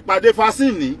táwọn lọ fi pàdé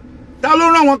Fasin ní ta ló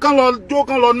rán wọn kán lọ jó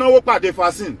kán lọ náwó pàdé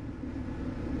Fasin.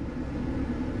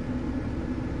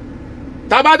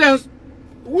 Tabaden,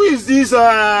 who is this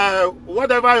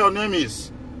whatever your name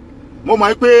is? Mo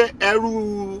mọ̀ pé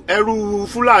ẹrú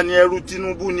Fúlàní ẹrú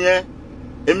Tinubu ni ẹ́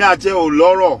èmi àti ẹ ò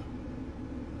lọ́rọ̀.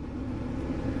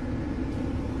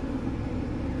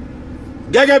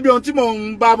 Gẹ́gẹ́ bí ohun tí mò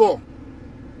ń bá bọ̀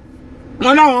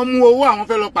wọ́n láwọn mú owó àwọn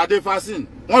fẹ́ lọ pàdé Fasin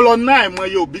wọ́n lọ ná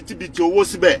àìmọye òbítíbitì owó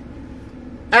síbẹ̀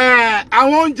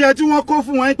àwọn oúnjẹ tí wọ́n kó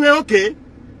fún wọn pé okay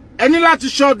ẹ ní láti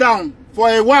shut down for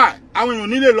a while àwọn èèyàn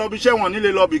nílé lọ bí iṣẹ́ wọn nílé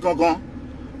lọ bí kankan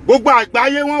gbogbo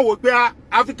àgbáyé wọ́n wò pé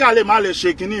Áfíríkà lè má lè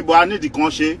ṣe kinní ìbò anídìí kan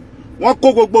ṣe wọ́n kó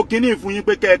gbogbo kinní fún yín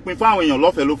pé kẹ́ ẹ pín fáwọn èèyàn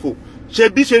lọ́fẹ̀ẹ́ lófò ṣe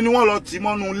bí ṣe ni wọ́n lọ tì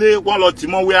mọ́nú ilé wọ́n lọ tì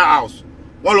mọ́ warehouse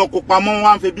wọ́n lọ kó pamọ́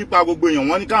wọn á fi bí pa gbogbo èèyàn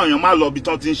wọ́n ní káwọn èèyàn má lọ bí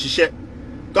tán ti ń ṣiṣẹ́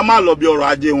kán má lọ bí ọrọ̀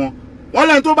ajé wọn wọ́n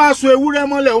lẹ́ni tó bá so ewúrẹ́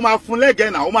mọ́lẹ̀ ó máa fún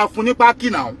lẹ́gẹ̀ẹ́ náà ó máa fún ní pákí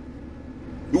náà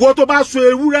ìwọ tó bá so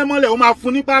ewúrẹ́ mọ́lẹ̀ ó máa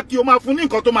fún ní pákí ó máa fún ní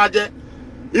nǹkan tó máa jẹ.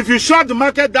 If you shut the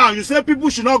market down, you say people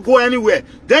should not go anywhere,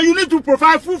 then you need to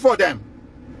provide food for them.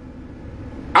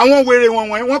 Àwọn wèrè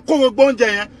wọ́n kó gbogbo oúnjẹ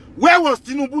yẹn. Where was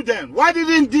Tinubu then? Why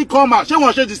didn't he come out? Ṣé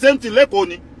wọ́n ṣe the same thing lẹ́kọ̀ọ́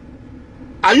ni?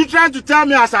 Are you trying to tell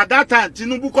me as at that time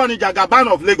Tinubu kọ́ ni Jagaban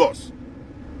of Lagos?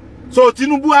 So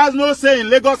Tinubu has no say in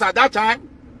Lagos at that time?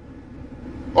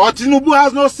 Or Tinubu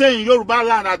has no say in Yoruba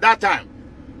land at that time?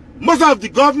 Most of the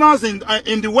governors in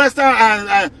the western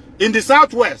and in the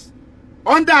southwest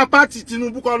under a party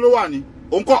Tinubu kọ́ ló wà ní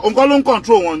òǹkọ́ ló ń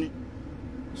control wọn ni.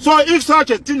 So if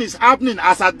such a thing is happening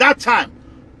as at that time,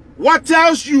 what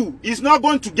tells you it's not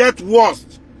going to get worse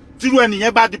till when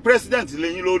you bá the president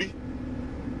lẹ́yìn lórí?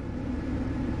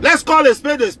 Let's call a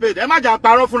spade a spade. Ẹ má jà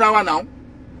parọ́ fúnra wa now.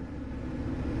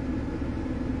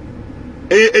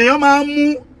 Èèyàn máa ń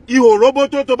mú ihò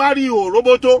roboto tó bá rí ihò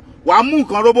roboto wàá mú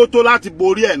nǹkan roboto láti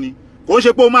borí ẹ̀ ni. Kò ń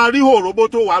ṣe pé o máa rí ihò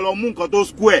roboto wàá lọ mú nǹkan tó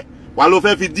square wàá lọ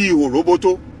fẹ́ fi dí ihò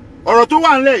roboto. Ọ̀rọ̀ tó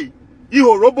wà nílẹ̀ yìí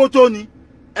ihò roboto ni.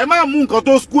 Ẹ má mú nǹkan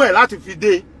tó square láti fi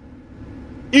dé.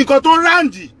 Nǹkan tó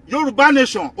ráǹdì Yorùbá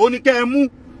nation ó ní kẹ́ ẹ mú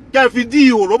kẹ́ ẹ fi dí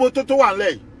ihò roboto tó wà nílẹ̀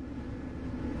yìí.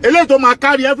 Eléyìí tó máa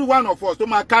carry every one of us tó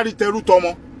máa carry tẹrú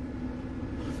tọmọ.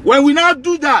 When we now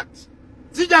do that,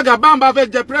 tí Jagaban bá fẹ́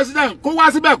jẹ president kó wá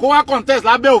síbẹ̀ kó wá contest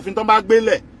lábẹ́ òfin tó bá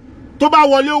gbélẹ̀. Tó bá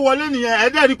wọlé ó wọlé nìyẹn ẹ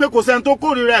dẹ̀ rí pé kò sẹ́ni tó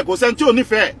kórìíra ẹ̀ kò sẹ́ni tí ò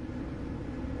nífẹ̀ẹ́.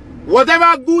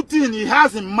 Whatever good thing he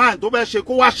has in mind tó fẹ́ ṣe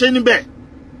kó wá ṣe níbẹ̀.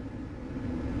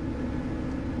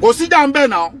 Kò síjà ń bẹ̀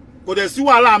náà kò dẹ̀ sí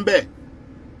wàhálà ń bẹ̀.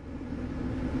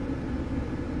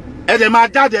 Ẹ dẹ̀ máa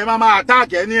jáde ẹ máa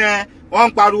attack ẹ ní ẹ wọ́n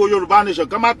ń pariwo Yorùbá nation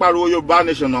kán má pariwo Yorùbá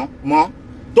nation náà mọ́.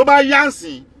 Tó bá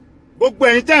yánsìn gbogbo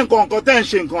ẹ̀yin tẹ́ nǹkan tẹ́ ń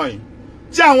ṣe nǹkan yìí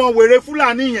tí àwọn wèrè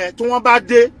Fúlàní yẹn tí wọ́n bá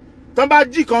dé tán bá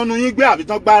jí kan nu yín gbé àbí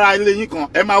tán gbára ilé yín kan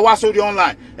ẹ máa wá sórí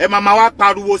online ẹ máa wá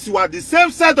pariwo sí wa the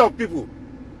same set of people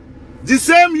the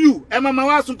same you ẹ máa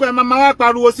wá sunkún ẹ máa wá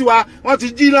pariwo sí wa wọ́n ti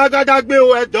jí lágájá gbé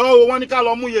o ẹjọ́ o wọ́n ní ká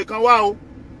lọ mú iye kan wá o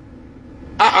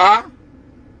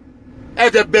ẹ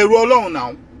tẹ bẹ̀rù Ọlọ́run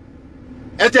náà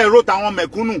ẹ tẹ ro tàwọn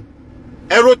mẹ̀kúnnù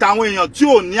ẹ ro tàwọn èèyàn tí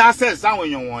ò ní access sáwọn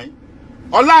èèyàn wọ̀nyí.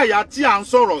 Ọláìyá tí à ń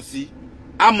sọ̀rọ̀ sí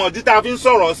amọ̀dí tá a fi ń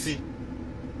sọ̀rọ̀ sí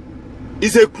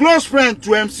is a close friend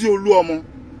to MC Oluomo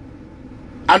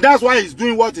and that's why he's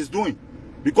doing what he's doing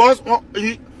because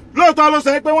lóòótọ́ ló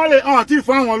sọ pé wọ́n lè hàn tí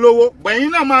fún àwọn lówó gbẹ̀yìn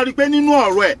náà máa rí pé nínú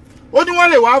ọ̀rọ̀ ẹ̀ ó ní wọ́n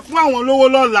lè wá fún àwọn lówó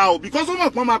lọ́la o because ó mọ̀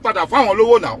pé wọ́n máa padà fún àwọn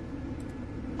lówó náà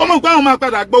ó mọ̀ pé àwọn máa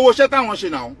padà gbowó iṣẹ́ táwọn ṣe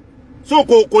náà so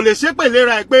kò lè ṣépè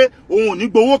léra ẹ pé òun ò ní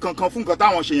gbowó kankan fún nǹkan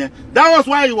táwọn ṣe yẹn that was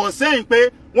why he was saying pé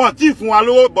wọ́n tí fún wa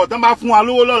lówó but tán bá fún wa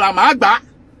lówó lọ́la màá gbà á.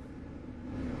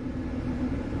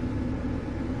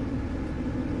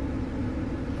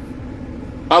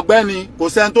 Ọ̀gbẹ́ni kò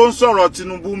sẹ́ni tó ń sọ̀rọ̀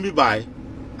Tinubu ń bí báyìí.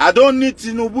 I don't need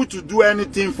Tinubu to do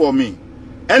anything for me.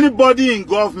 Anybody in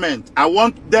government, I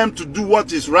want them to do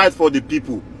what is right for the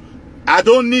people. I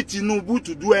don't need Tinubu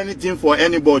to do anything for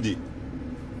anybody.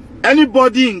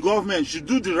 Anybody in government should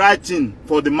do the right thing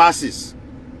for the masses.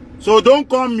 So don't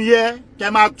come here,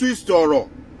 kema twist ọ̀rọ̀.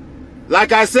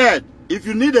 Like I said, if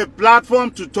you need a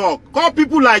platform to talk, call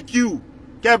people like you.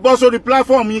 Kẹ́ bọ́ sórí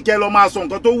platform yín kẹ́ lọ máa sọ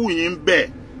nǹkan tó wù yín bẹ́ẹ̀.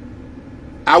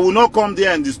 I will not come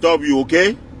there and disturb you,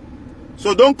 okay?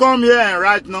 So don't come here and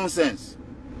write nonsense.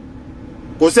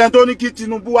 Kò sẹ́ni tó ní kí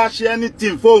Tinubu wá ṣe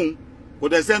anything fóun. Kò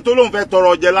dẹ̀ sẹ́ni tó lóun fẹ́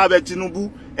tọrọ jẹ lábẹ́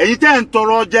Tinubu. Ẹ̀yin tẹ́ ń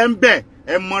tọrọ jẹ ń bẹ̀,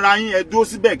 ẹ mọra yín, ẹ dúró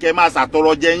síbẹ̀ kẹ́ máa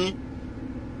ṣàtọrọ jẹ yín.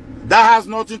 That has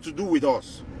nothing to do with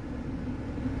us.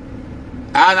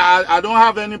 And I don't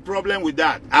have any problem with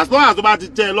that. As long as o bá ti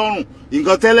tẹ́ ẹ lọ́rùn,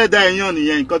 nǹkan tẹ́lẹ̀ dá ẹ̀yàn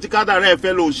nìyẹn, nǹkan tí kádàrá ẹ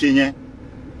fẹ́ ló ń ṣe yẹn.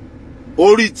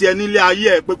 Orí ti ẹ nílé ayé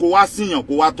ẹ pé kó wá síyàn,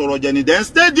 kó wá tọrọ jẹ ni. Then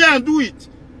stay there and do it.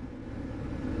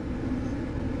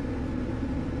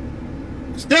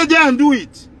 Stay there and do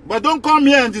it. But don't come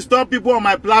here and disturb people on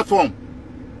my platform.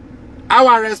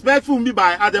 Our respectful ń bí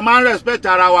báyìí, a dẹ̀ máa ń respect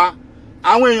ara wa.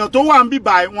 Àwọn èèyàn tó wà ń bí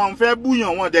báyìí, wọ́n fẹ́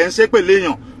búyàn, wọ́n dẹ̀ ń ṣépèlé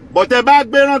yàn. But ẹ bá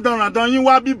gbé rándanràndan yín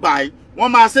wá bí báyìí, wọ́n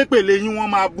máa ṣépèlé yín, wọ́n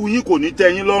máa bú yín, kò ní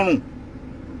tẹ́ yín lọ́rùn.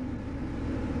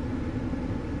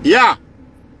 Yeah.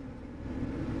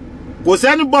 Kò sí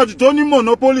anybody tó ní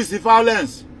monopoly sí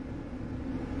violence.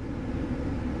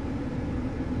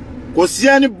 Kò sí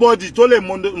anybody tó lè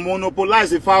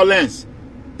monopolize violence.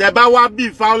 Tẹ́ bá wá bí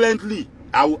violently,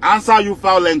 I will answer you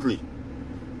violently.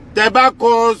 Tẹ́ bá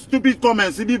kọ stupid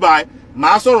comments sí bí báyìí,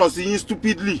 màá sọ̀rọ̀ sí yín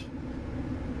stupidly.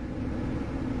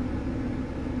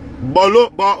 But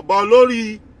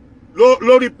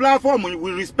lórí platform,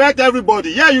 we respect everybody.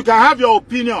 Yeah, you can have your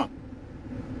opinion.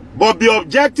 But be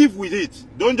objective with it.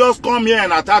 Don't just come here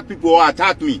and attack people or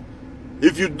attack me.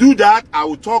 If you do that, I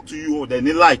will talk to you, then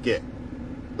you like it.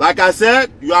 Like I said,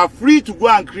 you are free to go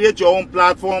and create your own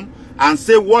platform and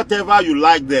say whatever you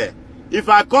like there. If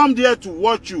I come there to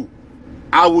watch you,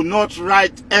 I will not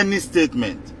write any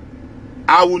statement.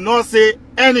 I will not say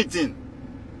anything.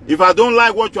 If I don't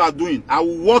like what you are doing, I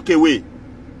will walk away.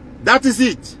 That is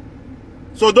it.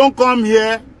 So don't come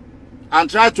here and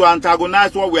try to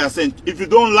antagonize what we are saying. If you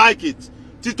don't like it,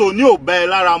 Tito ni o bẹ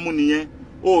lára mu nìyẹn.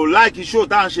 Oh, like show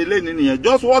tá ń ṣe lẹ́ni nìyẹn.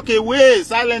 Just walk away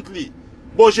silently.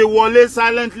 Bó ṣe wọlé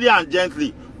silently and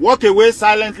gently. Walk away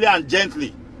silently and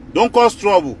gently. Don't cause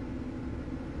trouble.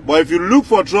 But if you look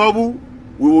for trouble,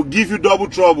 we will give you double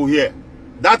trouble here.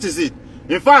 That is it.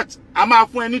 In fact, a máa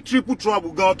fún any triple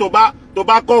trouble gan tó bá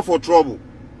call for trouble.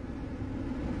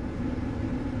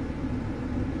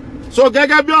 So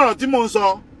gẹ́gẹ́ bí ọ̀rọ̀ tí mò ń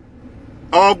sọ,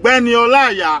 Ọ̀gbẹ́ni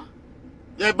Olaiya,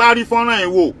 ẹ bá rí fọ́nrán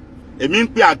yìí wò, èmi ń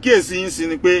pe àkíyèsí yín sí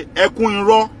ni pé ẹkún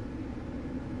irọ́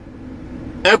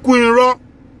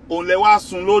òun lẹ wá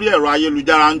sun lórí ẹ̀rọ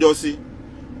ayélujára ńjọ́ sí.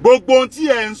 Gbogbo ohun tí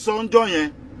ẹ ń sọ ńjọ́ yẹn,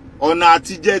 ọ̀nà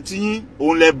àtijẹ tiyín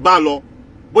òun lẹ bá lọ.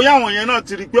 Bóyá àwọn yẹn náà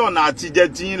ti rí pé ọ̀nà àtijẹ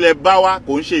tiyín lẹ bá wá,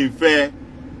 kò ń ṣe ìfẹ́,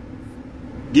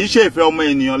 kì í ṣe ìfẹ́ ọmọ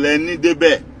ènìyàn lẹ ní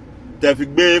débẹ̀ tẹ́ fi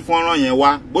gbé fọ́nrán yẹn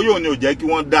wá. Bóyá òun ni ò jẹ́ kí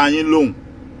wọ́n dá yín lóhùn.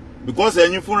 Because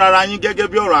ẹ̀yin fúnra yín gẹ́gẹ́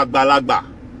bí ọ̀rọ̀ àgbàlagbà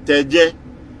tẹ́ jẹ́,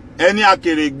 ẹni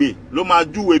akèrègbè ló máa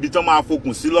júwe ibi tán máa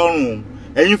fokùn sí lọ́rùn òun.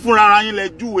 Ẹ̀yin fúnra yín lẹ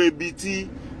júwe ibi tí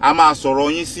a máa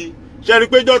sọ̀rọ̀ yín sí. Ṣé rí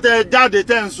péjọ́ tẹ́ jáde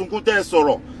tẹ́ ń sunkún tẹ́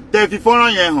sọ̀rọ̀ tẹ́ fi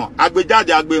fọ́nrán yẹn hàn,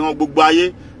 àgbéjáde àgbéhàn gbogbo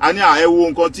ayé. A ní ẹ wo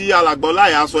nǹkan tí alàgbà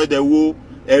Olaiya sọ, ẹ̀dẹ̀ wo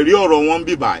ẹ̀rí ọ̀rọ̀ wọn ń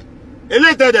bì báyìí.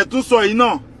 Eléyìí tẹ́dẹ̀ tún sọ yìí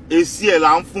náà, èsì ẹ̀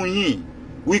là ń fún yín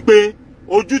wípé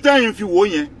ojú tẹ́yin fi wò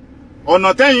yẹn,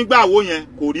 ọ̀nà tẹ́yin gbà wò yẹn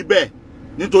kò rí bẹ́ẹ̀.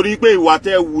 Nítorí pé ìwà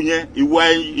tẹ́ wù yẹn,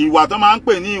 ìwà tó máa ń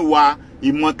pè ní ìwà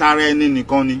ìmọ̀tara ẹni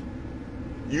nìkan ni.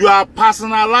 You are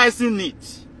personalizing it.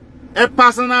 Ẹ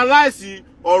personalize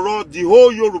ọ̀rọ̀ the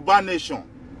whole Yorùbá nation.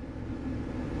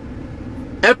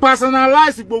 Ẹ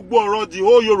personalize gbogbo ọ̀rọ̀ the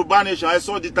whole Yorùbá nation. Ẹ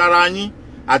sọ di tara yín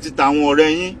àti tàwọn ọ̀rẹ́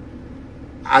yín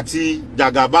àti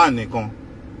Jagaban nìkan.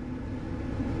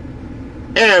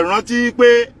 Ẹ rántí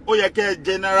pé ó yẹ kẹ́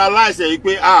generalize ẹ̀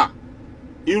pé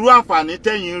irú àǹfààní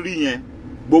tẹ́yin rí yẹn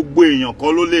gbogbo èèyàn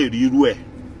kan ló lè rí irú ẹ̀.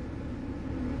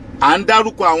 À ń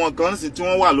dárúkọ àwọn kan sì tí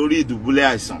wọ́n wà lórí ìdùbúlẹ̀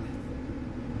àìsàn.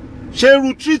 Ṣé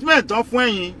irú treatment tán fún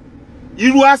ẹ̀yin,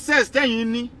 irú access tẹ́yin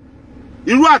ní,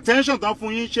 irú attention tán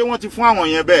fún yín, ṣé wọ́n ti fún àwọn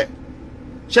yẹn bẹ́ẹ̀?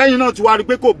 Ṣẹ́yin náà ti wá rí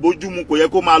pé kò bójúmu, kò yẹ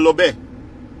kó máa lọ bẹ́ẹ̀?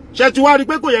 Ṣé ti wá rí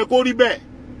pé kò yẹ kó rí bẹ́ẹ̀?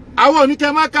 Àwọn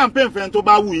oníkẹ́ má campaign fẹ́ni tó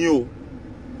bá wù yín o.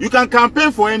 You can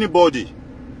campaign for anybody.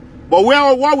 But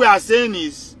what we are saying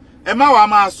is, ẹ má wá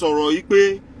máa sọ̀rọ̀ yìí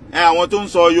pé àwọn tó ń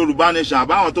sọ Yorùbá nation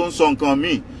àbáwọn tó ń sọ nǹkan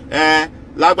míì,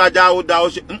 lágbájá ó dá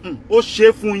ó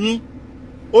ṣe fún yín,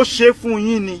 ó ṣe fún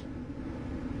yín ni,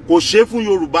 kò ṣe fún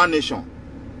Yorùbá nation.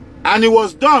 And it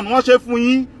was done, wọ́n ṣe fún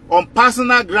yín on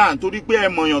personal ground torí pé ẹ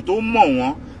mọ̀yàn tó mọ̀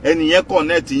wọ́n, ẹnìyẹn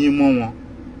connect yín mọ́ wọn.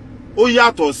 Ó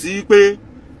yàtọ̀ sí pé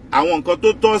àwọn nǹkan tó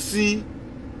tọ́ sí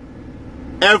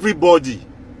everybody,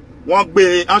 wọ́n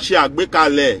ṣe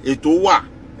àgbékalẹ̀ ètò wà,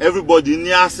 everybody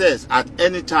ní access at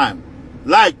any time,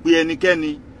 láì pé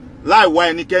ẹnikẹ́ni, láì wá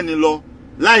ẹnikẹ́ni lọ,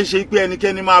 láì ṣe pé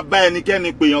ẹnikẹ́ni máa bá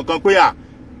ẹnikẹ́ni pèèyàn kan pé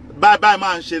báyìí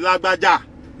máa ń ṣe lágbájá,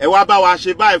 ẹ wá bá wa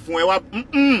ṣe báyìí fún ẹ wá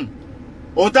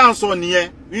ohun tá ń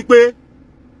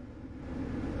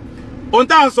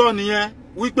sọ nìyẹn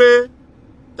wípé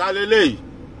ta lélẹ́yìí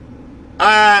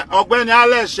ọ̀gbẹ́ni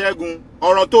Alex Ṣẹ́gun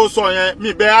ọ̀rọ̀ tó sọ yẹn mi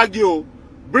bẹ́ ágì o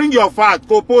bring your fact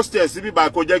kó post ẹ̀ síbí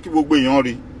báyìí kó jẹ́ kí gbogbo èèyàn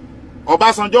rí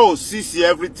Ọbásanjọ́ ò sísì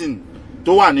everything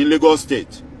tó wà ní Lagos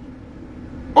State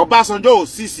Ọbásanjọ́ ò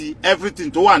sísì everything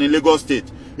tó wà ní Lagos State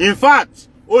in fact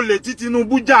ó lè tí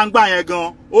Tinubu jà ń gbà yẹn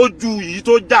gan ó ju èyí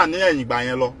tó jà ní ẹ̀yìn gbà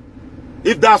yẹn lọ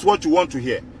if that's what you want to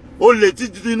hear ó lè tí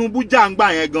Tinubu jà ń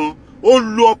gbà yẹn gan ó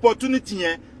lo opportunity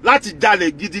yẹn láti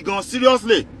jalè gidi gan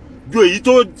seriously ju èyí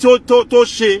tó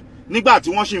ṣe nígbà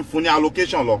tí wọ́n sì ń fún ní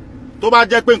allocation lọ tó bá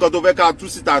jẹ́ pé nǹkan tó fẹ́ ká tú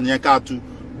síta nìyẹn ká tú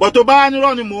but tó bá wá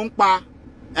nírọ́ ni mò ń pa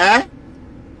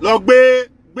lọ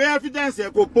gbé evidence ẹ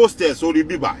kó post ẹ sórí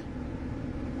bíbá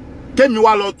kémi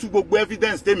wá lọ tú gbogbo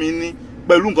evidence tèmi ní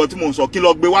pẹ̀lú nǹkan tí mò ń sọ kí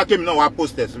lọ gbé wá kémi náà wá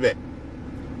post ẹ síbẹ̀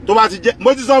tó bá ti jẹ́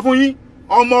mo ti sọ fún yín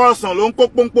ọmọ ọsàn ló ń kó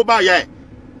pọ́npọ́ báyà ẹ̀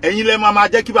ẹ̀yin lẹ máa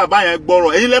jẹ́ kí bàbá yẹn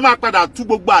gbọ́rọ̀ ẹ̀yin lẹ máa padà tú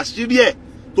gbogbo àṣírí ẹ̀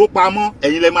tó pamọ́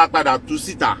ẹ̀yin lẹ máa padà tú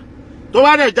síta tó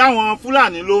bá dẹ̀ jáwọn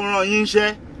Fúlàní ló rán yín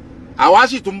iṣẹ́ àwa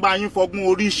sì tún bá yín fọgbọ́n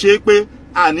orí ṣe pé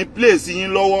àní place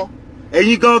yín lọ́wọ́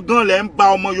ẹ̀yin gangan lẹ ń ba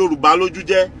ọmọ Yorùbá lójú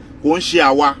jẹ́ kò ń ṣe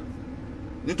àwa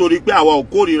nítorí pé àwa ò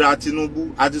kórìíra Tinubu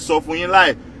a ti sọ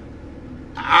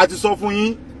fún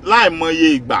yín láì mọye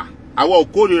ìgbà àwa ò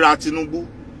kórìíra Tinubu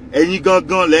ẹ̀yin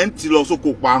gangan lẹ ń tì lọ sóko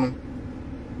parun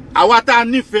àwa tá a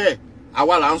nífẹ̀ẹ́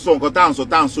àwa là ń sọ nǹkan tá à ń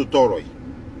sọ tọ̀rọ̀ yìí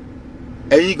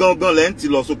ẹ̀yin gangan lẹ ń tì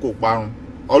lọ sóko parun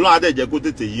Ọlọ́run á dẹ̀ jẹ́ kó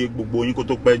tètè yé gbogbo yín kó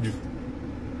tó pẹ́ jù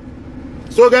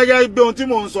so gẹ́gẹ́ bí ohun tí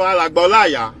mò ń sọ alàgbà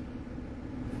Ọláìyá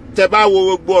tẹ́ bá wo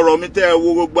gbogbo ọ̀rọ̀ mi tẹ́ wo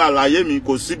gbogbo àlàyé mi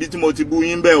kò síbi tí mo ti bú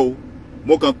yín bẹ́ẹ̀ o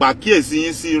mo kàn pàkíyèsí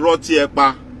yín sí irọ́ tí ẹ pa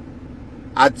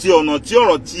àti ọ̀nà tí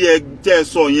ọ̀rọ̀ tí ẹ tẹ́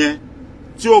sọ yẹn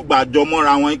tí ò gbàjọ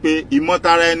mọ́ra wọn pé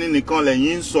ìmọ̀tara ẹni nìkan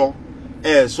lẹ́yìn ń sọ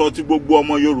ẹ sọ tí gbogbo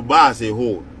ọmọ Yorùbá as a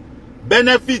whole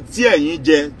benefit tí ẹ̀yin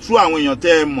jẹ through àwọn èèyàn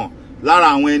tẹ́ ẹ mọ̀ lára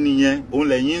àwọn ẹni yẹn òun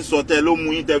lẹ́yìn ń sọ tẹ́ ló mú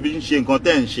yín tẹ́ fi ń ṣe nǹkan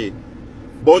tẹ́ ń ṣe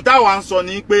bó táwa ń sọ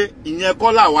ni pé ìyẹn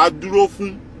kọ́ làwa dúró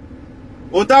fún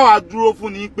ohun táwa dúró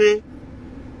fún ni pé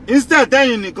instead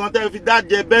tẹ́yìn nìkan tẹ́ fi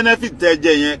dájẹ benefit tẹ́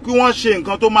jẹ yẹn kí wọ́n ṣe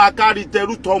nǹkan tó máa kárí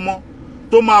tẹrú tọmọ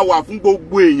tó máa wà fún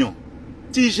gbogbo èèyàn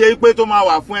tí í ṣe pé tó máa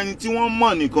wà fún ẹni tí wọ́n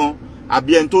mọ̀ nìkan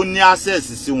àbí ẹni tó ní access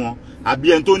sí wọn àbí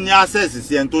ẹni tó ní access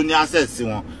sí ẹni tó ní access sí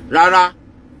wọn rárá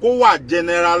kó wà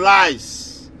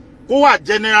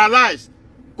generalize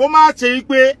kó má ṣe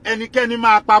pé ẹnikẹ́ni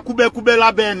máa pa kúbẹ́kúbẹ́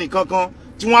lábẹ́ ẹnìkankan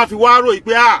tí wọ́n á fi wá rò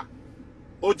pé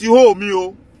o ti hó mi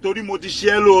o torí mo ti ṣe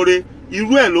ẹ́ lóore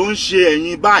irú ẹ̀ ló ń ṣe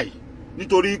ẹ̀yin báyìí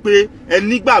nítorí pé ẹ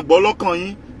nígbàgbọ́ lọ́kàn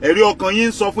yín ẹ̀rí ọkàn yín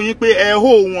ń sọ fún yín pé ẹ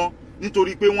hó wọn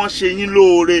nítorí pé wọ́n ṣe yín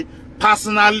lóore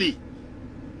personally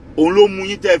òun ló mú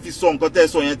yín tẹ́ fi sọ nǹkan tẹ́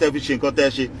sọ yẹn tẹ́ fi ṣe nǹkan tẹ́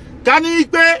ṣe ká ní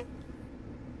pé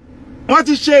wọ́n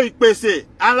ti ṣe ìpèsè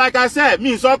and like I said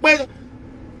mi sọ pé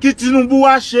kí Tinubu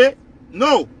wá ṣe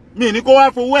no mi ní kó wá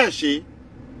fowó ẹ̀ ṣe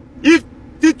if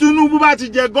tí Tinubu bá ti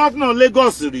jẹ gọ́fúnà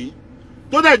Lagos rí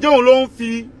tó dẹ̀ jẹ́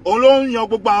òun ló ń yan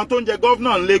gbogbo àwọn tó ń jẹ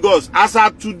gọ́fúnà Lagos as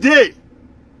at today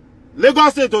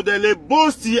Lagos State ò dẹ̀ lè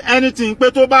boast anything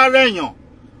pé tó bá rẹ̀yàn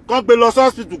kán gbé lọ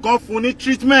hospital kán fún ní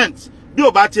treatment bí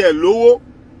ò bá tiẹ̀ lówó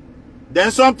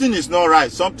then something is not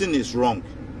right something is wrong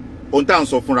ohun tá à ń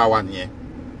sọ fúnra wa nìyẹn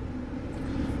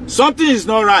something is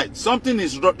not right something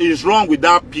is wrong with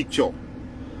that picture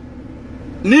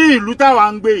ní ìlú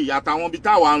táwa ń gbé àtàwọn ibi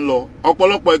táwa ń lọ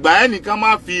ọ̀pọ̀lọpọ̀ ìgbà ẹnìkan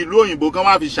máa fi ìlú òyìnbó kan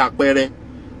máa fi ṣàpẹẹrẹ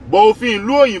bọ̀ òfin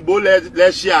ìlú òyìnbó lẹ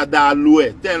ṣe àdàlù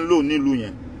ẹ̀ tẹ́ ń lò nílùú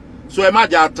yẹn so ẹ má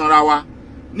jẹ́ àtanra wa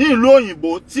ní ìlú òyìnbó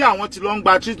tí àwọn ti lọ ń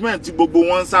gba treatment tí gbogbo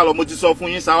wọn ń sá lọ mo ti sọ fún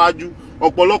yín ṣáwájú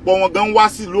ọ̀pọ̀lọpọ̀ wọn gan wá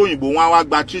sí ìlú òyìnbó wọn á wá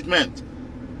gba treatment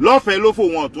lọ́fẹ̀ẹ́ lófò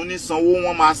wọn tún ní sanwó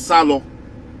wọn máa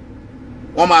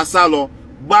sá lọ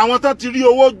gba àwọn tó ti rí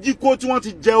owó jíkó tí wọ́n ti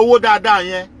jẹ owó dáadáa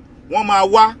yẹn wọ́n máa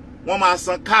wá wọ́n máa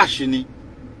san cash ni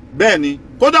bẹ́ẹ̀ ni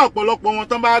kódà ọ̀pọ̀lọpọ̀ wọn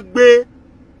tán bá gbé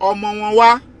ọmọ wọn wá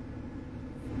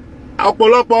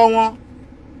ọ̀pọ̀lọpọ̀ wọn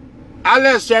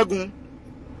Alex Ṣẹ́gun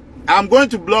I'm going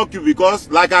to block you because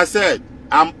like I said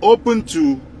I'm open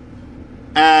to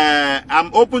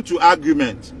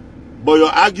argument but your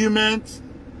argument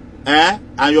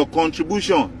and your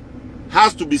contribution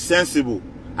has to be sensible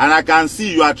and I can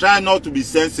see you are trying not to be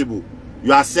sensible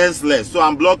you are senseless so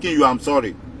I'm blocking you I'm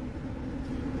sorry.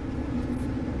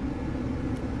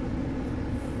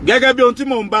 Gẹ́gẹ́ bí ohun tí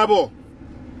mò ń bá bọ̀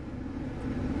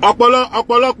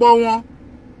ọ̀pọ̀lọpọ̀ wọn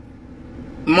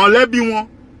mọ̀lẹ́bí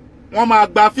wọ́n máa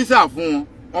gba físà fún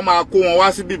wọ́n máa kó wọn wá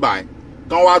sí bíbáyìí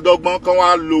kán wá dọ́gbọ́n kán wá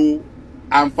lo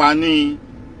àǹfààní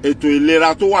ètò ìlera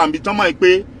tó wà níbi tán mọ̀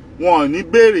pé wọn ò ní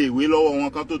béèrè ìwé lọ́wọ́ wọn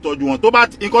kan tó tọ́jú wọn. Tó bá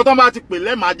nǹkan tó bá ti pè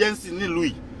lẹ́màjẹ́nsì nílùú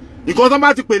yìí nǹkan tó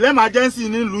bá ti pè emergency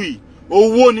nílùú yìí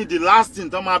owó ni the last thing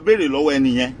tó máa béèrè lọ́wọ́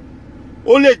ẹni yẹn.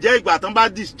 Ó lè jẹ́ ìgbà tó bá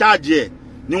discharge ẹ̀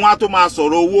ni wọ́n á tó máa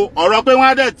sọ̀rọ̀ owó. Ọ̀rọ̀ pé wọ́n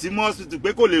á dẹ̀ tí mọ́ sí pé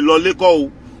kò lè lọ lẹ́kọ́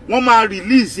o. Wọ́n máa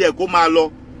release ẹ̀ kó máa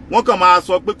lọ. Wọ́n kàn máa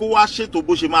sọ pé kó wá ṣètò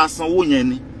bó ṣe máa sanwó yẹn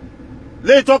ni.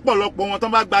 Léyìí tó pọ̀lọpọ̀ wọn tó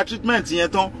bá gba treatment yẹn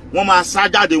tán wọ́n máa sá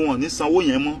jáde wọn ní sanwó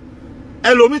yẹn mọ́.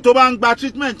 Ẹlòmíì tó bá ń gba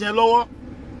treatment yẹn lọ́wọ́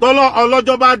tọ́lọ́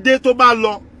ọlọ́jọ́ bá dé tó bá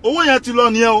lọ owó yẹn ti lọ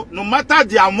nìyẹn o. No matter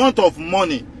the amount of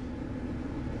money,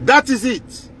 that is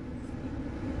it.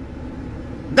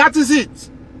 That is it.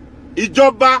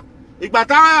 Ìjọba ìgbà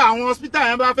táwọn àwọn hospital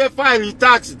yẹn bá fẹ́ file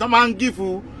tax tó máa ń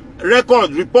give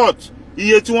record report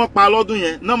iye tí wọ́n pa lọ́dún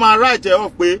yẹn náà máa write ẹ̀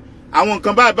off pé àwọn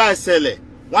nǹkan báyìí báyìí ṣẹlẹ̀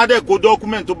wọ́n á dẹ̀ kó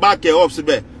document tó back ẹ̀ off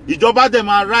síbẹ̀. Ìjọba dẹ̀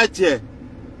máa write ẹ̀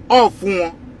off fún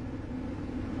wọn.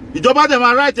 Ìjọba dẹ̀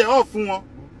máa write ẹ̀ off fún wọn.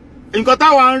 Nǹkan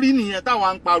táwa ń rí nìyẹn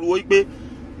táwa ń pariwo pé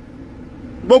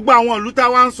gbogbo àwọn ìlú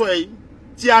táwa ń sọ yìí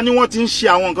tí a ní wọ́n ti ń ṣe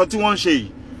àwọn nǹkan tí wọ́n ń ṣe yìí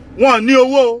wọ́n ní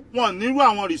owó wọ́n nírú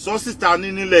àwọn resources ta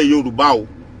ní nílẹ̀ Yorùbá o.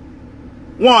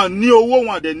 Wọ́n ní owó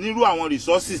wọ́n dẹ̀ nírú àwọn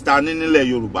resources ta ní nílẹ̀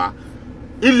Yorùbá.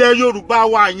 Ilẹ̀ Yorùbá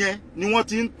wa yẹn ni wọ́n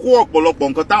ti ń kó ọ̀pọ̀lọpọ̀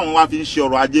nǹkan táwọn wá fi ń ṣe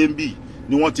ọrọ̀ ajé ń bì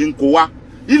ni wọ́n ti ń kó wá.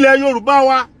 Ilẹ̀ Yorùbá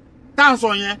wa tá ń sọ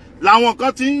yẹn làwọn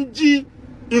kan ti ń jí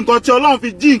nǹkan tí Ọlọ́run fi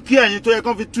jí kí ẹ̀yin tó yẹ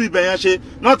kán fi tú ibẹ̀ yẹn ṣe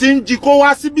náà ti ń jí kó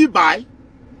wá síbí báyìí.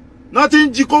 Náà ti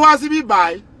ń jí kó wá síbí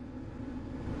báyìí.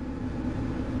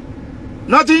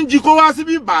 Náà ti ń jí kó wá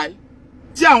síbí báyìí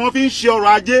tí àwọn fi ń ṣe ọrọ̀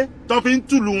ajé tó fi ń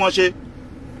túlù wọn ṣe.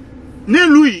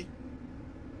 Nílùú yìí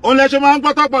òun lẹ ṣe máa ń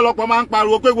gbọ́ tọ́pọ̀lọpọ̀ máa ń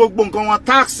pariwo pé gbogbo nǹkan wọn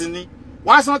tax ni.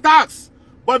 Wá san tax.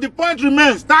 But the point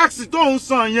remains tax tó ń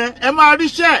san yẹn ẹ máa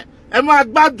ríṣẹ́ ẹ máa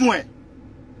gbádùn ẹ̀.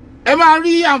 Ẹ máa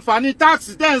rí àǹfààní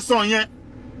tax tẹ́ ń san yẹn.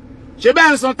 Ṣé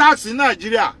bẹ́ẹ̀ ń san tax ní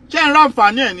Nàìjíríà? Ṣé ń rá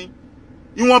àǹfààní ẹ̀ ni?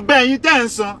 Ìwọ̀n bẹ́ẹ̀ yín tẹ́ ń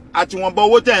san àti ìwọ̀n bọ́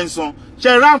owó tẹ́ ń san. Ṣé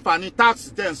ń rá àǹfààní tax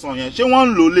tẹ́ ń san yẹn? Ṣé wọ́n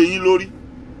ń lò lé yín lórí?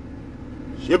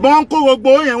 Ṣé bọ́n ń kó gbogbo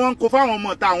owó yẹn wọ́n ń kó fáwọn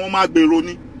ọmọ ta àwọn máa gbèrò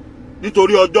ni?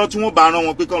 Nítorí ọjọ́ tí wọ́n bá rán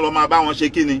wọn pé kán lọ máa bá wọn ṣe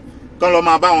kíni? Kán lọ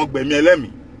máa bá wọn gbẹ̀mí ẹlẹ́mìí.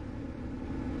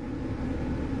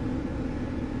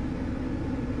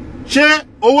 Ṣé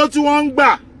owó tí wọ́n ń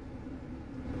gbà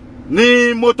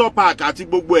ní motor park àti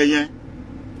gbogbo ẹ̀yẹn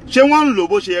ṣé wọ́n ń lò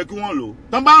bó ṣe yẹ kí wọ́n lò?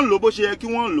 Tán bá ń lò bó ṣe yẹ kí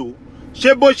wọ́n lò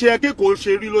ṣé bó ṣe yẹ kí kò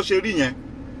ṣe rí ló ṣe rí yẹn?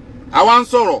 Àwa ń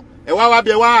sọ̀rọ̀ ẹ wá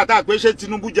bí ẹ wá àtà pé ṣé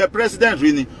Tinubu jẹ president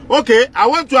rí ni? Okay, I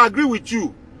want to agree with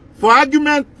you for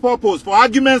argument purpose, for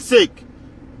argument's sake.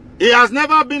 He has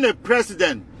never been a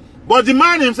president, but the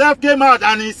man himself came out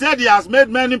and he said he has made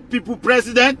many people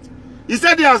president. He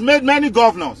said he has made many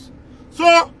governors.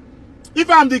 So if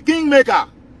I'm the kingmaker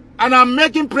and I'm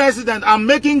making president, I'm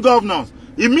making governors,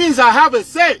 it means I have a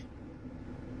say.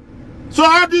 So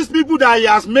all these people that he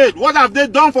has made, what have they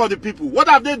done for the people? What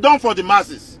have they done for the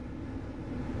masses?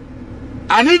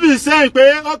 And if he's saying,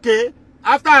 okay,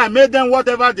 after I made them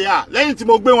whatever they are, lẹ́yìn tí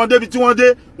mo gbé wọn débi tí wọ́n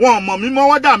dé, wọn mọ̀ mí mọ́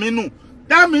wọ́n dà mí nù.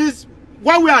 That means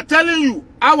what we are telling you,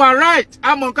 our right,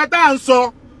 àmọ́ nǹkan tá à ń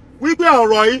sọ wípé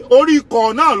ọ̀rọ̀ yìí orí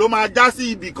ikọ̀ náà ló máa já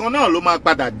sí, ibì kan náà ló máa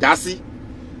padà já sí.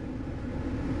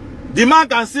 The man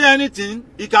can say anything,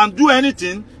 he can do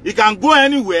anything, he can go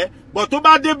anywhere, but tó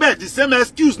bá débẹ̀ the same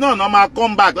excuse náà náà máa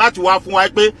come back láti wá fún wa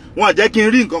pé wọ́n jẹ́ kí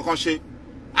n rí nǹkan kan ṣe.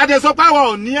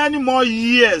 Adesọpáwa ò ní any more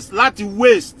years láti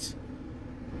waste.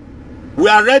 We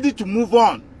are ready to move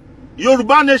on.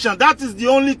 Yoruba nation, that is the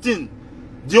only thing.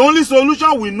 The only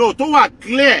solution we know tó wà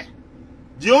clear.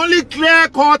 The only clear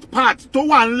cut path tó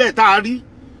wà ńlẹ̀ tá a rí,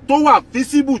 tó wà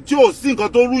feasible tí ò sí nǹkan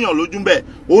tó rúyàn lójú ńbẹ̀,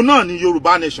 òun náà ni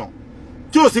Yoruba nation.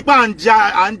 Tí ò sí pé à ń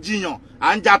jiyàn,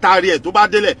 à ń jatari ẹ̀ tó bá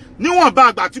délẹ̀. Níwọ̀n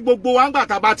bá àgbà tí gbogbo wa ń gbà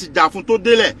tá bá ti jà fún tó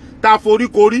délẹ̀, tá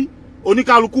foríkorí,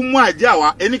 oníkálukú mú àìdíà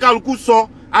wá, eníkálukú sọ,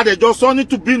 adẹ̀jọ́ sọ ní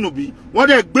tùbínùbí, wọ́n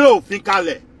dẹ̀ gbé òfin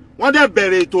kalẹ̀, wọ́n dẹ̀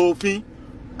bẹ̀rẹ̀ ètò òfin.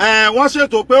 Wọ́n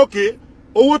ṣètò pé okay,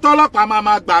 owó tọ́lọ́pàá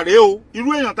máa gbà rèé o,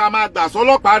 irú èèyàn tá máa gbà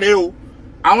sọ́lọ́pàá rèé o.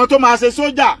 Àwọn tó máa ṣe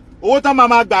sójà, owó tán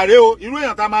máa gbà rèé o, irú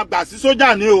èèyàn tá máa gbà sí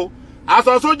sójà ní o.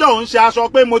 Aṣọ sójà ò ń ṣe aṣọ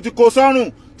pé mo ti kó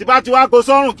sọ́rùn, tí bá ti wá kó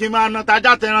sọ́rùn kí n máa na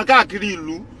tajá tẹran káàkiri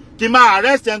ìlú, kí n máa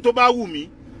arrest ẹni tó bá wù mí.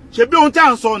 Ṣebí ohun tí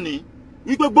à ń sọ ní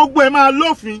wípé gbogbo ẹ̀ máa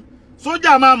lófin,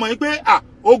 sójà máa mọ̀ wípé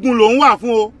ogun lòun wà fún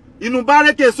o, inú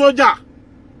bárẹ́kè sójà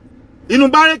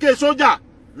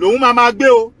lòun máa gbé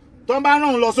o. Tó bá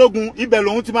rán lọ sógun, ibẹ̀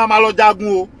lòun ti máa lọ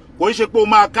jagun o. Kò í ṣe pé o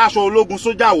máa káṣọ ológun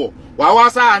sójà wọ̀, wà wá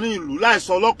sáàárín ìlú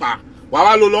láìsọ ọlọ́pàá, wà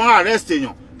wá lọ arrest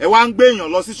èèyàn, ẹ wá ń gbé èèyàn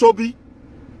lọ sí Ṣóbí,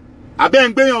 àbẹ́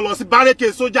ń gbé èèyàn lọ sí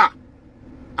bárẹ́kè sójà.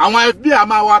 Àwọn FBI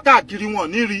máa wá káàkiri wọn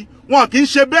nírí, wọn kì í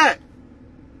ṣe bẹ́ẹ̀.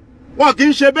 Wọn kì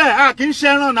í ṣe bẹ́ẹ̀, a kì í ṣe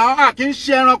ẹran náà, a kì í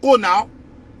ṣe ẹranko náà.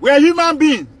 We are human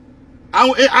beings.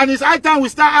 And it's high time we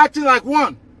start acting like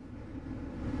one.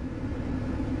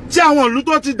 Tí àwọn ìlú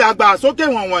tó ti dàgbà sókè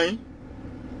wọ̀nyí,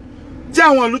 tí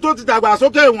àwọn ìlú tó ti dàgbà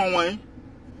sókè wọ̀nyí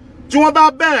tí wọ́n bá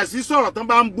bẹ̀rẹ̀ sí sọ̀rọ̀ tán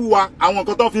bá ń bú wa àwọn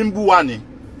nǹkan tó fi ń bú wa ni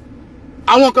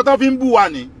àwọn nǹkan tó fi ń bú wa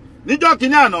ni níjọ́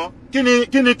kìíní àná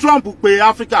kí ni Trump pe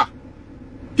Africa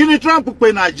kí ni Trump pe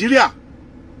Nàìjíríà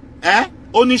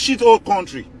ó ní shit old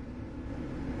country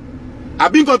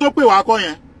àbí nǹkan tó pè wá kọ́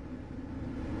yẹn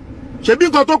ṣebí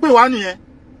nǹkan tó pè wá nìyẹn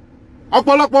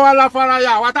ọ̀pọ̀lọpọ̀ wa la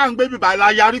faraya àwa tá à ń gbé bíbá la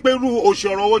yarí pé irú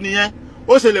òṣèrò owó nìyẹn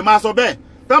ó ṣe lè máa sọ bẹ́ẹ̀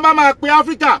tán bá máa pe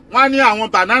Africa wọ́n á ní àwọn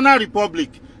Banana Republic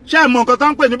ṣé ẹ mọ̀ nǹkan tó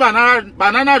ń pè ní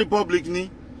Banana Republic ni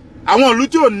àwọn ìlú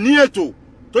tí ò ní ètò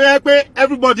tó yẹ pé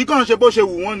everybody kàn ṣe bó ṣe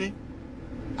wù wọ́n ni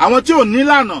àwọn tí ò ní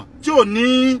lànà tí ò ní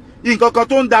nǹkan kan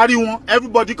tó ń darí wọn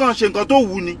everybody kàn ṣe nǹkan tó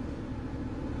wù ni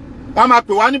wọ́n máa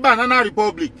pè wá ní Banana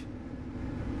Republic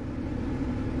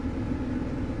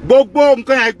gbogbo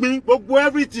nǹkan ẹ̀gbin gbogbo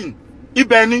everything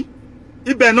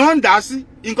ibẹ̀ náà ń dá sí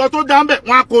nǹkan tó dá ń bẹ̀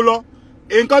wọ́n á kó lọ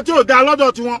nǹkan tí ò dá lọ́dọ̀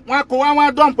tí wọ́n á kó wọ́n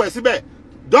á dump ẹ̀ síbẹ̀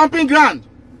dumping ground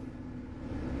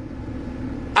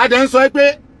adẹ̀ ń sọ pé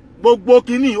gbogbo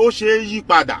kìíní ó ṣe é yí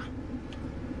padà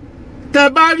tẹ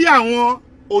bá rí àwọn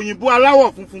òyìnbó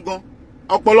aláwọ̀ funfun gan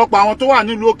ọ̀pọ̀lọpọ̀ àwọn tó wà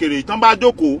nílùú òkèèrè tán bá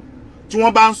jókòó tí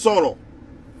wọ́n bá ń sọ̀rọ̀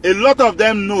a lot of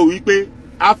them know wípé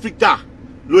Africa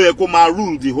ló yẹ kó máa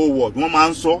rule the whole world wọ́n máa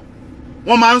ń sọ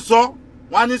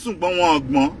wọ́n á ní ṣùgbọ́n wọn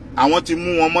ọ̀gbọ́n àwọn ti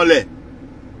mú wọn mọ́lẹ̀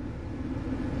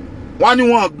wọ́n á ní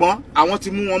wọn ọ̀gbọ́n àwọn ti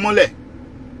mú wọn mọ́lẹ̀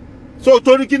so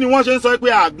torí kí ni wọ́n ṣe ń sọ pé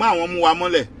àgbọ́n àwọn mú wa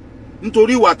mọ́lẹ̀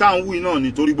nítorí ìwà tá à ń wù náà ni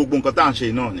torí gbogbo nǹkan tá à ń ṣe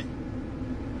náà ni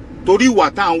torí ìwà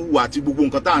tá à ń wù àti gbogbo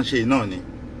nǹkan tá à ń ṣe náà ni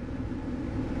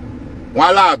wọ́n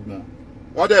aláàgbọ́n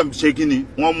wọ́n dẹ̀ ṣe kí ni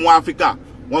wọ́n mú Africa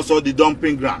wọ́n sọ di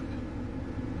dumping ground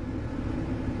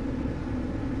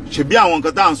ṣebí àwọn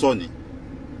nǹkan tá à ń sọ ni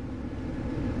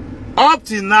up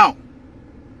till now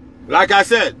like I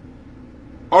said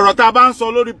ọ̀rọ̀ tá a bá ń sọ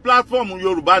lórí platform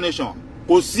Yorùbá Nation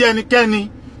kò sí ẹnikẹ́ni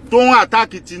tó ń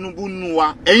àtàkì Tinubu nínú wa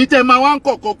ẹ̀yin tẹ́ máa wá ń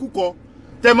kọ̀kọ́ kúkọ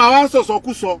tẹ́ máa wá ń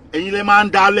sọ̀sọ̀kúsọ ẹ̀yin lẹ máa ń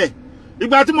dálẹ̀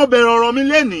ìgbà tí mo bẹ̀rẹ̀ ọ̀rọ̀ mi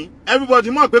lénìí everybody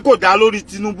mọ̀ pé kò dá lórí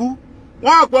Tinubu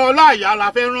wọ́n pé Ọláìyá la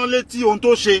fẹ́ rán létí ohun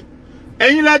tó ṣe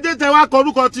ẹ̀yin lẹ dé tẹ́ wá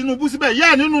kọrúkọ Tinubu síbẹ̀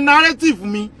yẹ́ nínú narrative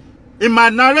mi in my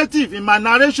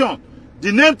narration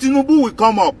the name Tinubu will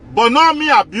come up but not me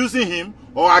abusing him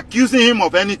or accusing him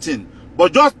of anything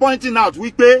but just pointing out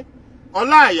wípé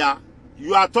Olaiya,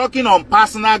 you are talking on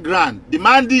personal ground. The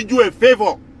man did you a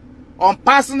favor on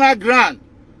personal ground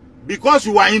because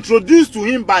you were introduced to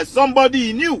him by somebody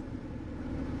he knew.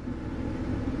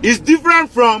 It's different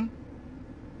from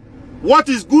what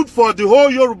is good for the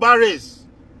whole Yoruba race.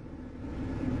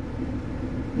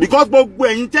 Because gbogbo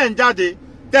ẹ̀yin tẹ́ ń jáde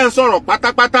tẹ́ ń sọ̀rọ̀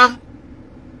pátápátá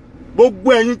gbogbo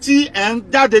ẹ̀yin tí ẹ̀ ń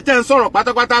jáde tẹ́ ń sọ̀rọ̀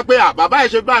pátápátá pé bàbá ẹ̀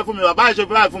ṣe báyìí fún mi bàbá ẹ̀ ṣe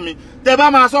báyìí fún mi tẹ́ bá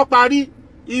máa sọ parí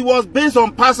it was based on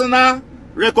personal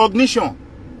recognition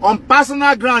on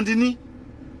personal ground ni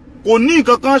kò ní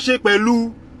nǹkan kan ṣe pẹ̀lú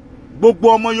gbogbo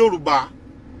ọmọ Yorùbá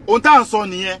ohun tá à ń sọ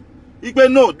nìyẹn ipe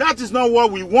no that is not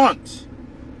what we want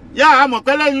yá a mọ̀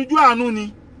pé lẹ́yinjú àánú ni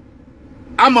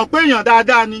a mọ̀ pé èèyàn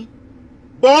dáadáa ni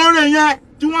bọ́ọ̀rẹ̀ yẹn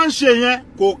tí wọ́n ń ṣe yẹn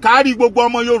kò kárí gbogbo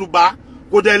ọmọ Yorùbá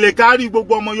kò dẹ̀ lè kárí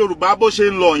gbogbo ọmọ Yorùbá bó ṣe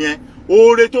ń lọ yẹn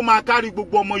oore tó máa kárí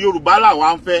gbogbo ọmọ Yorùbá làwa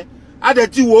ń fẹ́ a dẹ̀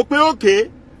ti wò ó pé òkè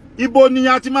ibo ni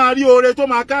a ti máa rí oore tó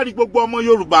máa kárí gbogbo ọmọ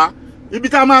Yorùbá ibi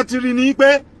tá a máa ti rí ni pé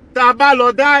tá a bá lọ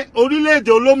dá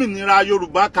orílẹ̀-èdè olómìnira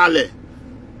Yorùbá kalẹ̀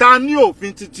tá ní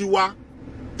òfin titi wa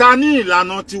tá ní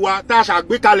ìlànà tiwa tá a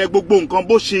ṣàgbékalẹ̀ gbogbo nǹkan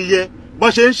bó ṣe yẹ bó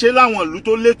ṣe ń ṣe láwọn ìlú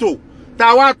tó létò tá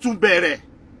a wá tún bẹ̀rẹ̀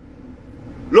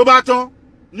ló bá tán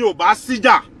ni ò bá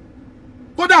síjà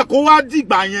kódà kó wá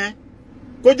dìgbà yẹn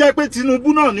kó jẹ́ pé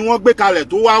Tinubu náà ni wọ́n gbé kalẹ̀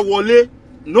tó wá wọlé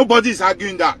nobody is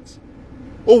arguing that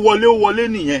ó wọlé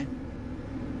nìyẹn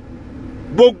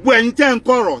gbogbo ẹ̀yin tẹ́ ń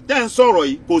kọ̀rọ̀ tẹ́ ń sọ̀rọ̀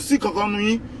yìí kò sí kankan nu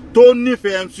yín tó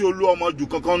nífẹ̀ẹ́ MC Olúọmọ jù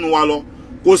kankan nu wa lọ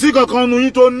kò sí kankan nu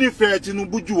yín tó nífẹ̀ẹ́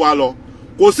Tinubu jù wa lọ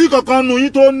kò sí kankan nu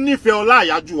yín tó nífẹ̀ẹ́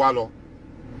Ọláìyá jù wa lọ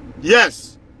yes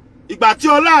ìgbà tí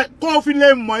kó fi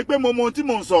lè mọ̀ pé mo mọ ohun tí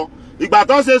mò ń sọ ìgbà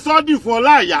tó ṣe sọ́ọ̀dì fún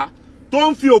Ọláìyá tó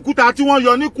ń fi òkúta tí wọ́n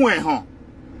yọ níkùn ẹ̀ hàn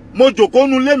mo jòkó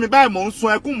nu lé mi báyìí mò ń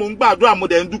sun ẹkún mò ń gbàdúrà mo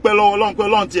dẹ̀ ń dúpẹ́ lọ́wọ́ Ọlọ́run pé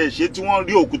Ọlọ́run ti ẹ̀ ṣe tí wọ́n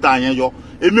rí òkúta yẹn yọ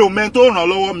èmi ò mẹ́ni tó ràn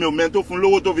lọ́wọ́ mi ò mẹ́ni tó fún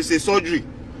lówó tó fi ṣe surgery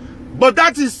but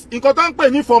that is nǹkan tó ń pè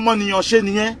ní fọmọnìyàn ṣe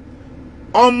nìyẹn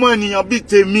ọmọ ènìyàn bíi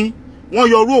tèmi wọ́n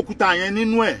yọ orú òkúta yẹn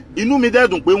nínú ẹ̀ inú mi dẹ̀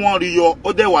dùn pé wọ́n rí yọ ó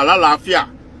dẹ̀ wà lálàáfíà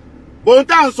bóun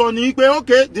tá à ń sọ ni pé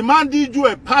okay the man did you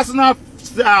a personal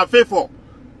favour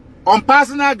on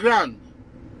personal ground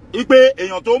ipe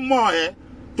èèyàn tó mọ̀ ẹ́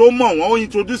tó mọ̀ wọ́n ó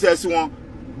introduce ẹ sí wọn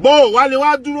bó wá lè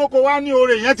wá dúró kó wá ní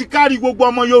oore yẹn ti kárí gbogbo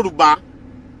ọmọ Yorùbá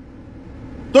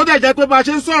tó dẹ̀ jẹ́ pé bá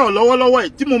ṣe ń sọ̀rọ̀ lọ́wọ́lọ́wọ́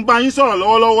yìí tí mo ń bá yín sọ̀rọ̀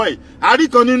lọ́wọ́lọ́wọ́ yìí àrí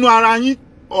kan nínú ara yín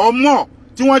ọmọ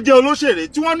tí wọ́n jẹ́ olóṣèré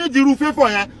tí wọ́n ní dirú favour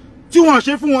yẹn tí wọ́n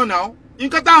ṣe fún wọn náà.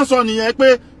 Nǹkan tá à ń sọ nìyẹn pé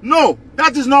no,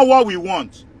 that is not what we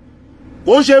want.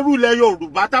 Kò ń ṣe irú ilẹ̀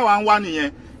Yorùbá táwa ń wá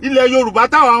nìyẹn. Ilẹ̀ Yorùbá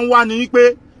táwa ń wá ni pé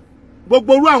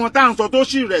gbogbo irú àwọn tá à ń sọ tó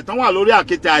ṣì rẹ̀ tán wà lórí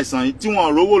àkéte àìsàn yìí tí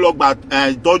wọ́n rówó lọ gba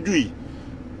ìtọ́jú yìí.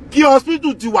 Kí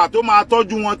hospital ti wà tó máa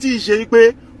tọ́jú wọn tí ì ṣe pé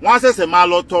wọ́n á ṣẹ̀ṣẹ̀ máa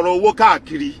lọ tọrọ owó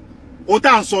káàkiri. Ohun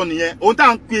tá à ń sọ nìyẹn. Ohun tá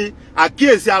à ń pe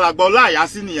àkíyèsí alàgbà Olaiya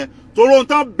sí nìyẹn. Torí ohun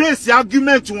tán bẹ́ẹ̀sì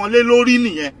argument wọn lé lórí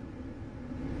nìyẹn.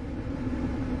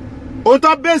 Ohun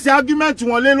tán bẹ́ẹ̀sì argument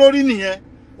wọn lé lórí nìyẹn.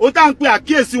 Ohun tá à ń pe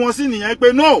àkíyèsí wọn sí nìyẹn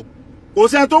pé no, kò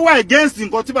sẹ́ni tó wà against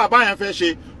nǹkan tí bàbá yẹn fẹ́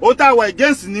ṣe. Ohun tá wà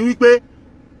against ni wípé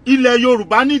ilẹ̀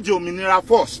Yorùbá need òmìnira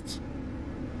first.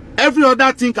 Every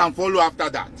other thing can follow after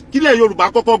that. Kílẹ̀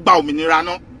Yorùbá kọ́kọ́ gba òmìnira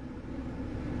náà.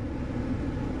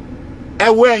 Ẹ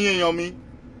wo ẹ̀yin èèyàn mi.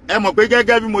 Ẹ mọ̀ pé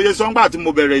gẹ́gẹ́ bí mo ṣe sọ nígbà tí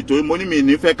mo bẹ̀rẹ̀ ètò yìí, mo ní mi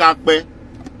ní fẹ́ ká pẹ́.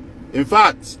 In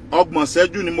fact, 30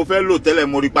 ṣẹ́jú ni mo fẹ́ lò tẹ́lẹ̀,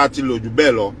 mo rí pa ti lò jù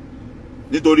bẹ́ẹ̀ lọ.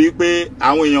 Nítorí pé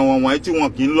àwọn èèyàn wọ̀nyí tí wọn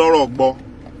kì í lọ́rọ̀ gbọ́,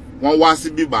 wọ́n wá sí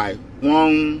bíbáyìí,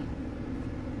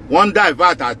 wọ́n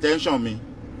divert attention mi.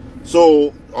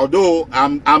 So although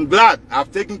I'm glad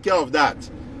I've taken care of that.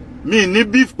 Me ní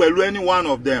beef pẹ̀lú any one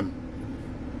of them.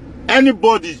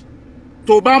 Anybody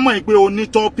tó bá mọ̀ pé o ní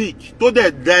topic tó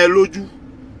dẹ̀ dá ẹ lójú,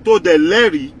 tó dẹ̀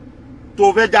lẹ́rìí,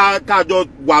 tó fẹ́ já kájọ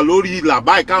wà lórí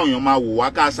làbáì káwọn èèyàn máa wò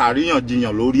wá ká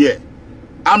ṣàríyànjiyàn lórí ẹ̀.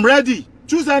 I'm ready.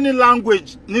 Choose any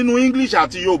language nínú English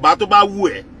àti Yorùbá tó bá wù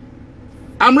ẹ́.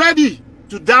 I'm ready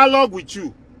to dialogue with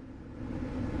you.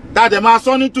 Tàdé máa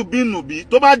sọ ní tùbínùbí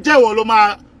tó bá jẹ́wọ́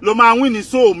ló máa win ní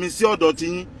soul mi sí ọ̀dọ̀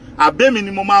tiyín. Àbẹ́mi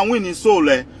ni mo máa win ní soul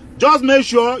ẹ̀. Just make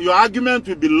sure your argument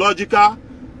will be logical,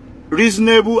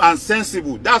 reasonable and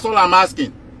sensible. That's all I'm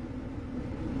asking.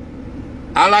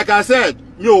 And like I said,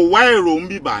 mi ò wá èrò ń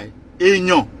bí báyìí.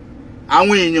 Èèyàn,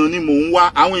 àwọn èèyàn ni mò ń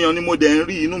wá, àwọn èèyàn ni mo dẹ̀ ń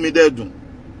rí, inú mi dẹ̀ dùn.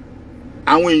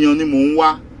 Àwọn èèyàn ni mò ń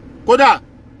wá. Kódà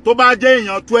tó bá jẹ́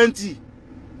èèyàn 20,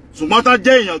 ṣùgbọ́n tán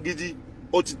jẹ́ èèyàn gidi,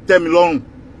 ó ti tẹ́ mi lọ́rùn.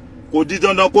 Kò di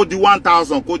dandan kó di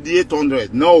 1000, kó di 800.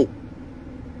 No.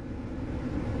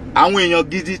 Àwọn èèyàn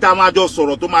gidi tá máa jọ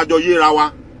sọ̀rọ̀ tó máa jọ yéra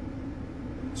wa.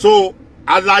 So,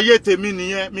 àlàyé tèmi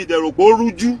nìyẹn, mi dẹ̀ rò pé ó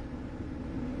rújú.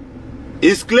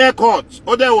 It's clear cut.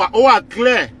 Ó wà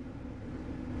clear.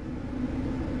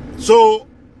 So,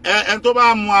 ẹn tó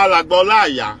bá mú alàgbà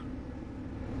Olaiya,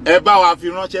 ẹ bá wa fi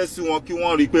ránṣẹ́ sí wọn kí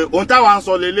wọ́n rí pé ohun táwa ń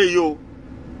sọ leléyìí o.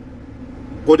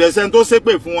 Kò dẹ̀ sẹ́ni tó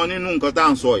ṣépè fún wọn nínú nǹkan tá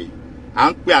à ń sọ yìí. À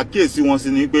ń pe àkíyèsí wọn sí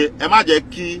ni pé ẹ má jẹ́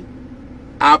kí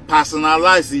a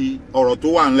personalize ọ̀rọ̀ tó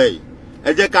wà ńlẹ̀ yìí.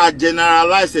 Ẹ jẹ́ ká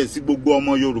generalize sí gbogbo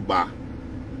ọmọ Yorùbá.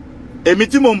 Èmi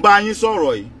tí mò ń bá yín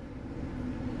sọ̀rọ̀ yìí,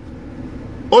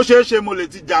 ó ṣeé ṣe mo lè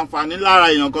ti jàǹfààní lára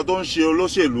èèyàn kan tó ń ṣe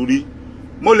olóṣèlú rí.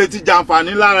 Mo lè ti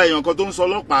jàǹfààní lára èèyàn kan tó ń sọ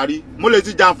ọlọ́pàá rí. Mo lè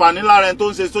ti jàǹfààní lára ẹni tó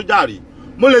ń ṣe sójà rí.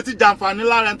 Mo lè ti jàǹfààní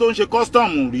lára ẹni tó ń ṣe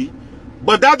custom rí.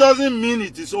 But that doesn't mean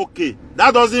it is okay.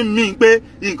 That doesn't mean pé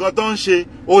nǹkan tó ń ṣe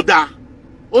ó dáa.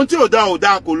 Ohun tí ò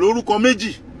dáa kò lórúkọ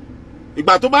méjì.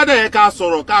 Ìgbà tó bá dẹ̀ yẹ ká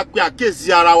sọ̀rọ̀ ká pe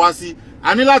àkíyèsí ara wa sí,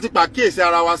 a ní láti pa àkíyèsí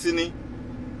ara wa sí ni.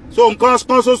 So nǹkan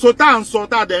kan ṣoṣo tá à ń sọ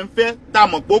tá a dẹ̀ ń fẹ́ tá a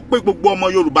mọ̀ pé ó pé gbogbo ọmọ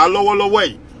Yorùbá lọ́wọ́lọ́wọ́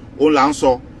yìí, òun là ń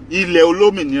sọ ilẹ̀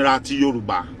olómìnira ti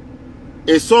Yorùbá.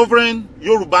 A sovereign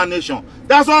Yoruba nation.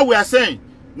 That's all we are saying.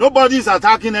 Nobody is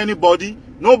attacking anybody.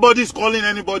 Nobody is calling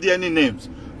anybody any names.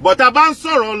 But about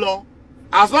Sorolo,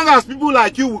 as long as people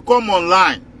like you will come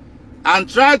online and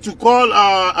try to call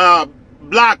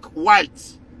black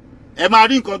white, ẹ máa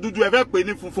rí nǹkan dúdú ẹ fẹ́ pè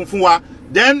ní funfun fún wa,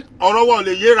 then ọ̀rọ̀ wa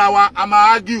lè yéra wa, a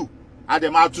máa argue, a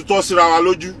dẹ̀ máa tutọ́ síra wa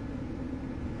lójú.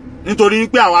 Nítorí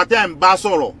pé àwa tẹ́ ń bá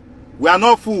sọ̀rọ̀, we are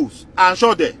not fools, and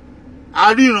sure there.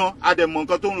 A ríran, a dẹ̀ mọ̀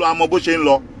nǹkan tó ń lọ, a mọ̀ bó ṣe ń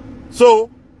lọ. So,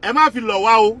 ẹ má fi lọ̀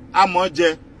wá o, a mọ̀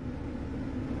jẹ.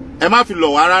 Ẹ má fi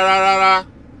lọ̀ wá rárá.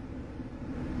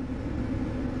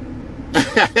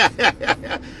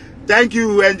 Thank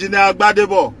you, Engineer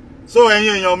Gbadebo. So,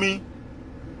 ẹ̀yin èèyàn mi,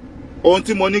 ohun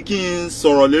tí mo ní kí n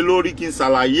sọ̀rọ̀ lé lórí kí n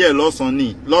ṣàlàyé ẹ̀ lọ́sàn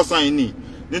yìí ni,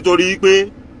 nítorí pé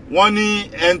wọ́n ní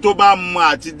ẹni tó bá mọ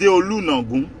àti dé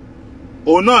Olúnàgún,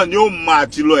 òun náà ni ó mọ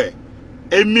àti lọ ẹ̀.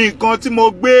 Èmi nǹkan tí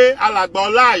mo gbé alàgbà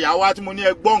Olaiya wá tí mo ní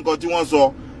ẹ gbọ́ nǹkan tí wọ́n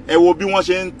sọ, ẹ wo bí wọ́n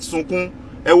ṣe ń sunkún,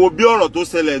 ẹ wo bí ọ̀rọ̀ tó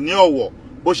ṣẹlẹ̀ ní Ọ̀wọ̀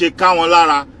bó ṣe ká wọn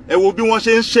lára, ẹ wo bí wọ́n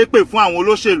ṣe ń ṣépè fún àwọn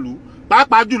olóṣèlú,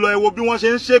 pàápàá jùlọ ẹ wo bí wọ́n ṣe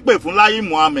ń ṣépè fún Láyé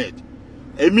Muhammed.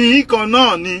 Èmi yìí kan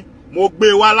náà ni mo gbé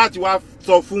wá láti wá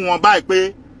sọ fún wọn báyìí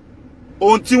pé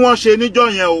ohun tí wọ́n ṣe níjọ́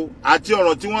yẹn o àti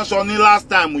ọ̀rọ̀ tí wọ́n sọ ní last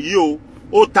time yìí o,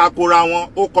 ó takora wọn,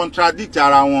 ó contradict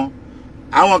ara wọn.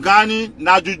 Àwọn kan ní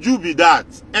na juju be that.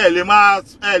 Ẹ lè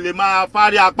máa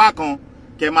fárí apá kan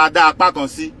kẹ máa dá apá kan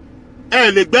sí.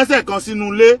 Ẹ lè gbẹ́sẹ̀ kan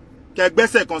sínú ilé kẹ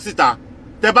gbẹ́sẹ̀ kan síta.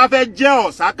 Tẹ bá fẹ́ jẹ́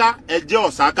Ọ̀sáká, ẹ jẹ́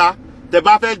Ọ̀sáká. tẹ́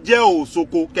bá fẹ́ jẹ́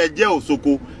òsoko kẹ́ jẹ́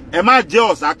òsoko, ẹ má jẹ́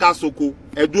ọ̀sáká soko,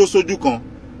 ẹ dúró sójú kan,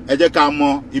 ẹ jẹ́ ká mọ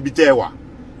ibi tẹ́ wà,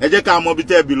 ẹ jẹ́ ká mọ ibi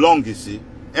tẹ́ belong sí,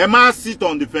 ẹ má sit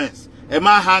on the fence, ẹ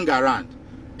má hang around,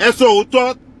 ẹ sọ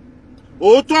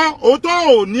òótọ́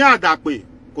ò ní àdàpè,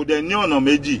 kò dẹ̀ ní ọ̀nà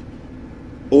méjì,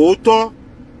 òótọ́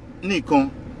nìkan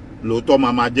lóòótọ́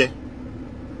máa jẹ́,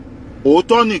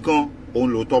 òótọ́ nìkan òun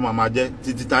lóòótọ́ máa jẹ́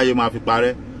títí táyé máa fi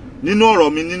parẹ́. Nínú ọ̀rọ̀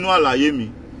mi, nínú àlàyé mi,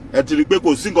 ẹ ti rí pé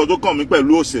kò sí nǹkan tó kàn mí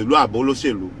pẹ̀lú òṣèlú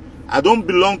àbólóṣèlú. I don't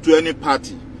belong to any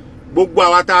party. Gbogbo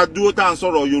àwa tá a dúró tá à ń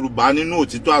sọ̀rọ̀ Yorùbá nínú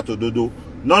òtítọ́ àtòdodo,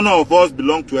 none of us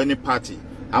belong to any party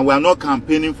and we are not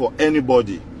campaigning for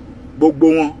anybody. Gbogbo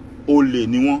wọn olè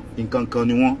ni wọ́n, nǹkan kan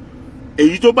ni wọ́n.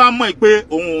 Èyí tó bá mọ̀ pé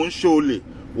òun ò ń ṣe olè,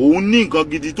 òun ní nǹkan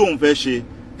gidi tóun fẹ́ ṣe,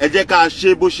 ẹ jẹ́ ká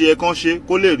ṣe bó ṣe yẹ kán ṣe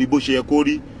kó lè rí bó ṣe yẹ kó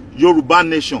rí. Yorùbá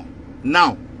nation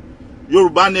now,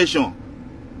 Yorùbá nation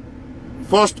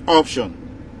first option,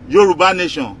 Yorùbá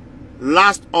nation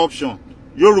last option,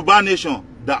 Yorùbá nation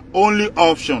the only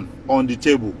option on the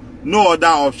table, no other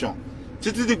option.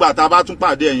 Títí dìgbà tá a bá tún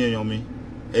pàdé ẹ̀yin èèyàn mi,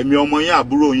 èmi ọmọ yín,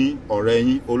 àbúrò yín, ọ̀rẹ́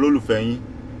yín, olólùfẹ́ yín,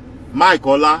 Mike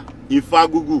Ọlá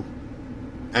Ifágúgù,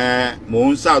 mò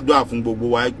ń ṣàdúrà fún gbogbo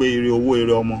wa pé ire owó,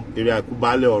 ire ọmọ, ire àìkú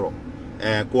baálẹ̀ ọ̀rọ̀,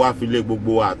 kó wá fi lé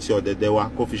gbogbo wa àti ọ̀dẹ̀dẹ̀ wa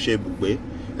kó fi ṣe ibùgbé.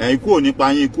 Ikú ò ní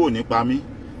pa yín, ikú ò ní pa mí.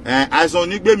 Àìsàn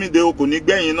onígbèmíde o kò ní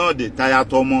gbẹ̀yìn náà dé, táyà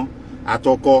tọmọ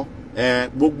àtọkọ,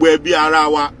 gbogbo ẹbí ara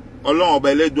wa, Ọlọ́run ọba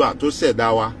Elédùà tó ṣẹ̀dá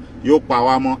wa yóò pa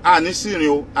wá mọ́. Àní sì rìn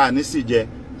o, àní sì jẹ,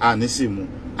 àní sì mu,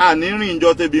 àní rìn ìjọ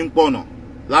tẹ́bi ń pọ̀nà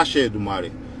láṣẹ Èdùmàrè.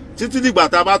 Títí dìgbà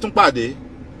tá a bá tún pàdé,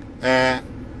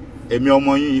 èmi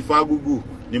ọmọ yín Ifágúgù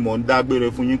ni mò ń dágbére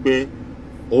fún yín pé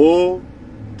ó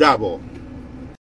dàbọ̀.